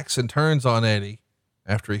attacks and turns on Eddie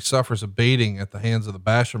after he suffers a beating at the hands of the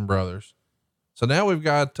Basham brothers. So now we've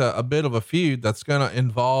got a bit of a feud that's going to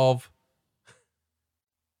involve,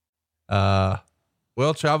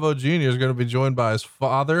 Chavo Jr. is going to be joined by his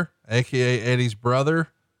father, AKA Eddie's brother,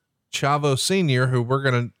 Chavo Sr., who we're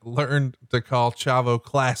going to learn to call Chavo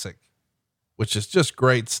Classic, which is just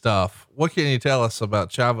great stuff. What can you tell us about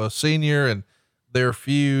Chavo Sr. and their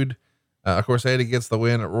feud? Of course, Eddie gets the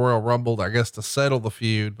win at Royal Rumble, I guess, to settle the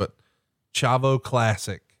feud, but Chavo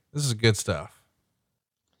Classic, this is good stuff.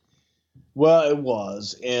 Well, it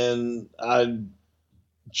was. And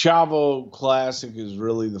Chavo Classic is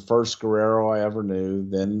really the first Guerrero I ever knew,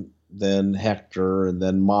 then Hector, and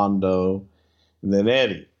then Mondo, and then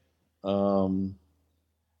Eddie.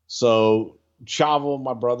 So Chavo and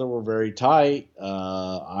my brother were very tight.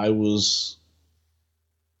 I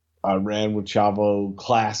ran with Chavo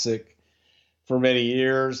Classic for many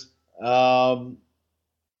years. I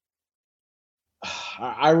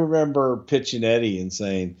remember pitching Eddie and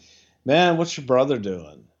saying, "Man, what's your brother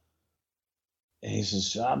doing?" And he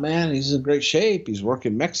says, "Oh, man, he's in great shape. He's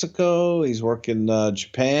working Mexico. He's working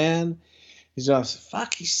Japan." He's like,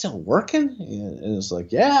 "Fuck, he's still working?" And it's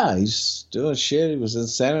like, "Yeah, he's doing shit." He was in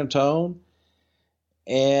San Antonio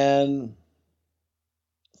and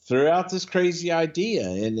threw out this crazy idea.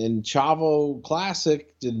 And Chavo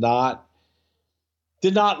Classic did not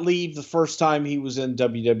leave the first time he was in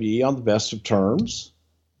WWE on the best of terms.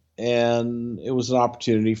 And it was an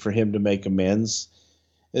opportunity for him to make amends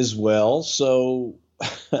as well. So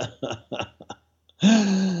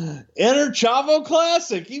enter Chavo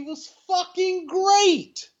Classic. He was fucking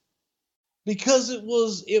great because it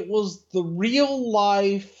was the real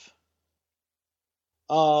life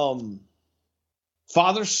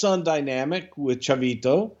father-son dynamic with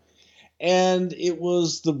Chavito, and it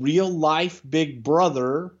was the real life big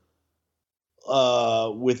brother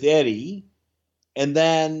with Eddie. And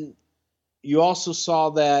then you also saw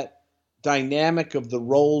that dynamic of the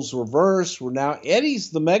roles reversed, where now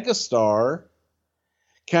Eddie's the megastar,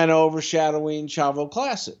 kind of overshadowing Chavo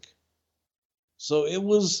Classic. So it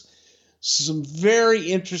was some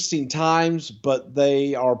very interesting times, but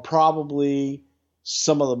they are probably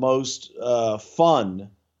some of the most fun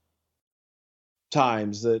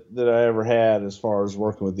times that I ever had as far as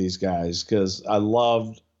working with these guys, because I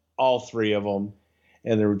loved all three of them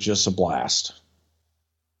and they were just a blast.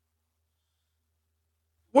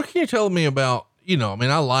 What can you tell me about,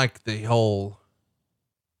 I like the whole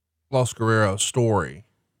Los Guerreros story,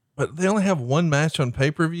 but they only have one match on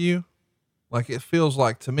pay-per-view. Like, it feels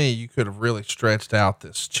like to me, you could have really stretched out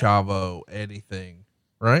this Chavo Eddie thing,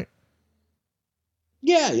 right?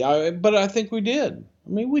 Yeah, but I think we did. I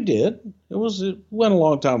mean, we did. It went a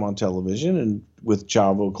long time on television, and with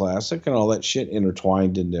Chavo Classic and all that shit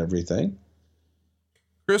intertwined into everything.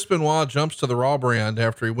 Chris Benoit jumps to the Raw brand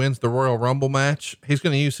after he wins the Royal Rumble match. He's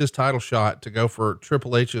going to use his title shot to go for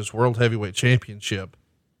Triple H's World Heavyweight Championship.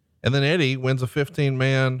 And then Eddie wins a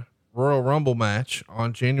 15-man Royal Rumble match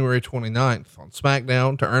on January 29th on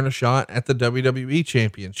SmackDown to earn a shot at the WWE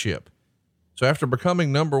Championship. So after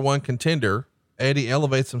becoming number one contender, Eddie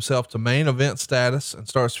elevates himself to main event status and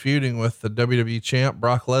starts feuding with the WWE champ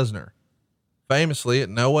Brock Lesnar. Famously, at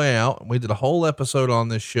No Way Out, and we did a whole episode on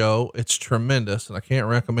this show. It's tremendous, and I can't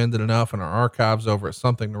recommend it enough in our archives over at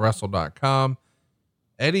somethingtowrestle.com.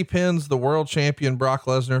 Eddie pins the world champion Brock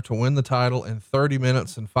Lesnar to win the title in 30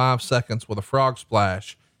 minutes and 5 seconds with a frog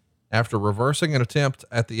splash after reversing an attempt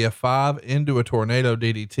at the F5 into a tornado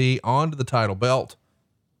DDT onto the title belt.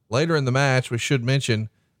 Later in the match, we should mention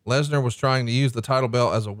Lesnar was trying to use the title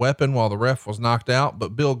belt as a weapon while the ref was knocked out,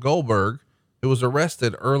 but Bill Goldberg, who was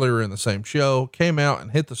arrested earlier in the same show, came out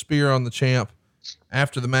and hit the spear on the champ.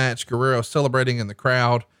 After the match, Guerrero celebrating in the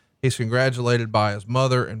crowd. He's congratulated by his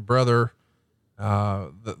mother and brother.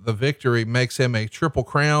 The victory makes him a Triple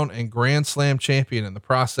Crown and Grand Slam champion in the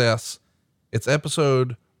process. It's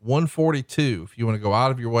episode 142 if you want to go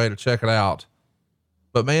out of your way to check it out.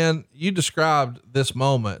 But man, you described this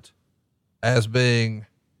moment as being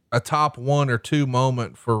a top 1 or 2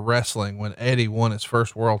 moment for wrestling when Eddie won his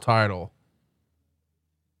first world title.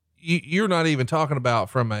 You're not even talking about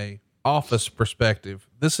from a office perspective.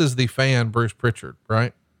 This is the fan Bruce Pritchard,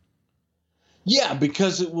 right? Yeah,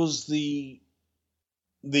 because it was the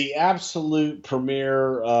absolute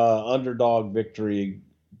premier underdog victory,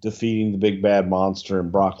 defeating the big bad monster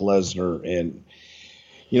and Brock Lesnar, and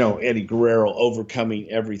Eddie Guerrero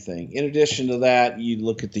overcoming everything. In addition to that, you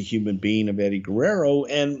look at the human being of Eddie Guerrero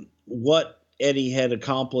and what Eddie had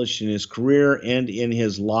accomplished in his career and in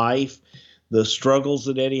his life, the struggles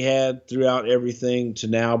that Eddie had throughout everything to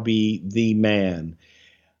now be the man.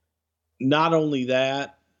 Not only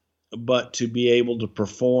that, but to be able to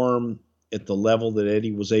perform at the level that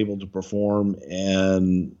Eddie was able to perform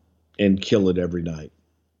and kill it every night.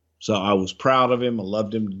 So I was proud of him. I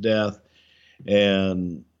loved him to death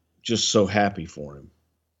and just so happy for him.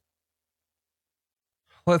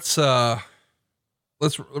 Let's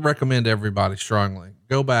recommend everybody strongly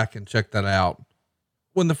go back and check that out.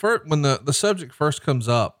 When the subject first comes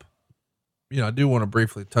up, I do want to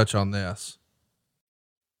briefly touch on this.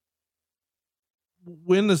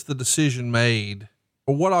 When is the decision made,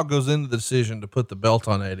 or what all goes into the decision to put the belt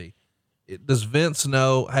on Eddie? Does Vince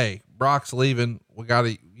know, hey, Brock's leaving, we got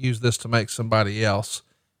to use this to make somebody else?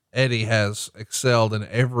 Eddie has excelled in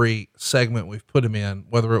every segment we've put him in,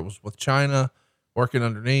 whether it was with China, working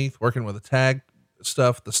underneath, working with a tag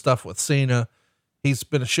stuff, the stuff with Cena. He's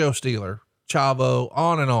been a show stealer, Chavo,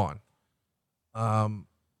 on and on.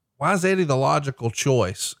 Why is Eddie the logical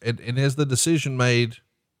choice? And is the decision made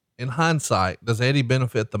in hindsight? Does Eddie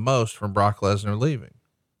benefit the most from Brock Lesnar leaving?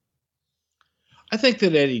 I think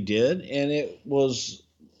that Eddie did. And it was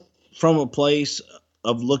from a place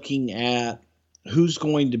of looking at who's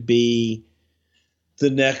going to be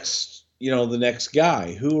the next, the next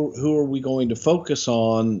guy. Who are we going to focus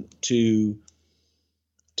on to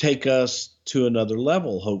take us to another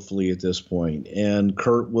level, hopefully at this point? And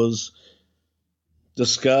Kurt was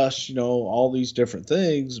discussed, all these different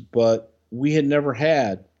things, but we had never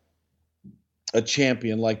had a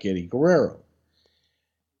champion like Eddie Guerrero.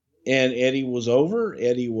 And Eddie was over.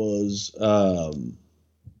 Eddie was,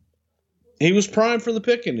 he was primed for the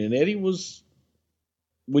picking. And Eddie was,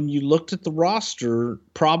 when you looked at the roster,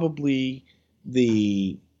 probably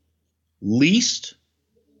the least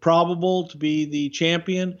probable to be the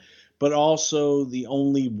champion, but also the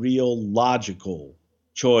only real logical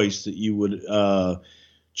choice that you would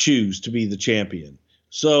choose to be the champion.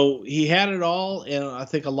 So he had it all, and I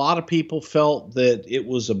think a lot of people felt that it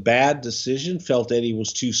was a bad decision, felt Eddie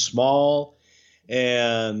was too small,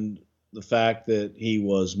 and the fact that he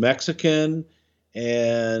was Mexican,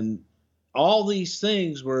 and all these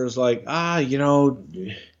things where it's like,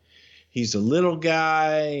 he's a little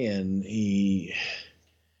guy, and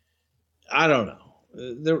I don't know.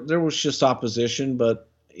 There was just opposition, but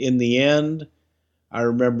in the end, I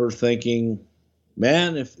remember thinking,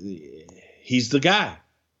 man, if he's the guy,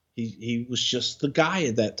 he was just the guy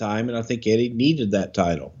at that time. And I think Eddie needed that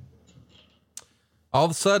title. All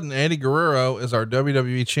of a sudden, Eddie Guerrero is our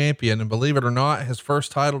WWE champion. And believe it or not, his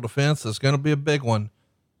first title defense is going to be a big one.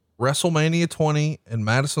 WrestleMania 20 in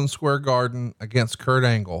Madison Square Garden against Kurt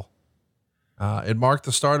Angle. It marked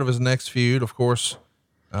the start of his next feud. Of course,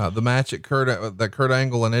 the match that Kurt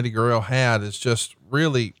Angle and Eddie Guerrero had is just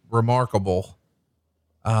really remarkable.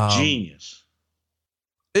 Genius.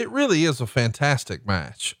 It really is a fantastic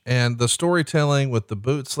match, and the storytelling with the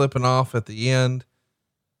boot slipping off at the end.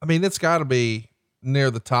 I mean, it's gotta be near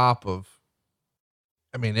the top of,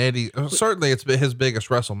 Eddie, certainly it's his biggest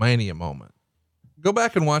WrestleMania moment. Go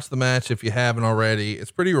back and watch the match if you haven't already.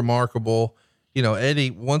 It's pretty remarkable.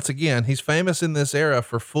 Eddie, once again, he's famous in this era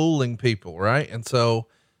for fooling people, right? And so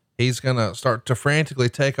he's going to start to frantically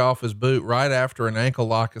take off his boot right after an ankle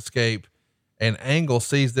lock escape. And Angle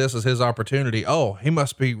sees this as his opportunity. Oh, he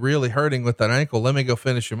must be really hurting with that ankle. Let me go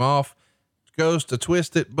finish him off. Goes to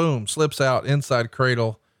twist it. Boom, slips out inside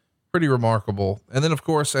cradle. Pretty remarkable. And then of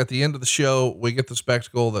course, at the end of the show, we get the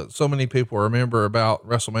spectacle that so many people remember about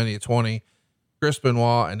WrestleMania 20, Chris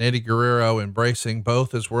Benoit and Eddie Guerrero embracing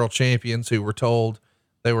both as world champions who were told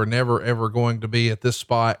they were never, ever going to be at this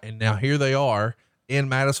spot. And now here they are in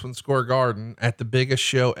Madison Square Garden at the biggest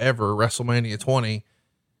show ever, WrestleMania 20.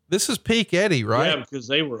 This is peak Eddie, right? Yeah, because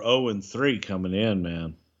they were 0-3 coming in,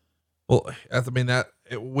 man. Well,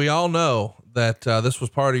 we all know that this was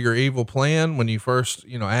part of your evil plan when you first,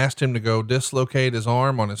 asked him to go dislocate his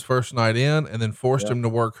arm on his first night in and then forced him to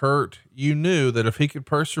work hurt. You knew that if he could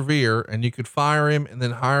persevere and you could fire him and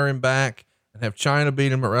then hire him back and have China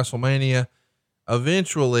beat him at WrestleMania,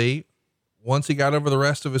 eventually, once he got over the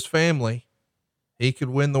rest of his family, he could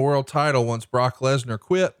win the world title once Brock Lesnar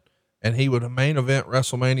quit. And he would main event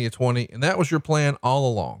WrestleMania 20. And that was your plan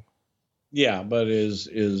all along. Yeah. But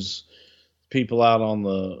is people out on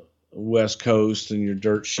the West Coast and your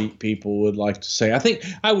dirt sheet people would like to say, I think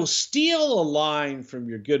I will steal a line from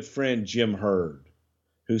your good friend, Jim Herd,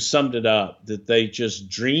 who summed it up that they just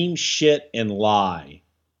dream shit and lie.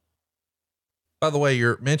 By the way,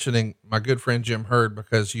 you're mentioning my good friend, Jim Herd,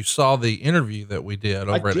 because you saw the interview that we did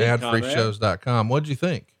over at adfreeshows.com. What'd you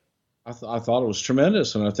think? I thought it was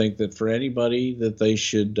tremendous. And I think that for anybody that they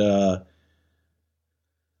should,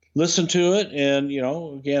 listen to it. And,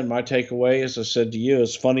 again, my takeaway, as I said to you,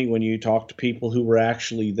 it's funny when you talk to people who were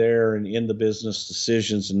actually there and in the business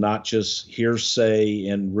decisions and not just hearsay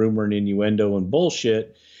and rumor and innuendo and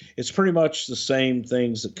bullshit. It's pretty much the same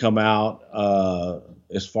things that come out,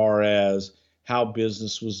 as far as how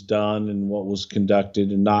business was done and what was conducted,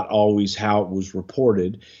 and not always how it was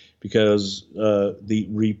reported. Because the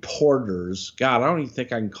reporters, God, I don't even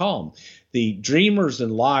think I can call them the dreamers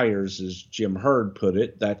and liars, as Jim Herd put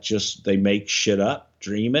it. That just, they make shit up,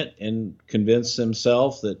 dream it, and convince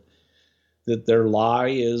themselves that their lie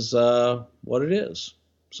is what it is.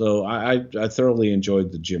 So I thoroughly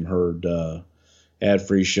enjoyed the Jim Herd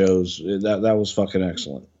ad-free shows. That was fucking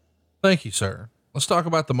excellent. Thank you, sir. Let's talk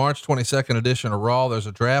about the March 22nd edition of Raw. There's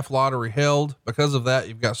a draft lottery held. Because of that,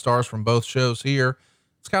 you've got stars from both shows here.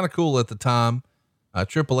 It's kind of cool at the time.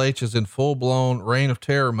 Triple H is in full blown reign of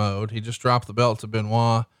terror mode. He just dropped the belt to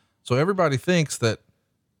Benoit. So everybody thinks that,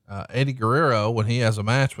 Eddie Guerrero, when he has a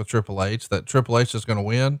match with Triple H, that Triple H is going to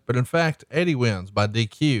win. But in fact, Eddie wins by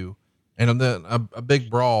DQ. And then a big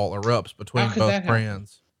brawl erupts between both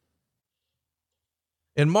brands.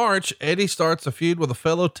 In March, Eddie starts a feud with a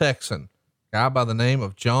fellow Texan, a guy by the name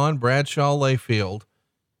of John Bradshaw Layfield.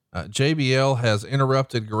 JBL has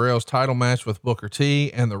interrupted Guerrero's title match with Booker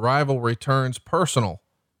T, and the rivalry turns personal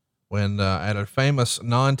when, at a famous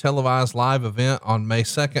non-televised live event on May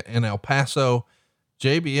 2nd in El Paso,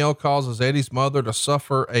 JBL causes Eddie's mother to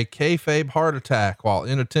suffer a kayfabe heart attack while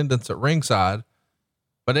in attendance at ringside.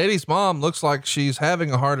 But Eddie's mom looks like she's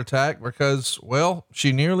having a heart attack because, well,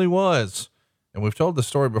 she nearly was. And we've told the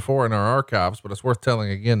story before in our archives, but it's worth telling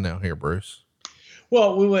again now here, Bruce.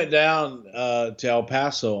 Well, we went down to El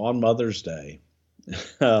Paso on Mother's Day,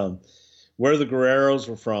 where the Guerreros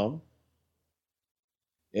were from.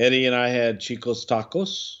 Eddie and I had Chico's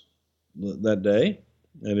Tacos that day.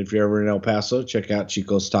 And if you're ever in El Paso, check out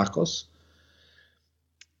Chico's Tacos.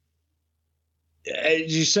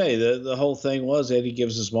 As you say, the whole thing was Eddie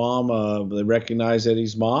gives his mom, they recognize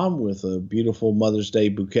Eddie's mom with a beautiful Mother's Day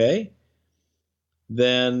bouquet.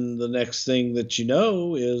 Then the next thing that you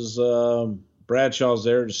know is Bradshaw's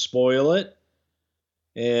there to spoil it.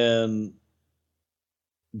 And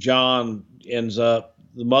John ends up,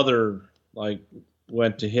 the mother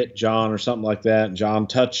went to hit John or something like that. And John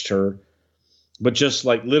touched her, but just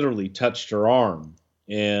literally touched her arm.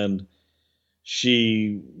 And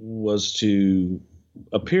she was to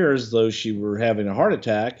appear as though she were having a heart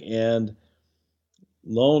attack. And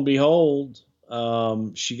lo and behold,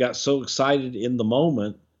 she got so excited in the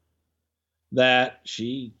moment that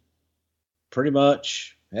she pretty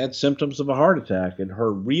much had symptoms of a heart attack, and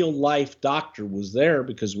her real life doctor was there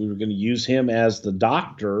because we were going to use him as the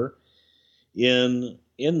doctor in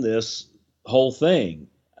this whole thing.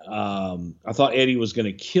 I thought Eddie was going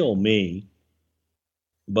to kill me,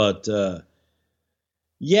 but,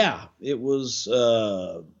 yeah, it was,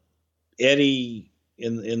 Eddie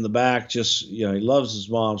in the back, just, he loves his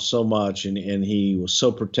mom so much, and he was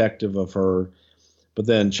so protective of her. But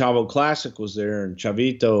then Chavo Classic was there, and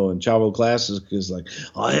Chavito, and Chavo Classic is like,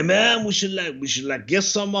 "Oh, hey man, we should get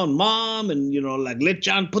some on mom, and let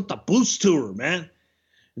John put the boost to her, man.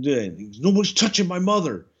 And nobody's touching my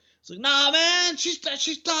mother." It's like, "Nah, man, she's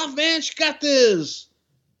tough, man. She got this."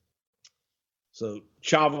 So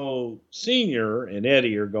Chavo Sr. and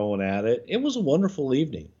Eddie are going at it. It was a wonderful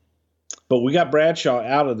evening. But we got Bradshaw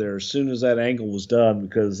out of there as soon as that angle was done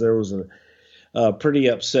because there was a pretty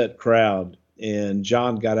upset crowd. And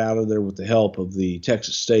John got out of there with the help of the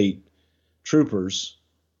Texas State troopers.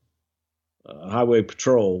 Highway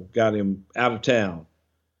Patrol got him out of town.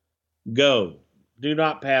 Go. Do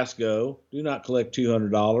not pass go. Do not collect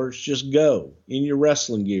 $200. Just go in your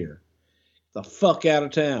wrestling gear. The fuck out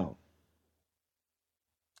of town.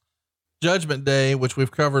 Judgment Day, which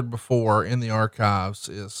we've covered before in the archives,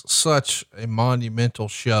 is such a monumental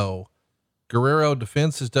show. Guerrero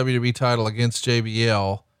defends his WWE title against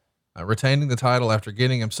JBL, retaining the title after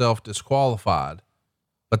getting himself disqualified.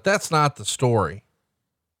 But that's not the story.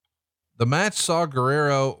 The match saw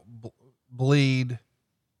Guerrero bleed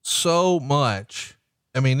so much.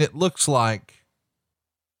 It looks like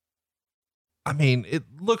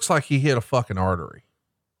he hit a fucking artery.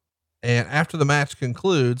 And after the match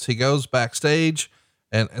concludes, he goes backstage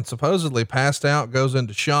and supposedly passed out, goes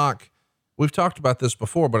into shock. We've talked about this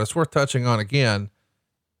before, but it's worth touching on again.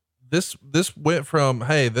 This went from,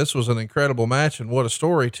 hey, this was an incredible match and what a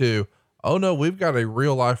story, to, oh no, we've got a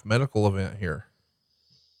real life medical event here.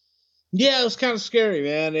 Yeah, it was kind of scary,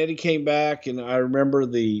 man. Eddie came back, and I remember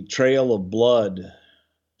the trail of blood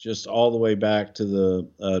just all the way back to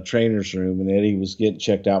the trainer's room. And Eddie was getting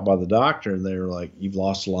checked out by the doctor, and they were like, "You've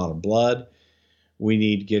lost a lot of blood. We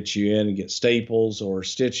need to get you in and get staples or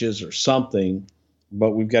stitches or something,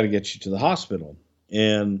 but we've got to get you to the hospital."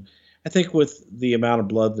 And I think with the amount of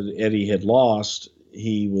blood that Eddie had lost,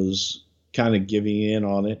 he was kind of giving in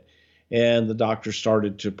on it. And the doctor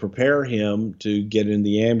started to prepare him to get in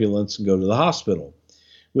the ambulance and go to the hospital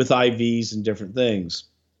with IVs and different things.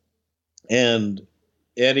 And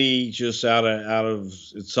Eddie just out of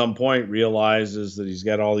at some point realizes that he's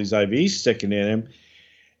got all these IVs sticking in him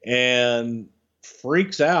and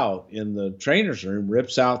freaks out in the trainer's room,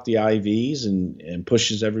 rips out the IVs and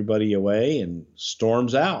pushes everybody away and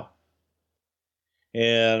storms out.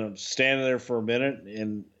 And I'm standing there for a minute,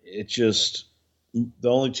 and it just, the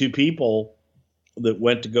only two people that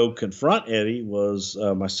went to go confront Eddie was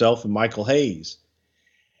myself and Michael Hayes.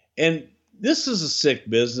 And this is a sick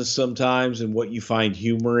business sometimes, and what you find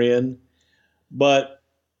humor in. But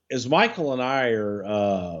as Michael and I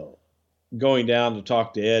are going down to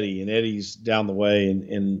talk to Eddie, and Eddie's down the way,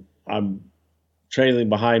 and I'm trailing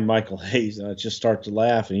behind Michael Hayes, and I just start to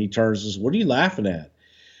laugh, and he turns and says, "What are you laughing at?"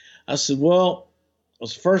 I said, well,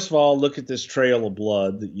 first of all, look at this trail of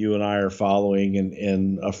blood that you and I are following,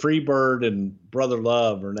 and a Freebird and Brother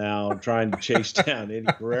Love are now trying to chase down Eddie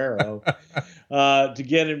Guerrero to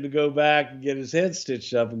get him to go back and get his head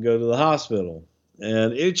stitched up and go to the hospital.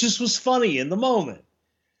 And it just was funny in the moment.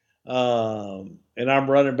 And I'm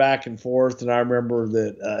running back and forth, and I remember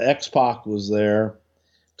that X-Pac was there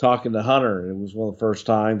talking to Hunter. It was one of the first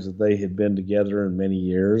times that they had been together in many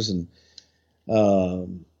years, and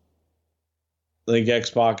I think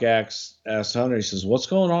X-Pac asked Hunter, he says, "What's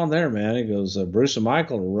going on there, man?" He goes, "Bruce and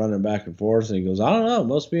Michael are running back and forth." And he goes, "I don't know. It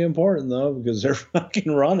must be important, though, because they're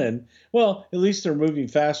fucking running. Well, at least they're moving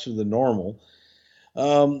faster than normal."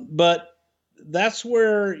 But that's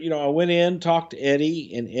where, I went in, talked to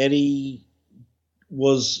Eddie, and Eddie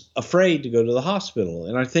was afraid to go to the hospital.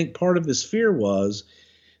 And I think part of his fear was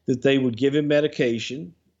that they would give him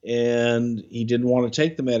medication, and he didn't want to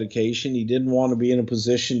take the medication. He didn't want to be in a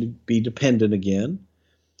position to be dependent again.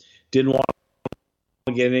 Didn't want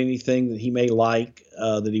to get anything that he may like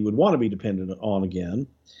that he would want to be dependent on again.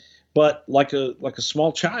 But like a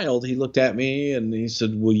small child, he looked at me and he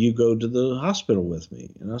said, "Will you go to the hospital with me?"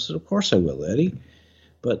 And I said, "Of course I will, Eddie.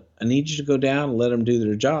 But I need you to go down and let them do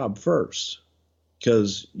their job first,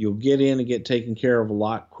 because you'll get in and get taken care of a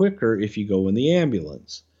lot quicker if you go in the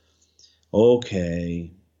ambulance." Okay.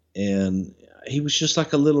 And he was just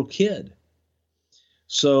like a little kid.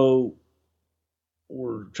 So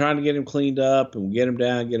we're trying to get him cleaned up, and we get him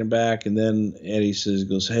down, get him back. And then Eddie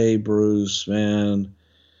goes, "Hey, Bruce, man,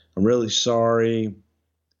 I'm really sorry.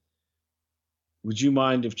 Would you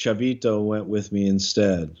mind if Chavito went with me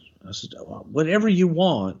instead?" I said, "Whatever you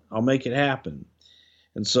want, I'll make it happen."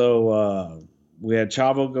 And so we had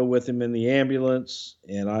Chavo go with him in the ambulance,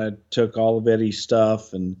 and I took all of Eddie's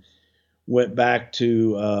stuff and went back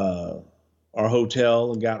to our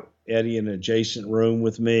hotel and got Eddie in an adjacent room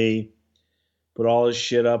with me, put all his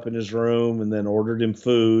shit up in his room, and then ordered him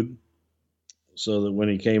food so that when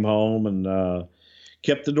he came home, and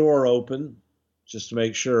kept the door open just to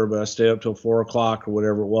make sure. But I stayed up till 4 o'clock or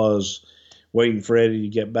whatever it was, waiting for Eddie to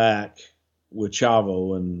get back with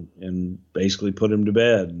Chavo, and basically put him to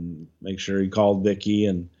bed and make sure he called Vicky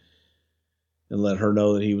and let her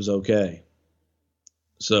know that he was okay.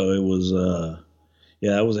 So it was,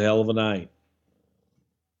 it was a hell of a night.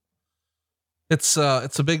 It's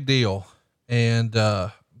a big deal. And,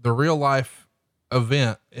 the real life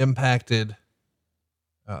event impacted,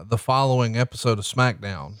 the following episode of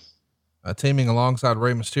SmackDown, teaming alongside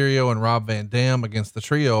Rey Mysterio and Rob Van Dam against the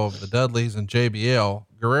trio of the Dudleys and JBL.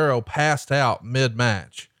 Guerrero passed out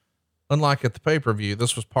mid-match. Unlike at the pay-per-view,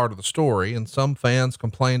 this was part of the story, and some fans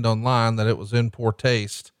complained online that it was in poor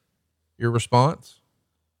taste. Your response?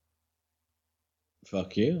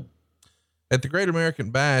 Fuck you. At the Great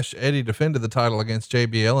American Bash, Eddie defended the title against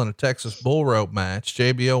JBL in a Texas bull rope match.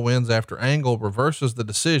 JBL wins after Angle reverses the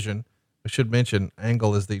decision. We should mention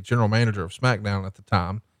Angle is the general manager of SmackDown at the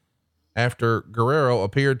time. After Guerrero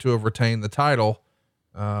appeared to have retained the title,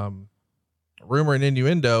 rumor and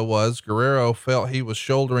innuendo was Guerrero felt he was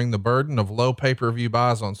shouldering the burden of low pay-per-view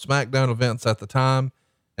buys on SmackDown events at the time,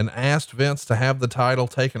 and asked Vince to have the title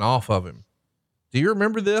taken off of him. Do you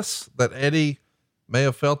remember this? That Eddie may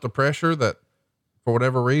have felt the pressure that for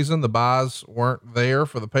whatever reason, the buys weren't there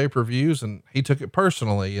for the pay-per-views, and he took it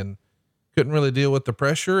personally and couldn't really deal with the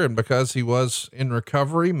pressure. And because he was in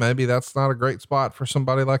recovery, maybe that's not a great spot for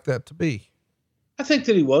somebody like that to be. I think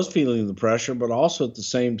that he was feeling the pressure, but also at the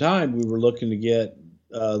same time, we were looking to get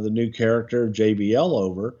the new character JBL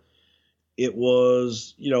over. It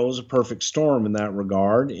was, it was a perfect storm in that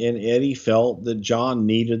regard. And Eddie felt that John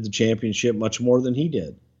needed the championship much more than he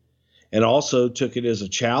did. And also took it as a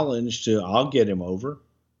challenge to, I'll get him over.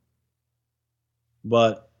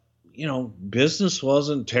 But, business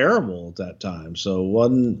wasn't terrible at that time. So it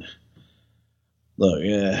wasn't, look,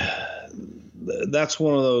 that's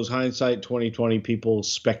one of those hindsight 2020 people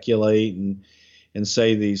speculate and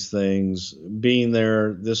say these things. Being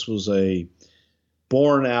there, this was a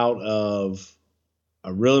born out of, I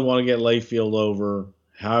really want to get Layfield over.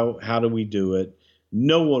 How do we do it?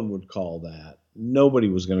 No one would call that. Nobody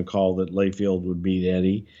was going to call that Layfield would beat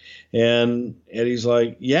Eddie. And Eddie's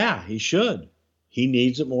like, yeah, he should. He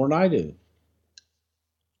needs it more than I do.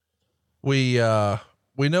 We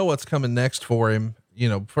know what's coming next for him.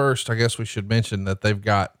 First, I guess we should mention that they've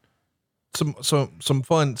got some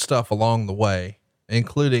fun stuff along the way,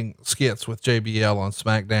 including skits with JBL on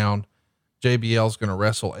SmackDown. JBL's going to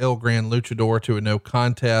wrestle El Gran Luchador to a no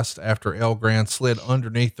contest after El Gran slid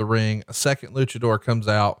underneath the ring. A second luchador comes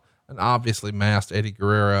out, an obviously masked Eddie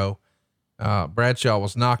Guerrero. Bradshaw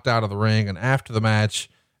was knocked out of the ring, and after the match,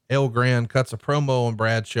 El Gran cuts a promo on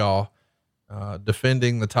Bradshaw,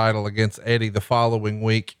 defending the title against Eddie the following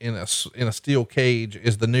week in a steel cage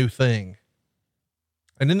is the new thing.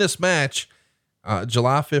 And in this match,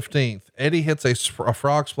 July 15th, Eddie hits a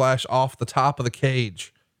frog splash off the top of the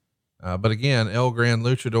cage. But again, El Gran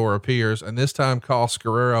Luchador appears and this time costs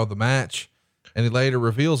Guerrero the match, and he later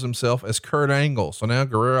reveals himself as Kurt Angle. So now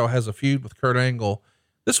Guerrero has a feud with Kurt Angle.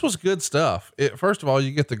 This was good stuff. First of all,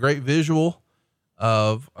 you get the great visual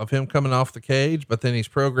of him coming off the cage, but then he's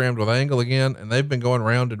programmed with Angle again, and they've been going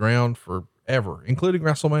round and round forever, including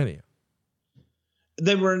WrestleMania.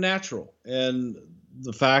 They were natural. And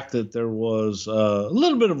the fact that there was a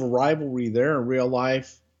little bit of a rivalry there in real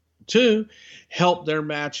life too helped their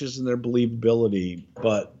matches and their believability,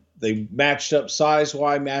 but they matched up size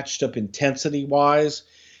wise, matched up intensity wise,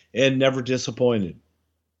 and never disappointed.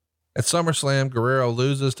 At SummerSlam, Guerrero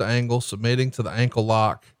loses to Angle, submitting to the ankle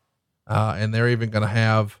lock. And they're even going to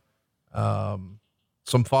have,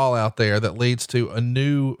 some fallout there that leads to a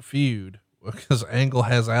new feud because Angle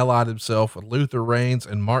has allied himself with Luther Reigns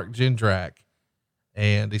and Mark Jindrak,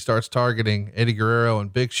 and he starts targeting Eddie Guerrero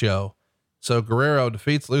and Big Show. So Guerrero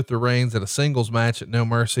defeats Luther Reigns at a singles match at No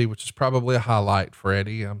Mercy, which is probably a highlight for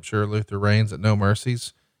Eddie. I'm sure Luther Reigns at No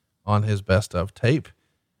Mercy's on his best of tape.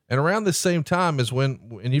 And around this same time is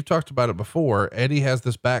when, and you've talked about it before, Eddie has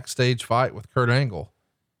this backstage fight with Kurt Angle.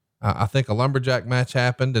 I think a lumberjack match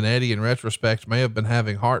happened, and Eddie in retrospect may have been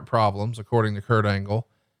having heart problems, according to Kurt Angle,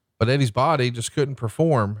 but Eddie's body just couldn't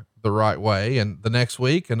perform the right way. And the next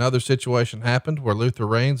week, another situation happened where Luther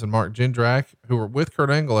Reigns and Mark Jindrak, who were with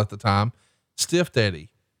Kurt Angle at the time, stiffed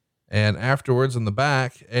Eddie. And afterwards in the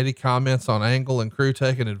back, Eddie comments on Angle and crew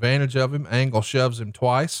taking advantage of him. Angle shoves him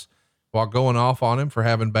twice while going off on him for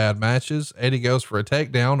having bad matches. Eddie goes for a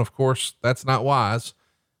takedown. Of course, that's not wise.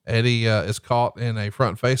 Eddie is caught in a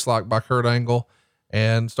front face lock by Kurt Angle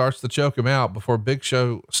and starts to choke him out before Big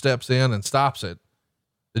Show steps in and stops it.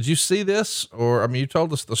 Did you see this? Or, I mean, you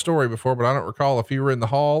told us the story before, but I don't recall if you were in the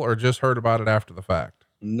hall or just heard about it after the fact.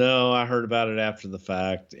 No, I heard about it after the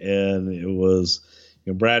fact, and it was,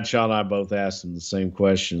 Bradshaw and I both asked him the same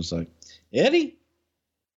questions. Like, Eddie,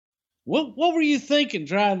 what were you thinking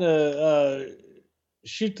trying to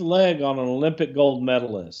shoot the leg on an Olympic gold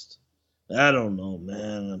medalist? I don't know,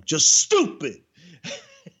 man. I'm just stupid.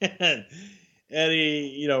 And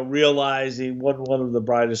Eddie, realized he wasn't one of the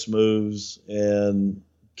brightest moves and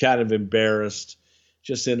kind of embarrassed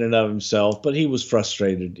just in and of himself, but he was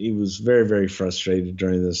frustrated. He was very, very frustrated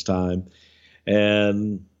during this time.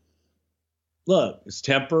 And look, it's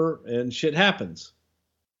temper and shit happens.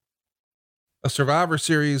 A Survivor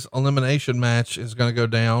Series elimination match is going to go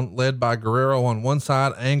down, led by Guerrero on one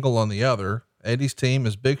side, Angle on the other. Eddie's team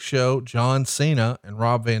is Big Show, John Cena, and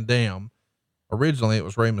Rob Van Dam. Originally it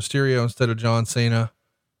was Rey Mysterio instead of John Cena.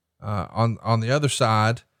 On the other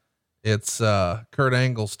side, it's, Kurt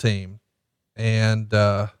Angle's team. And,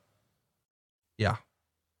 yeah,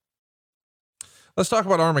 let's talk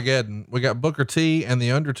about Armageddon. We got Booker T and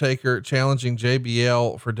The Undertaker challenging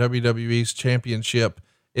JBL for WWE's championship.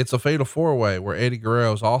 It's a fatal 4-way where Eddie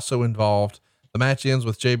Guerrero is also involved. The match ends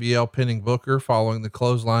with JBL pinning Booker following the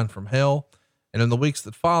clothesline from hell. And in the weeks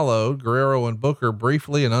that followed, Guerrero and Booker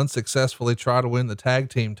briefly and unsuccessfully try to win the tag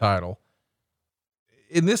team title.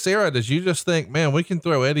 In this era, does you just think, man, we can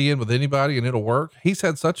throw Eddie in with anybody and it'll work? He's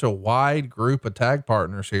had such a wide group of tag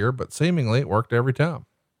partners here, but seemingly it worked every time.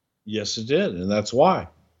 Yes, it did. And that's why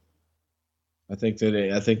I think that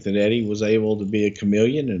Eddie was able to be a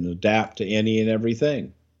chameleon and adapt to any and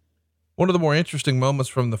everything. One of the more interesting moments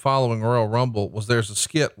from the following Royal Rumble was there's a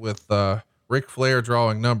skit with, Ric Flair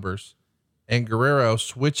drawing numbers, and Guerrero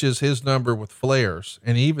switches his number with Flair's,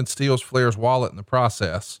 and he even steals Flair's wallet in the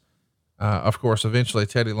process. Of course, eventually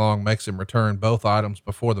Teddy Long makes him return both items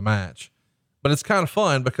before the match, but it's kind of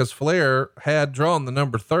fun because Flair had drawn the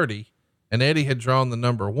number 30 and Eddie had drawn the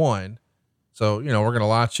number 1. So, we're going to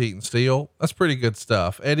lie, cheat, and steal. That's pretty good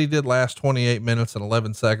stuff. Eddie did last 28 minutes and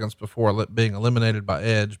 11 seconds before being eliminated by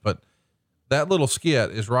Edge, but that little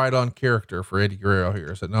skit is right on character for Eddie Guerrero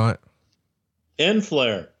here. Is it not? And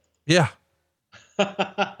Flair. Yeah.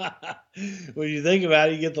 When you think about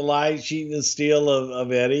it, you get the lie, cheating, and steal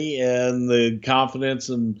of Eddie and the confidence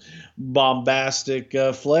and bombastic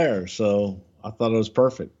Flair. So I thought it was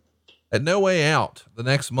perfect. At No Way Out the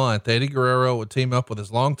next month, Eddie Guerrero would team up with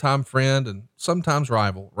his longtime friend and sometimes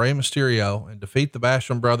rival Rey Mysterio and defeat the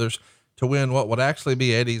Basham brothers to win what would actually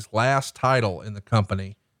be Eddie's last title in the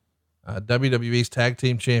company. WWE's Tag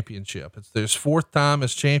Team Championship. It's their fourth time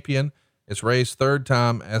as champion. It's Rey's third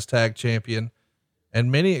time as tag champion.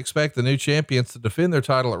 And many expect the new champions to defend their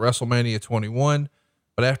title at WrestleMania 21.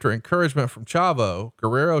 But after encouragement from Chavo,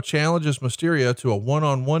 Guerrero challenges Mysterio to a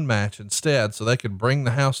one-on-one match instead so they could bring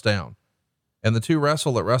the house down. And the two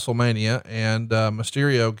wrestle at WrestleMania, and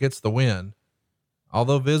Mysterio gets the win.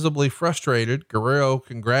 Although visibly frustrated, Guerrero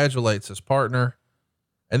congratulates his partner.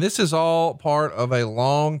 And this is all part of a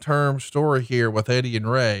long-term story here with Eddie and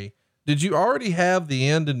Rey. Did you already have the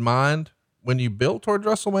end in mind when you built toward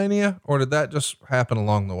WrestleMania, or did that just happen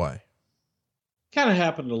along the way? Kind of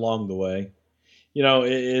happened along the way. You know,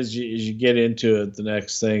 as you get into it, the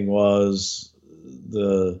next thing was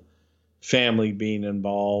the family being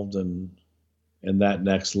involved and that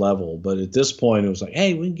next level. But at this point, it was like,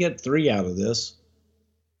 hey, we can get 3 out of this.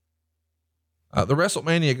 The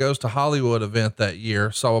WrestleMania Goes to Hollywood event that year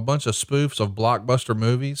saw a bunch of spoofs of blockbuster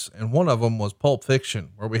movies, and one of them was Pulp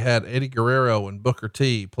Fiction, where we had Eddie Guerrero and Booker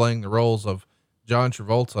T playing the roles of John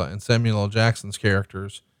Travolta and Samuel L. Jackson's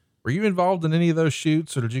characters. Were you involved in any of those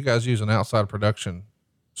shoots, or did you guys use an outside production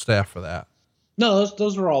staff for that? No,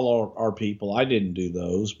 those were all our people. I didn't do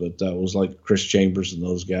those, but that was like Chris Chambers and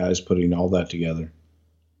those guys putting all that together.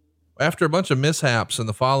 After a bunch of mishaps in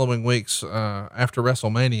the following weeks, after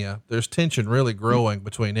WrestleMania, there's tension really growing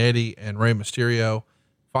between Eddie and Rey Mysterio.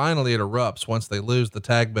 Finally, it erupts once they lose the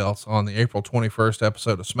tag belts on the April 21st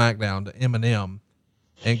episode of SmackDown to Eminem.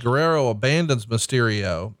 And Guerrero abandons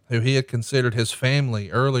Mysterio, who he had considered his family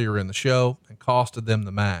earlier in the show, and costed them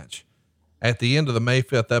the match. At the end of the May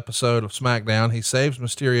 5th episode of SmackDown, he saves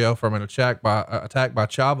Mysterio from an attack by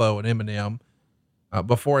Chavo and Eminem,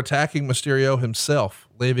 before attacking Mysterio himself,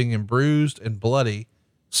 leaving him bruised and bloody,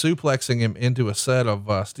 suplexing him into a set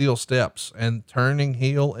of steel steps and turning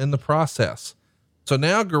heel in the process. So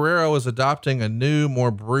now Guerrero is adopting a new, more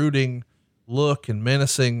brooding look and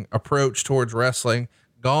menacing approach towards wrestling.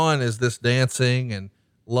 Gone is this dancing and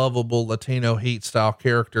lovable Latino heat style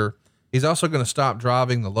character. He's also going to stop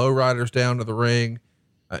driving the lowriders down to the ring.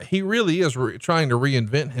 He really is trying to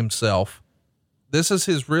reinvent himself. This is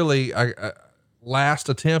his really, last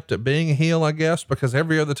attempt at being a heel, I guess, because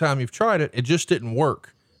every other time you've tried it, it just didn't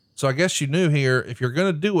work. So I guess you knew here, if you're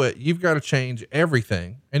going to do it, you've got to change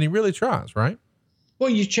everything. And he really tries, right? Well,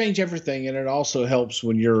 you change everything, and it also helps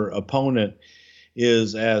when your opponent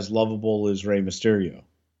is as lovable as Rey Mysterio.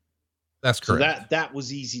 That's correct. So that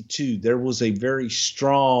was easy too. There was a very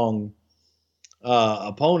strong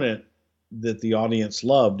opponent that the audience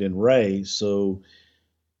loved in Rey. So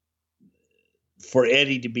for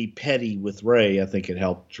Eddie to be petty with Rey, I think it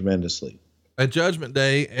helped tremendously. At Judgment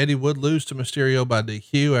Day, Eddie would lose to Mysterio by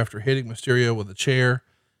DQ after hitting Mysterio with a chair.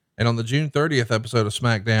 And on the June 30th episode of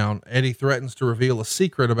SmackDown, Eddie threatens to reveal a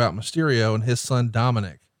secret about Mysterio and his son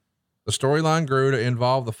Dominic. The storyline grew to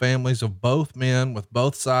involve the families of both men, with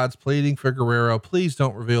both sides pleading for Guerrero, please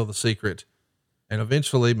don't reveal the secret. And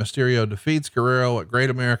eventually Mysterio defeats Guerrero at Great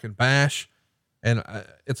American Bash. And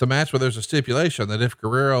it's a match where there's a stipulation that if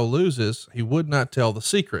Guerrero loses, he would not tell the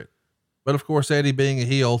secret. But of course, Eddie, being a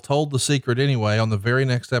heel, told the secret anyway on the very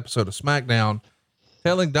next episode of SmackDown,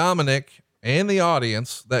 telling Dominic and the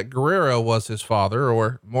audience that Guerrero was his father,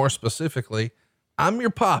 or more specifically, I'm your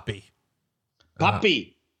poppy.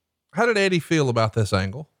 Poppy. How did Eddie feel about this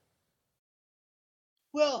angle?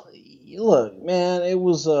 Well, look, man, it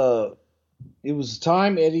was a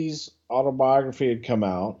time Eddie's autobiography had come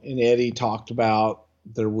out, and Eddie talked about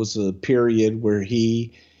there was a period where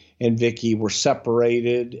he and Vicky were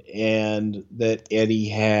separated and that Eddie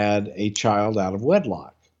had a child out of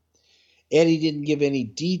wedlock. Eddie didn't give any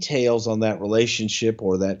details on that relationship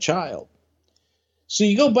or that child. So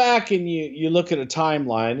you go back and you look at a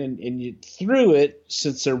timeline and you through it,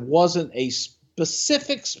 since there wasn't a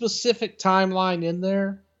specific timeline in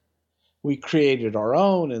there, we created our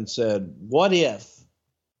own and said, what if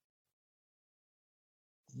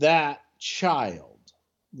that child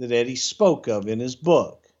that Eddie spoke of in his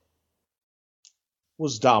book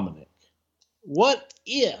was Dominic? What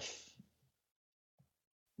if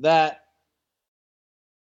that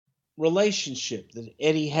relationship that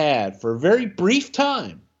Eddie had for a very brief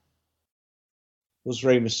time was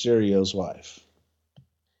Rey Mysterio's wife?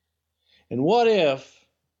 And what if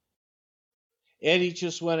Eddie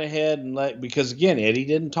just went ahead and because again, Eddie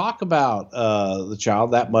didn't talk about the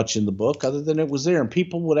child that much in the book, other than it was there and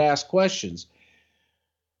people would ask questions.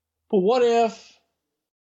 But what if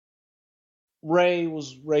Rey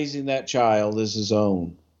was raising that child as his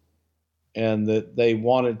own, and that they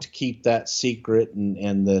wanted to keep that secret,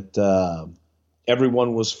 and that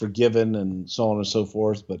everyone was forgiven and so on and so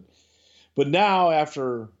forth. But now,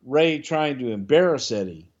 after Rey trying to embarrass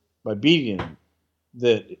Eddie by beating him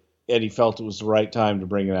that Eddie felt it was the right time to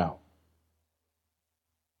bring it out.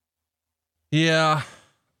 Yeah.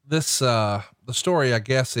 This, the story, I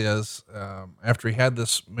guess, is, after he had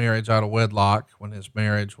this marriage out of wedlock, when his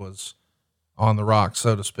marriage was on the rocks,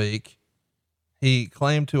 so to speak, he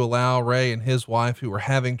claimed to allow Ray and his wife, who were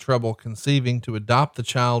having trouble conceiving, to adopt the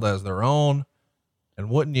child as their own. And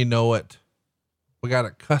wouldn't you know it, we got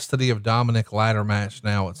a custody of Dominic ladder match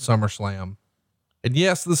now at SummerSlam. And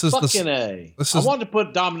yes, this is Fucking A. I wanted to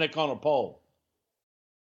put Dominic on a pole.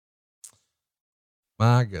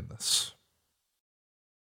 My goodness.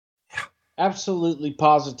 Absolutely,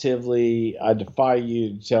 positively, I defy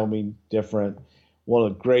you to tell me different. One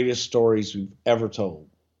of the greatest stories we've ever told.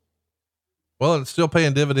 Well, it's still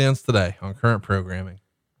paying dividends today on current programming.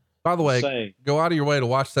 By the way, go out of your way to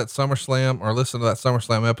watch that SummerSlam or listen to that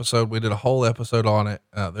SummerSlam episode. We did a whole episode on it.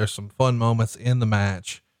 There's some fun moments in the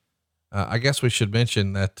match. I guess we should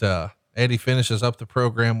mention that Eddie finishes up the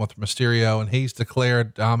program with Mysterio, and he's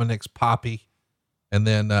declared Dominic's Poppy. And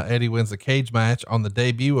then Eddie wins the cage match on the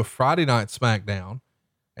debut of Friday Night SmackDown.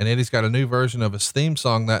 And Eddie's got a new version of his theme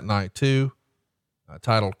song that night too,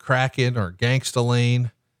 titled Crackin' or Gangsta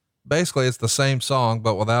Lean. Basically it's the same song,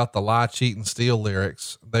 but without the lie, cheat, and steal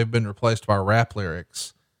lyrics. They've been replaced by rap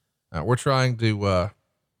lyrics. We're trying to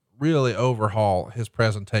really overhaul his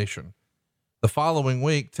presentation. The following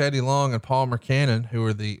week, Teddy Long and Paul Mercannon, who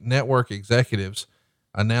are the network executives,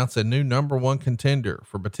 announced a new number one contender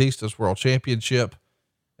for Batista's World Championship.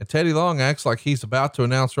 And Teddy Long acts like he's about to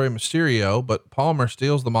announce Rey Mysterio, but Palmer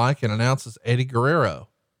steals the mic and announces Eddie Guerrero.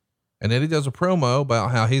 And Eddie does a promo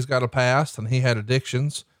about how he's got a past and he had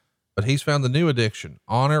addictions, but he's found a new addiction: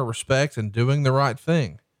 honor, respect, and doing the right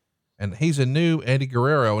thing. And he's a new Eddie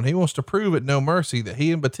Guerrero, and he wants to prove at No Mercy that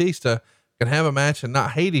he and Batista can have a match and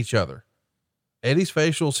not hate each other. Eddie's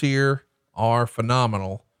facials here are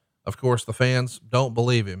phenomenal. Of course, the fans don't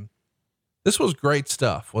believe him. This was great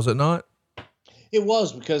stuff, was it not? It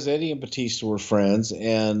was, because Eddie and Batista were friends,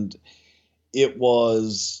 and it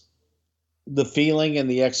was the feeling and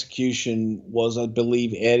the execution was, I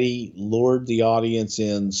believe, Eddie lured the audience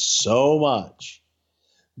in so much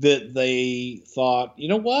that they thought, you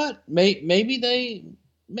know what, maybe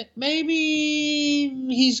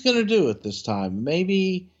he's going to do it this time.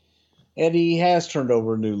 Maybe Eddie has turned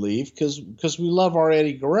over a new leaf because we love our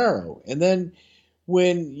Eddie Guerrero. And then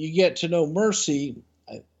when you get to No Mercy,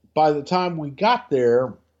 by the time we got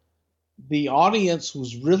there, the audience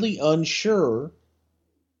was really unsure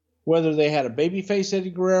whether they had a babyface Eddie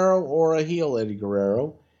Guerrero or a heel Eddie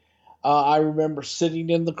Guerrero. I remember sitting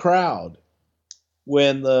in the crowd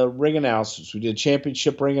when the ring announcements, we did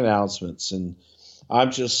championship ring announcements, and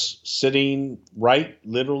I'm just sitting right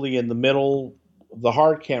literally in the middle of the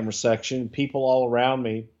hard camera section, people all around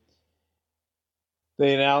me.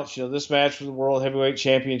 They announced, this match for the World Heavyweight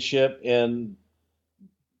Championship, and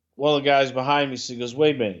one of the guys behind me goes,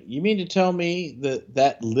 "Wait a minute, you mean to tell me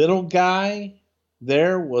that little guy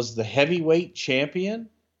there was the heavyweight champion?"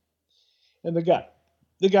 And the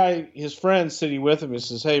guy, his friend sitting with him, he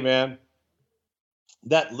says, "Hey man,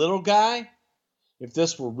 that little guy, if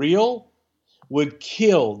this were real, would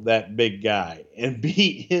kill that big guy and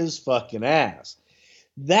beat his fucking ass."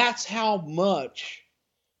 That's how much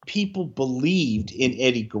people believed in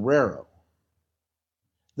Eddie Guerrero.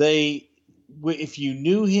 If you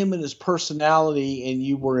knew him and his personality and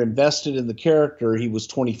you were invested in the character, he was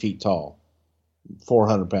 20 feet tall,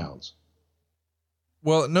 400 pounds.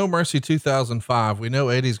 Well, at No Mercy 2005, we know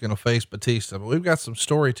Eddie's going to face Batista, but we've got some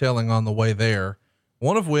storytelling on the way there.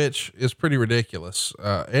 One of which is pretty ridiculous.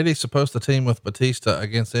 Eddie's supposed to team with Batista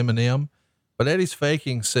against Eminem, but Eddie's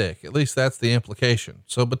faking sick. At least that's the implication.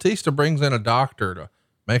 So Batista brings in a doctor to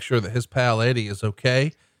make sure that his pal Eddie is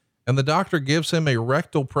okay. And the doctor gives him a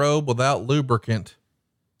rectal probe without lubricant.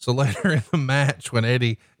 So later in the match, when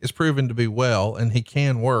Eddie is proven to be well and he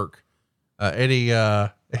can work, Eddie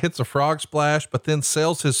hits a frog splash, but then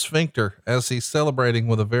sells his sphincter as he's celebrating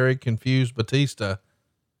with a very confused Batista.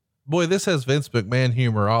 Boy, this has Vince McMahon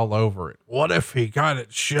humor all over it. What if he got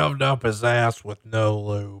it shoved up his ass with no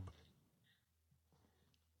lube?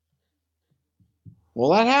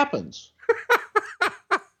 Well, that happens.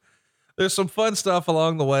 There's some fun stuff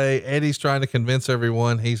along the way. Eddie's trying to convince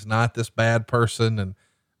everyone he's not this bad person. And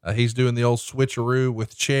he's doing the old switcheroo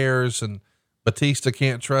with chairs, and Batista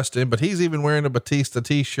can't trust him, but he's even wearing a Batista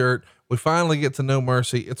t-shirt. We finally get to No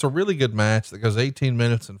Mercy. It's a really good match that goes 18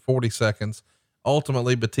 minutes and 40 seconds.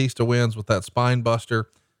 Ultimately, Batista wins with that spine buster.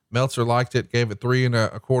 Meltzer liked it, gave it 3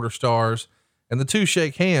 1/4 stars, and the two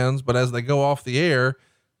shake hands. But as they go off the air,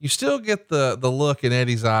 you still get the look in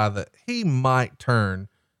Eddie's eye that he might turn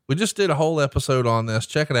We just did a whole episode on this.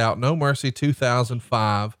 Check it out. No Mercy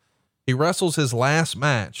 2005. He wrestles his last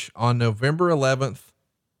match on November 11th.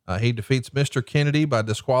 He defeats Mr. Kennedy by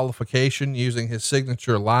disqualification using his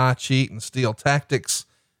signature lie, cheat, and steal tactics,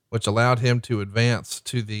 which allowed him to advance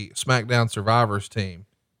to the SmackDown Survivors team.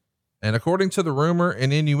 And according to the rumor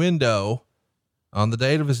and innuendo, on the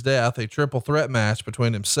date of his death, a triple threat match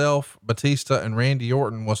between himself, Batista, and Randy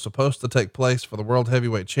Orton was supposed to take place for the World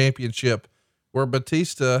Heavyweight Championship, where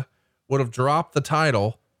Batista would have dropped the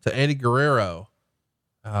title to Eddie Guerrero,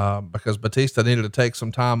 because Batista needed to take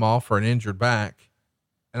some time off for an injured back.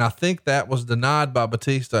 And I think that was denied by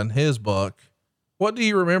Batista in his book. What do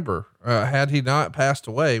you remember? Had he not passed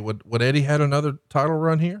away, would Eddie had another title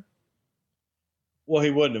run here? Well, he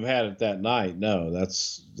wouldn't have had it that night. No,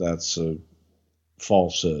 that's a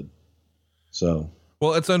falsehood. So,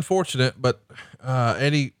 well, it's unfortunate, but,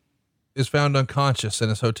 Eddie is found unconscious in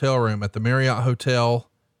his hotel room at the Marriott Hotel,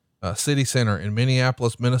 City Center in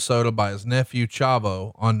Minneapolis, Minnesota by his nephew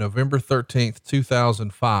Chavo on November 13th,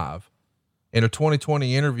 2005. In a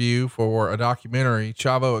 2020 interview for a documentary,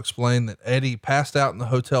 Chavo explained that Eddie passed out in the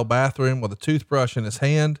hotel bathroom with a toothbrush in his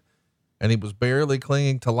hand, and he was barely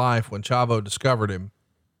clinging to life when Chavo discovered him.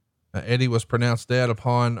 Eddie was pronounced dead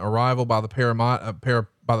upon arrival by the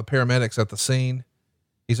paramedics at the scene.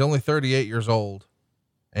 He's only 38 years old,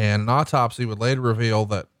 and an autopsy would later reveal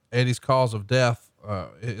that Eddie's cause of death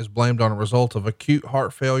is blamed on a result of acute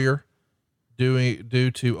heart failure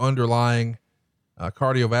due to underlying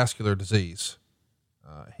cardiovascular disease.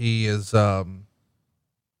 He is at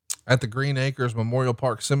the Green Acres Memorial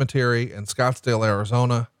Park Cemetery in Scottsdale,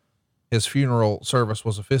 Arizona. His funeral service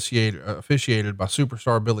was officiated by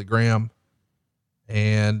superstar Billy Graham.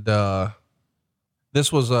 And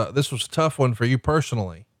this was a tough one for you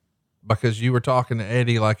personally, because you were talking to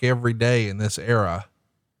Eddie like every day in this era.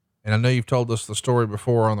 And I know you've told us the story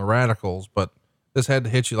before on the Radicals, but this had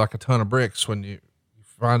to hit you like a ton of bricks when you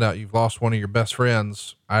find out you've lost one of your best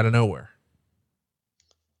friends out of nowhere.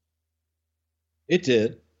 It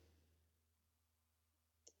did.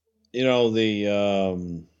 You know, the,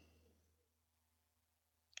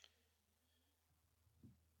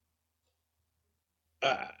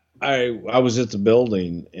 I was at the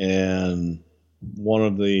building, and one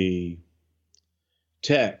of the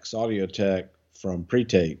audio tech from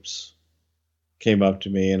Pre-Tapes came up to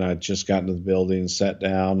me, and I'd just gotten to the building and sat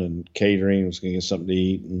down, and catering, was going to get something to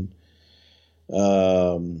eat. And,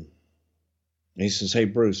 he says, "Hey,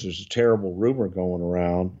 Bruce, there's a terrible rumor going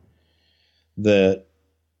around that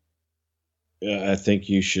I think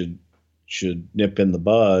you should nip in the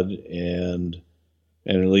bud and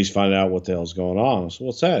at least find out what the hell's going on." I said,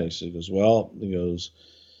 "What's that?" He goes,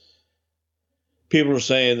 "People are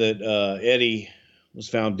saying that Eddie was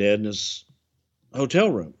found dead in his hotel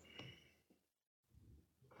room."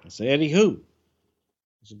 I said, "Eddie who?"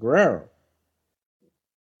 He said, "Guerrero."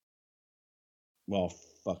 Well,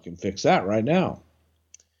 fucking fix that right now.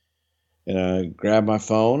 And I grabbed my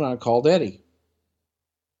phone. I called Eddie.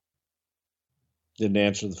 Didn't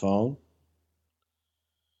answer the phone.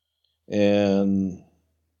 And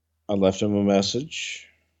I left him a message.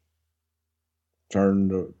 Turned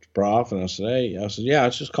to Prof, and I said, "Yeah, I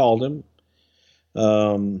just called him.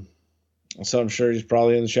 I said, I'm sure he's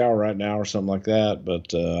probably in the shower right now," or something like that.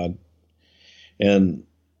 But, and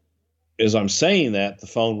as I'm saying that, the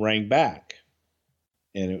phone rang back,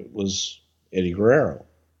 and it was Eddie Guerrero.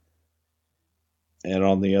 And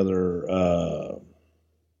on the other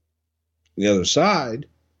side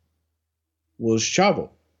was Chavo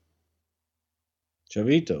Jr.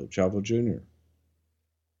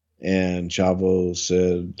 And Chavo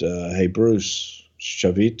said, "Hey, Bruce, it's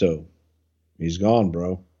Chavito. He's gone,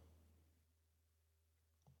 bro."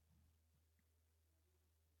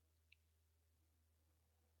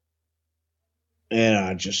 And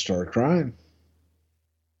I just started crying.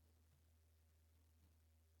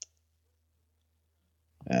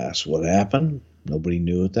 That's what happened. Nobody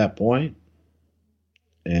knew at that point.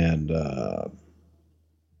 And, but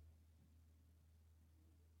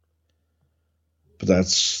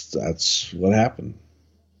that's what happened.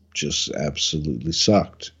 Just absolutely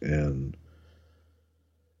sucked. And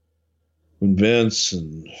when Vince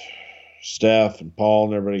and Steph and Paul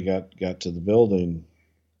and everybody got to the building,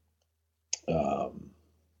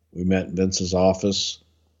 we met in Vince's office.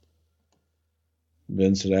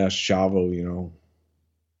 Vince had asked Chavo,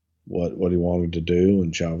 what he wanted to do,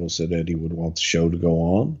 and Chavo said Eddie would want the show to go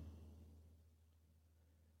on.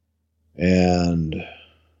 And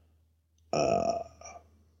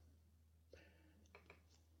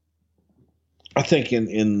I think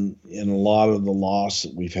in a lot of the loss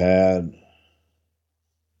that we've had,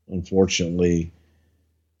 unfortunately,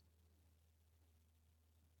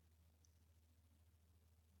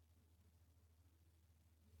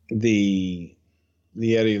 the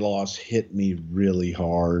Eddie loss hit me really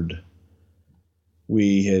hard.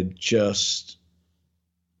 We had just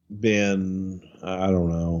been, I don't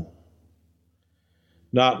know,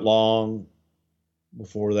 not long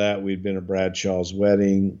before that, we'd been at Bradshaw's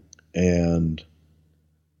wedding, and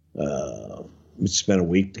we spent a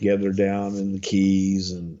week together down in the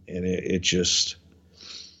Keys, and it just,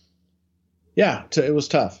 yeah, it was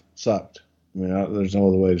tough. Sucked. I mean, there's no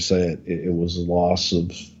other way to say it. It was a loss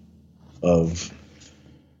of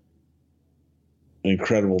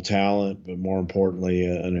incredible talent, but more importantly,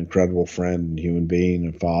 an incredible friend and human being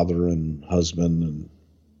and father and husband, and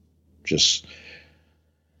just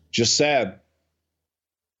sad.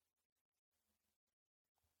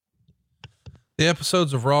 The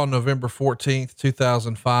episodes of Raw November 14th,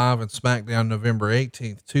 2005 and SmackDown November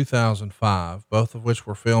 18th, 2005, both of which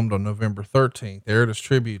were filmed on November 13th, aired as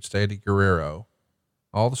tributes to Eddie Guerrero.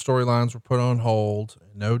 All the storylines were put on hold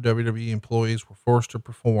and no WWE employees were forced to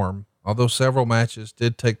perform, although several matches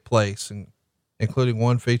did take place, including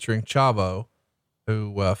one featuring Chavo,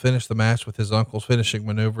 who finished the match with his uncle's finishing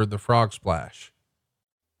maneuver, the Frog Splash.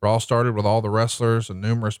 Raw started with all the wrestlers and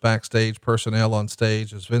numerous backstage personnel on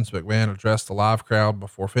stage as Vince McMahon addressed the live crowd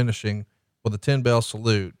before finishing with a 10-bell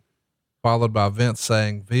salute, followed by Vince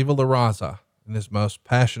saying "Viva la Raza" in his most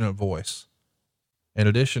passionate voice. In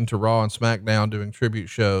addition to Raw and SmackDown doing tribute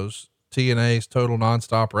shows, TNA's Total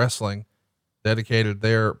Nonstop Wrestling dedicated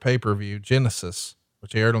their pay-per-view Genesis,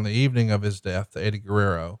 which aired on the evening of his death, to Eddie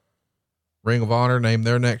Guerrero. Ring of Honor named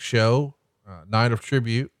their next show Night of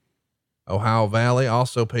Tribute. Ohio Valley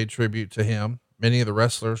also paid tribute to him. Many of the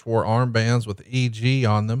wrestlers wore armbands with EG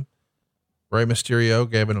on them. Rey Mysterio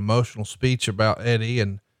gave an emotional speech about Eddie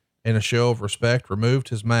and, in a show of respect, removed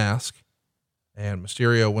his mask. And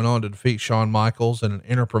Mysterio went on to defeat Shawn Michaels in an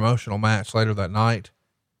interpromotional match later that night.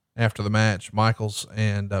 After the match, Michaels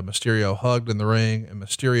and Mysterio hugged in the ring, and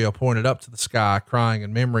Mysterio pointed up to the sky, crying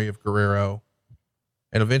in memory of Guerrero.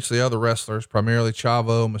 And eventually other wrestlers, primarily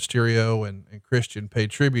Chavo, Mysterio, and Christian,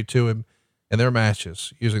 paid tribute to him in their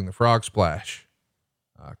matches using the Frog Splash.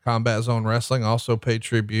 Combat Zone Wrestling also paid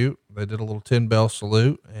tribute. They did a little 10-bell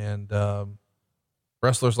salute, and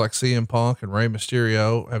wrestlers like CM Punk and Rey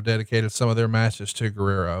Mysterio have dedicated some of their matches to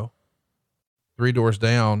Guerrero. Three Doors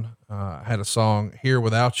Down had a song, "Here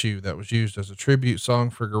Without You," that was used as a tribute song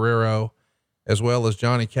for Guerrero, as well as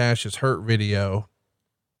Johnny Cash's Hurt video.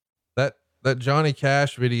 That Johnny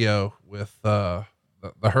Cash video with the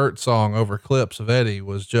Hurt song over clips of Eddie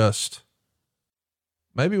was just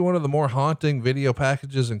maybe one of the more haunting video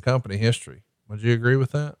packages in company history. Would you agree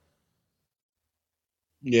with that?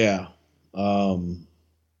 Yeah.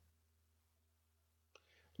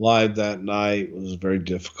 Live that night was very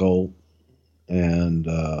difficult, and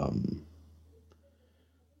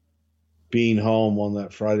being home on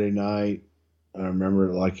that Friday night, I remember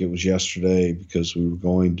it like it was yesterday, because we were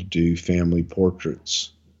going to do family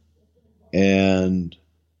portraits, and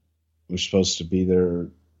we're supposed to be there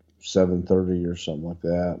 7:30 or something like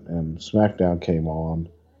that. And SmackDown came on,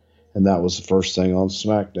 and that was the first thing on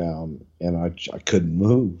SmackDown. And I couldn't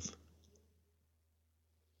move.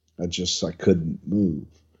 I couldn't move.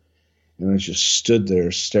 And I just stood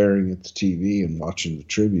there staring at the TV and watching the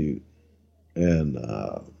tribute, and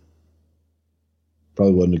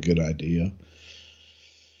probably wasn't a good idea.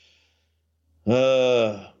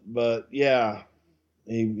 But yeah,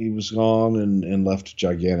 he was gone and left a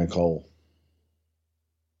gigantic hole.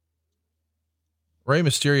 Rey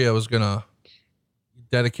Mysterio is going to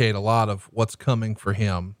dedicate a lot of what's coming for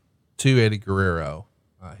him to Eddie Guerrero.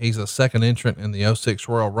 He's a second entrant in the 06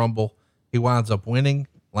 Royal Rumble. He winds up winning,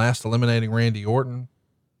 last eliminating Randy Orton,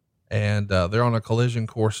 and they're on a collision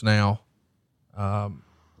course now.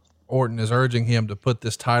 Orton is urging him to put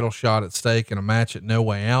this title shot at stake in a match at No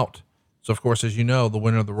Way Out. So, of course, as you know, the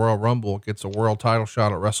winner of the Royal Rumble gets a world title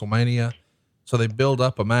shot at WrestleMania. So they build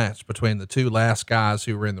up a match between the two last guys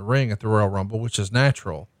who were in the ring at the Royal Rumble, which is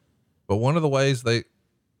natural. But one of the ways they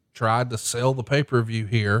tried to sell the pay-per-view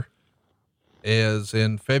here is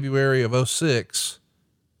in February of 06,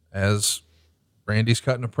 as Randy's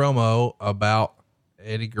cutting a promo about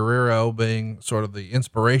Eddie Guerrero being sort of the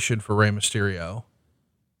inspiration for Rey Mysterio.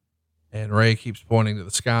 And Rey keeps pointing to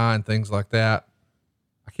the sky and things like that.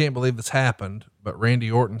 I can't believe this happened, but Randy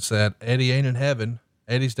Orton said, "Eddie ain't in heaven.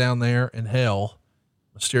 Eddie's down there in hell."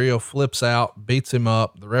 Mysterio flips out, beats him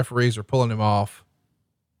up. The referees are pulling him off,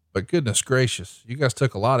 but goodness gracious, you guys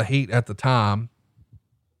took a lot of heat at the time.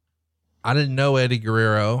 I didn't know Eddie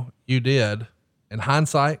Guerrero. You did. In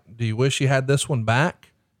hindsight, do you wish you had this one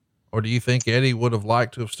back? Or do you think Eddie would have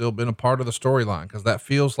liked to have still been a part of the storyline? Cause that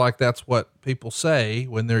feels like that's what people say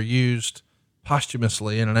when they're used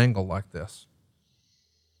posthumously in an angle like this?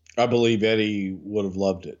 I believe Eddie would have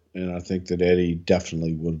loved it. And I think that Eddie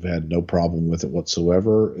definitely would have had no problem with it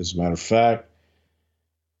whatsoever. As a matter of fact,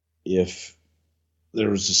 if there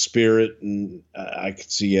was a spirit, and I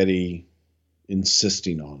could see Eddie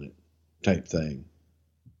insisting on it type thing.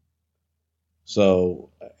 So,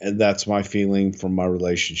 and that's my feeling from my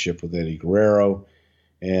relationship with Eddie Guerrero.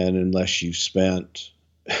 And unless you've spent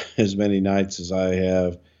as many nights as I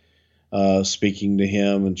have speaking to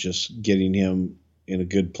him and just getting him in a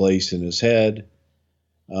good place in his head,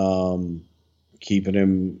 keeping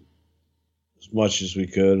him as much as we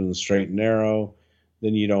could in the straight and narrow,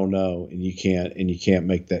 then you don't know, and you can't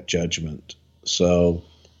make that judgment. So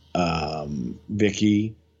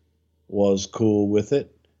Vicky was cool with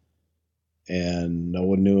it, and no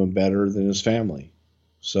one knew him better than his family.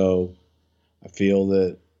 So I feel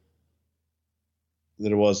that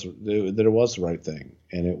it was the right thing,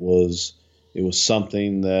 and it was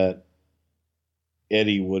something that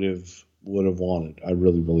Eddie would have wanted. I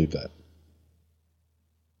really believe that.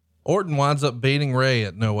 Orton winds up beating Ray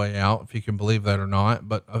at No Way Out, if you can believe that or not.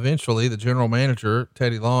 But eventually the general manager,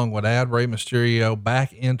 Teddy Long, would add Rey Mysterio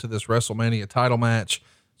back into this WrestleMania title match.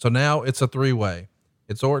 So now it's a 3-way.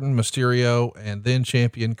 It's Orton, Mysterio, and then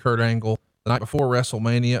champion Kurt Angle. The night before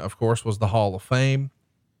WrestleMania, of course, was the Hall of Fame.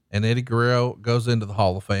 And Eddie Guerrero goes into the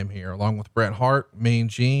Hall of Fame here, along with Bret Hart, Mean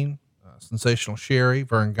Gene, Sensational Sherry,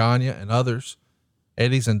 Vern Gagne, and others.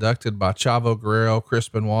 Eddie's inducted by Chavo Guerrero, Chris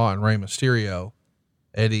Benoit, and Rey Mysterio.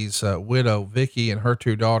 Eddie's widow, Vicky, and her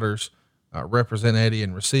 2 daughters represent Eddie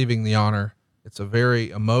in receiving the honor. It's a very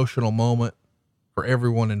emotional moment for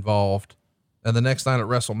everyone involved. And the next night at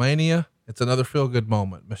WrestleMania, it's another feel-good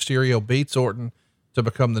moment. Mysterio beats Orton to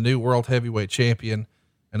become the new World Heavyweight Champion.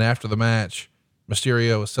 And after the match,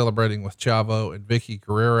 Mysterio is celebrating with Chavo and Vicky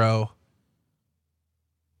Guerrero.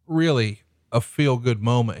 Really a feel-good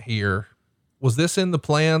moment here. Was this in the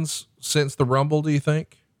plans since the Rumble, do you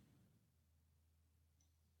think?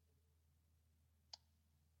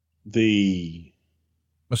 The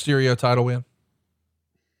Mysterio title win?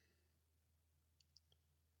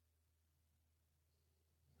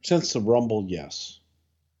 Since the Rumble, yes.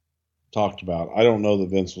 Talked about. I don't know that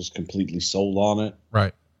Vince was completely sold on it.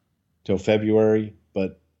 Right. Till February,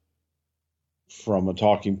 but from a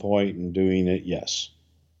talking point and doing it, yes.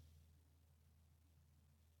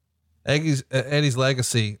 Eddie's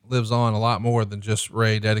legacy lives on a lot more than just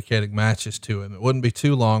Ray dedicating matches to him. It wouldn't be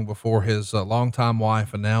too long before his longtime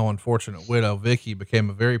wife and now unfortunate widow, Vicky, became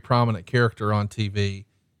a very prominent character on TV.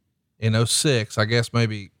 In 2006, I guess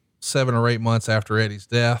maybe 7 or 8 months after Eddie's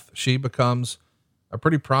death, she becomes a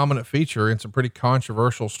pretty prominent feature in some pretty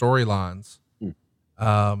controversial storylines.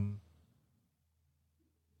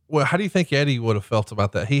 Well, how do you think Eddie would have felt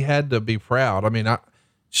about that? He had to be proud. I mean,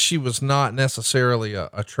 she was not necessarily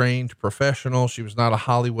a trained professional. She was not a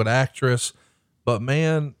Hollywood actress, but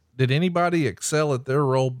man, did anybody excel at their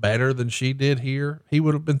role better than she did here? He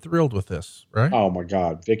would have been thrilled with this, right? Oh my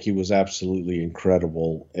God. Vicky was absolutely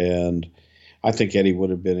incredible. And I think Eddie would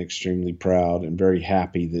have been extremely proud and very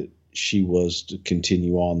happy that she was to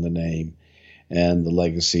continue on the name and the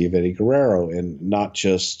legacy of Eddie Guerrero, and not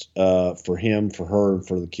just for him, for her, and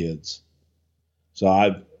for the kids. So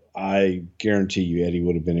I guarantee you Eddie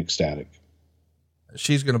would have been ecstatic.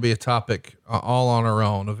 She's going to be a topic all on her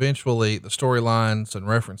own. Eventually the storylines and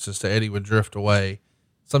references to Eddie would drift away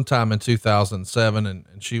sometime in 2007, and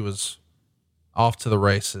she was off to the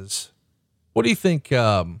races. What do you think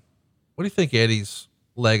Eddie's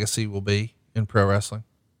legacy will be in pro wrestling?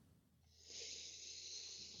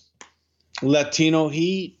 Latino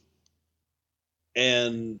heat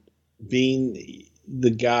and being the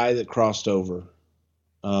guy that crossed over.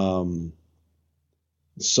 So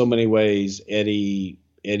many ways Eddie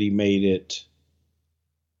made it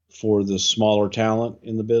for the smaller talent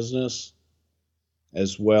in the business,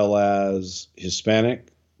 as well as Hispanic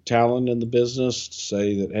talent in the business, to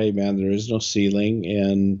say that, hey man, there is no ceiling,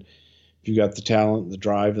 and if you got the talent, the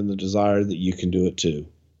drive, and the desire, that you can do it too.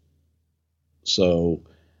 So,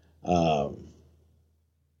 again,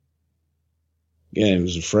 he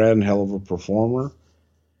was a friend, hell of a performer,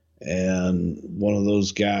 and one of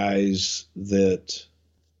those guys that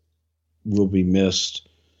will be missed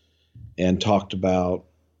and talked about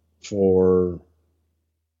for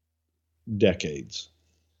decades.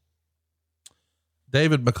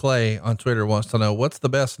 David McClay on Twitter wants to know, what's the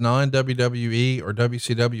best non-WWE or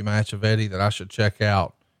WCW match of Eddie that I should check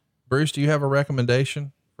out? Bruce, do you have a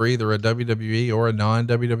recommendation for either a WWE or a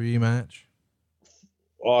non-WWE match?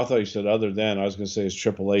 Oh, I thought you said other than. I was going to say it's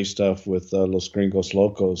AAA stuff with Los Gringos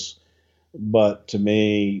Locos. But to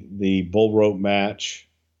me, the bull rope match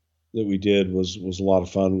that we did was a lot of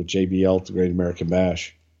fun with JBL at the Great American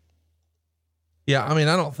Bash. Yeah. I mean,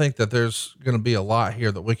 I don't think that there's going to be a lot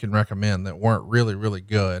here that we can recommend that weren't really, really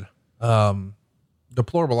good.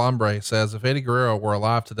 Deplorable Hombre says, if Eddie Guerrero were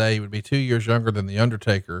alive today, he would be 2 years younger than The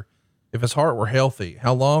Undertaker. If his heart were healthy,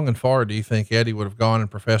 how long and far do you think Eddie would have gone in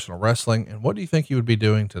professional wrestling? And what do you think he would be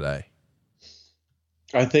doing today?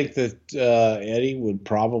 I think that Eddie would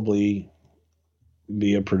probably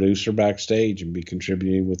be a producer backstage and be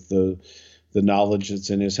contributing with the knowledge that's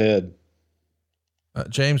in his head.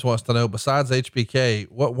 James wants to know, besides HBK,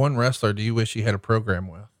 what one wrestler do you wish he had a program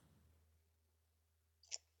with?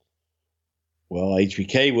 Well,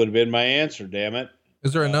 HBK would have been my answer. Damn it.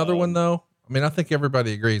 Is there another one though? I mean, I think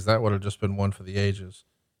everybody agrees that would have just been one for the ages.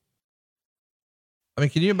 I mean,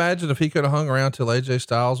 can you imagine if he could have hung around till AJ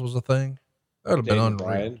Styles was a thing? That would have been unreal.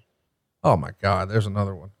 Bryan. Oh my God. There's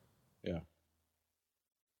another one. Yeah.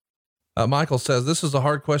 Michael says, this is a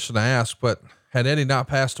hard question to ask, but had Eddie not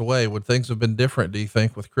passed away, would things have been different? Do you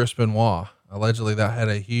think, with Chris Benoit? Allegedly that had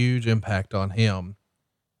a huge impact on him.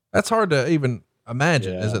 That's hard to even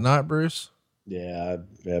imagine. Yeah. Is it not, Bruce? Yeah.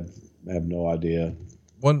 I have no idea.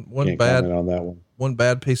 One Can't bad comment on that one. One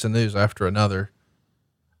bad piece of news after another.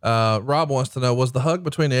 Rob wants to know, was the hug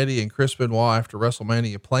between Eddie and Chris Benoit after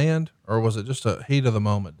WrestleMania planned, or was it just a heat of the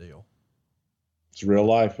moment deal? It's real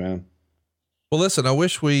life, man. Well, listen, I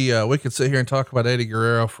wish we could sit here and talk about Eddie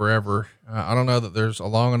Guerrero forever. I don't know that there's a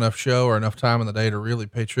long enough show or enough time in the day to really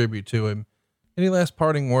pay tribute to him. Any last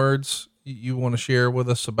parting words you want to share with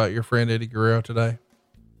us about your friend Eddie Guerrero today?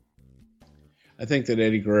 I think that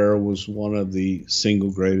Eddie Guerrero was one of the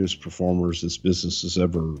single greatest performers this business has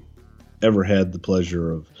ever had the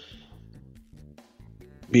pleasure of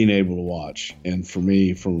being able to watch. And for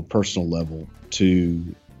me, from a personal level,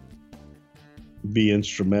 to be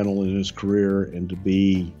instrumental in his career and to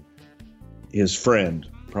be his friend,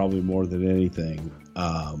 probably more than anything.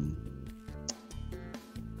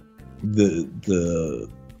 The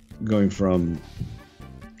going from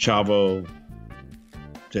Chavo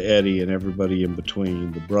to Eddie and everybody in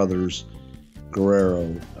between, the brothers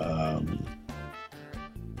Guerrero,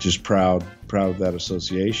 just proud of that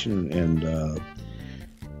association. And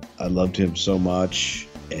I loved him so much.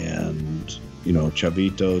 And, you know,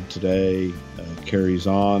 Chavito today carries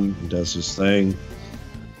on and does his thing.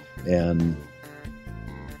 And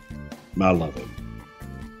I love him.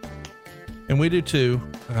 And we do too.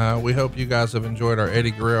 We hope you guys have enjoyed our Eddie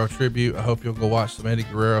Guerrero tribute. I hope you'll go watch some Eddie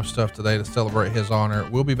Guerrero stuff today to celebrate his honor.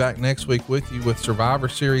 We'll be back next week with you with Survivor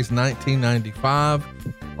Series 1995.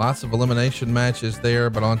 Lots of elimination matches there,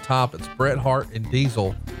 but on top it's Bret Hart and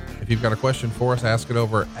Diesel. If you've got a question for us, ask it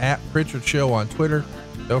over at Pritchard Show on Twitter.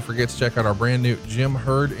 Don't forget to check out our brand new Jim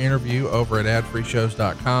Herd interview over at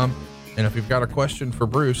adfreeshows.com. And if you've got a question for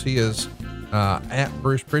Bruce, he is at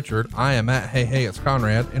Bruce Pritchard. I am at Hey, it's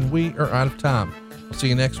Conrad, and we are out of time. We'll see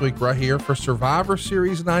you next week right here for Survivor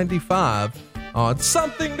Series 95 on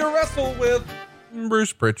Something to Wrestle with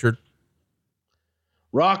Bruce Pritchard.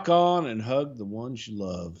 Rock on and hug the ones you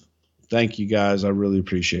love. Thank you guys. I really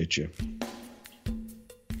appreciate you.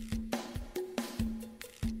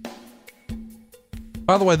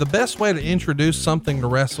 By the way, the best way to introduce Something to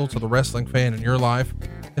Wrestle to the wrestling fan in your life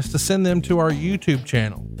is to send them to our YouTube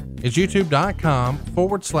channel. It's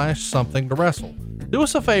youtube.com/something to wrestle. Do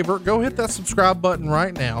us a favor, go hit that subscribe button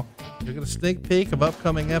right now. You'll get a sneak peek of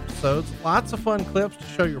upcoming episodes, lots of fun clips to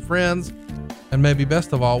show your friends, and maybe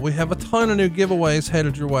best of all, we have a ton of new giveaways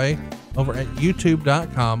headed your way over at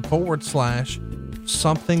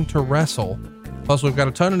youtube.com/something to wrestle. Plus, we've got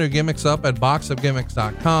a ton of new gimmicks up at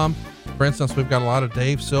boxofgimmicks.com. For instance, we've got a lot of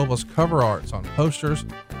Dave Silva's cover arts on posters.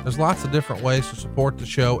 There's lots of different ways to support the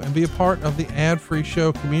show and be a part of the ad-free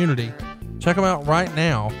show community. Check them out right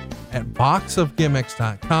now at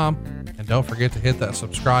boxofgimmicks.com. And don't forget to hit that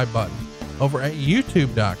subscribe button over at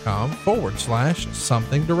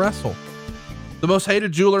youtube.com/something to wrestle. The most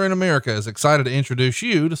hated jeweler in America is excited to introduce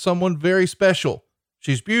you to someone very special.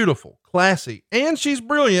 She's beautiful, classy, and she's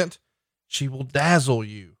brilliant. She will dazzle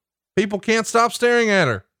you. People can't stop staring at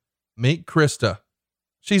her. Meet Krista.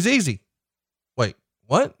 She's easy. Wait,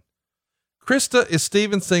 what? Krista is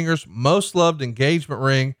Steven Singer's most loved engagement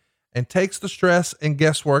ring and takes the stress and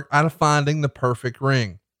guesswork out of finding the perfect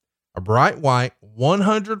ring. A bright white,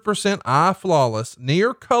 100% eye flawless,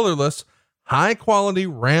 near colorless, high quality,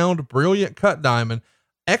 round, brilliant cut diamond,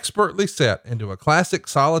 expertly set into a classic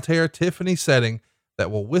solitaire Tiffany setting that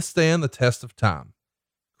will withstand the test of time.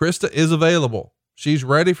 Krista is available. She's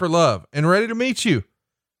ready for love and ready to meet you.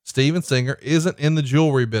 Steven Singer isn't in the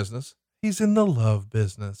jewelry business. He's in the love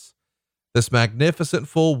business. This magnificent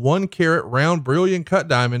full 1 carat round brilliant cut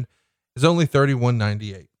diamond is only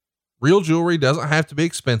 $31.98. Real jewelry doesn't have to be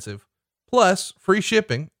expensive. Plus, free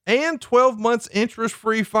shipping and 12 months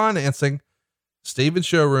interest-free financing. Steven's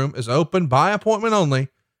showroom is open by appointment only,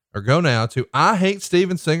 or go now to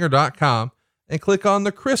IHateStevenSinger.com and click on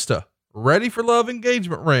the Krista Ready for Love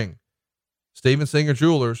engagement ring. Steven Singer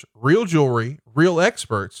Jewelers, real jewelry, real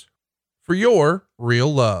experts for your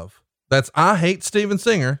real love. That's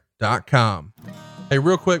IHateStevenSinger.com. Hey,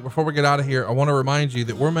 real quick before we get out of here, I want to remind you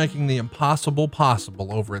that we're making the impossible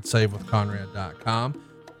possible over at SaveWithConrad.com.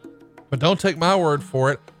 But don't take my word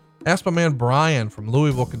for it. Ask my man Brian from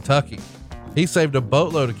Louisville, Kentucky. He saved a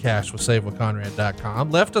boatload of cash with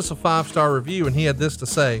SaveWithConrad.com, left us a 5-star review, and he had this to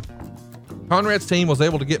say: Conrad's team was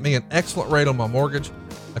able to get me an excellent rate on my mortgage.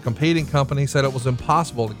 A competing company said it was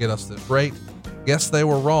impossible to get us this rate. Guess they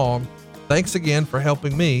were wrong. Thanks again for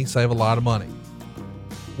helping me save a lot of money.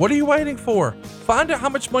 What are you waiting for? Find out how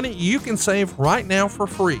much money you can save right now for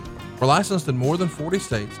free. We're licensed in more than 40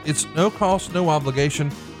 states. It's no cost, no obligation.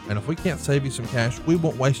 And if we can't save you some cash, we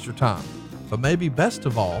won't waste your time. But maybe best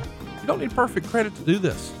of all, you don't need perfect credit to do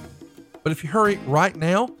this. But if you hurry right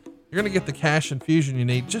now, you're going to get the cash infusion you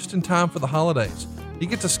need just in time for the holidays. You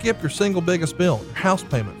get to skip your single biggest bill, your house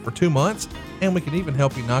payment, for 2 months, and we can even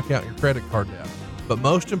help you knock out your credit card debt. But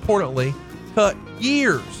most importantly, cut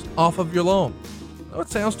years off of your loan. I know it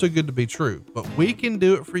sounds too good to be true, but we can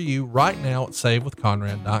do it for you right now at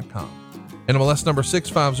SaveWithConrad.com. NMLS number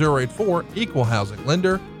 65084, equal housing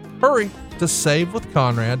lender. Hurry to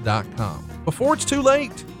SaveWithConrad.com before it's too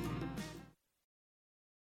late.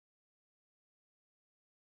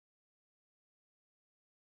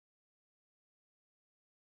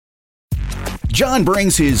 John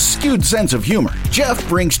brings his skewed sense of humor. Jeff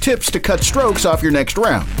brings tips to cut strokes off your next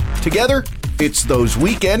round. Together, it's those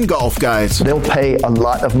weekend golf guys. They'll pay a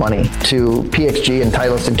lot of money to PXG and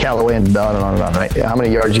Titleist and Callaway and on and on and on, right? How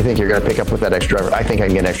many yards do you think you're going to pick up with that extra driver? I think I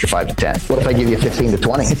can get an extra 5 to 10. What if I give you 15 to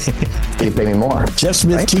 20? You pay me more. Jeff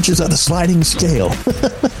Smith teaches on a sliding scale.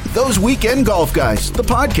 Those Weekend Golf Guys, the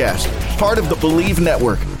podcast, part of the Believe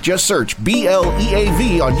Network. Just search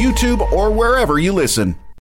BLEAV on YouTube or wherever you listen.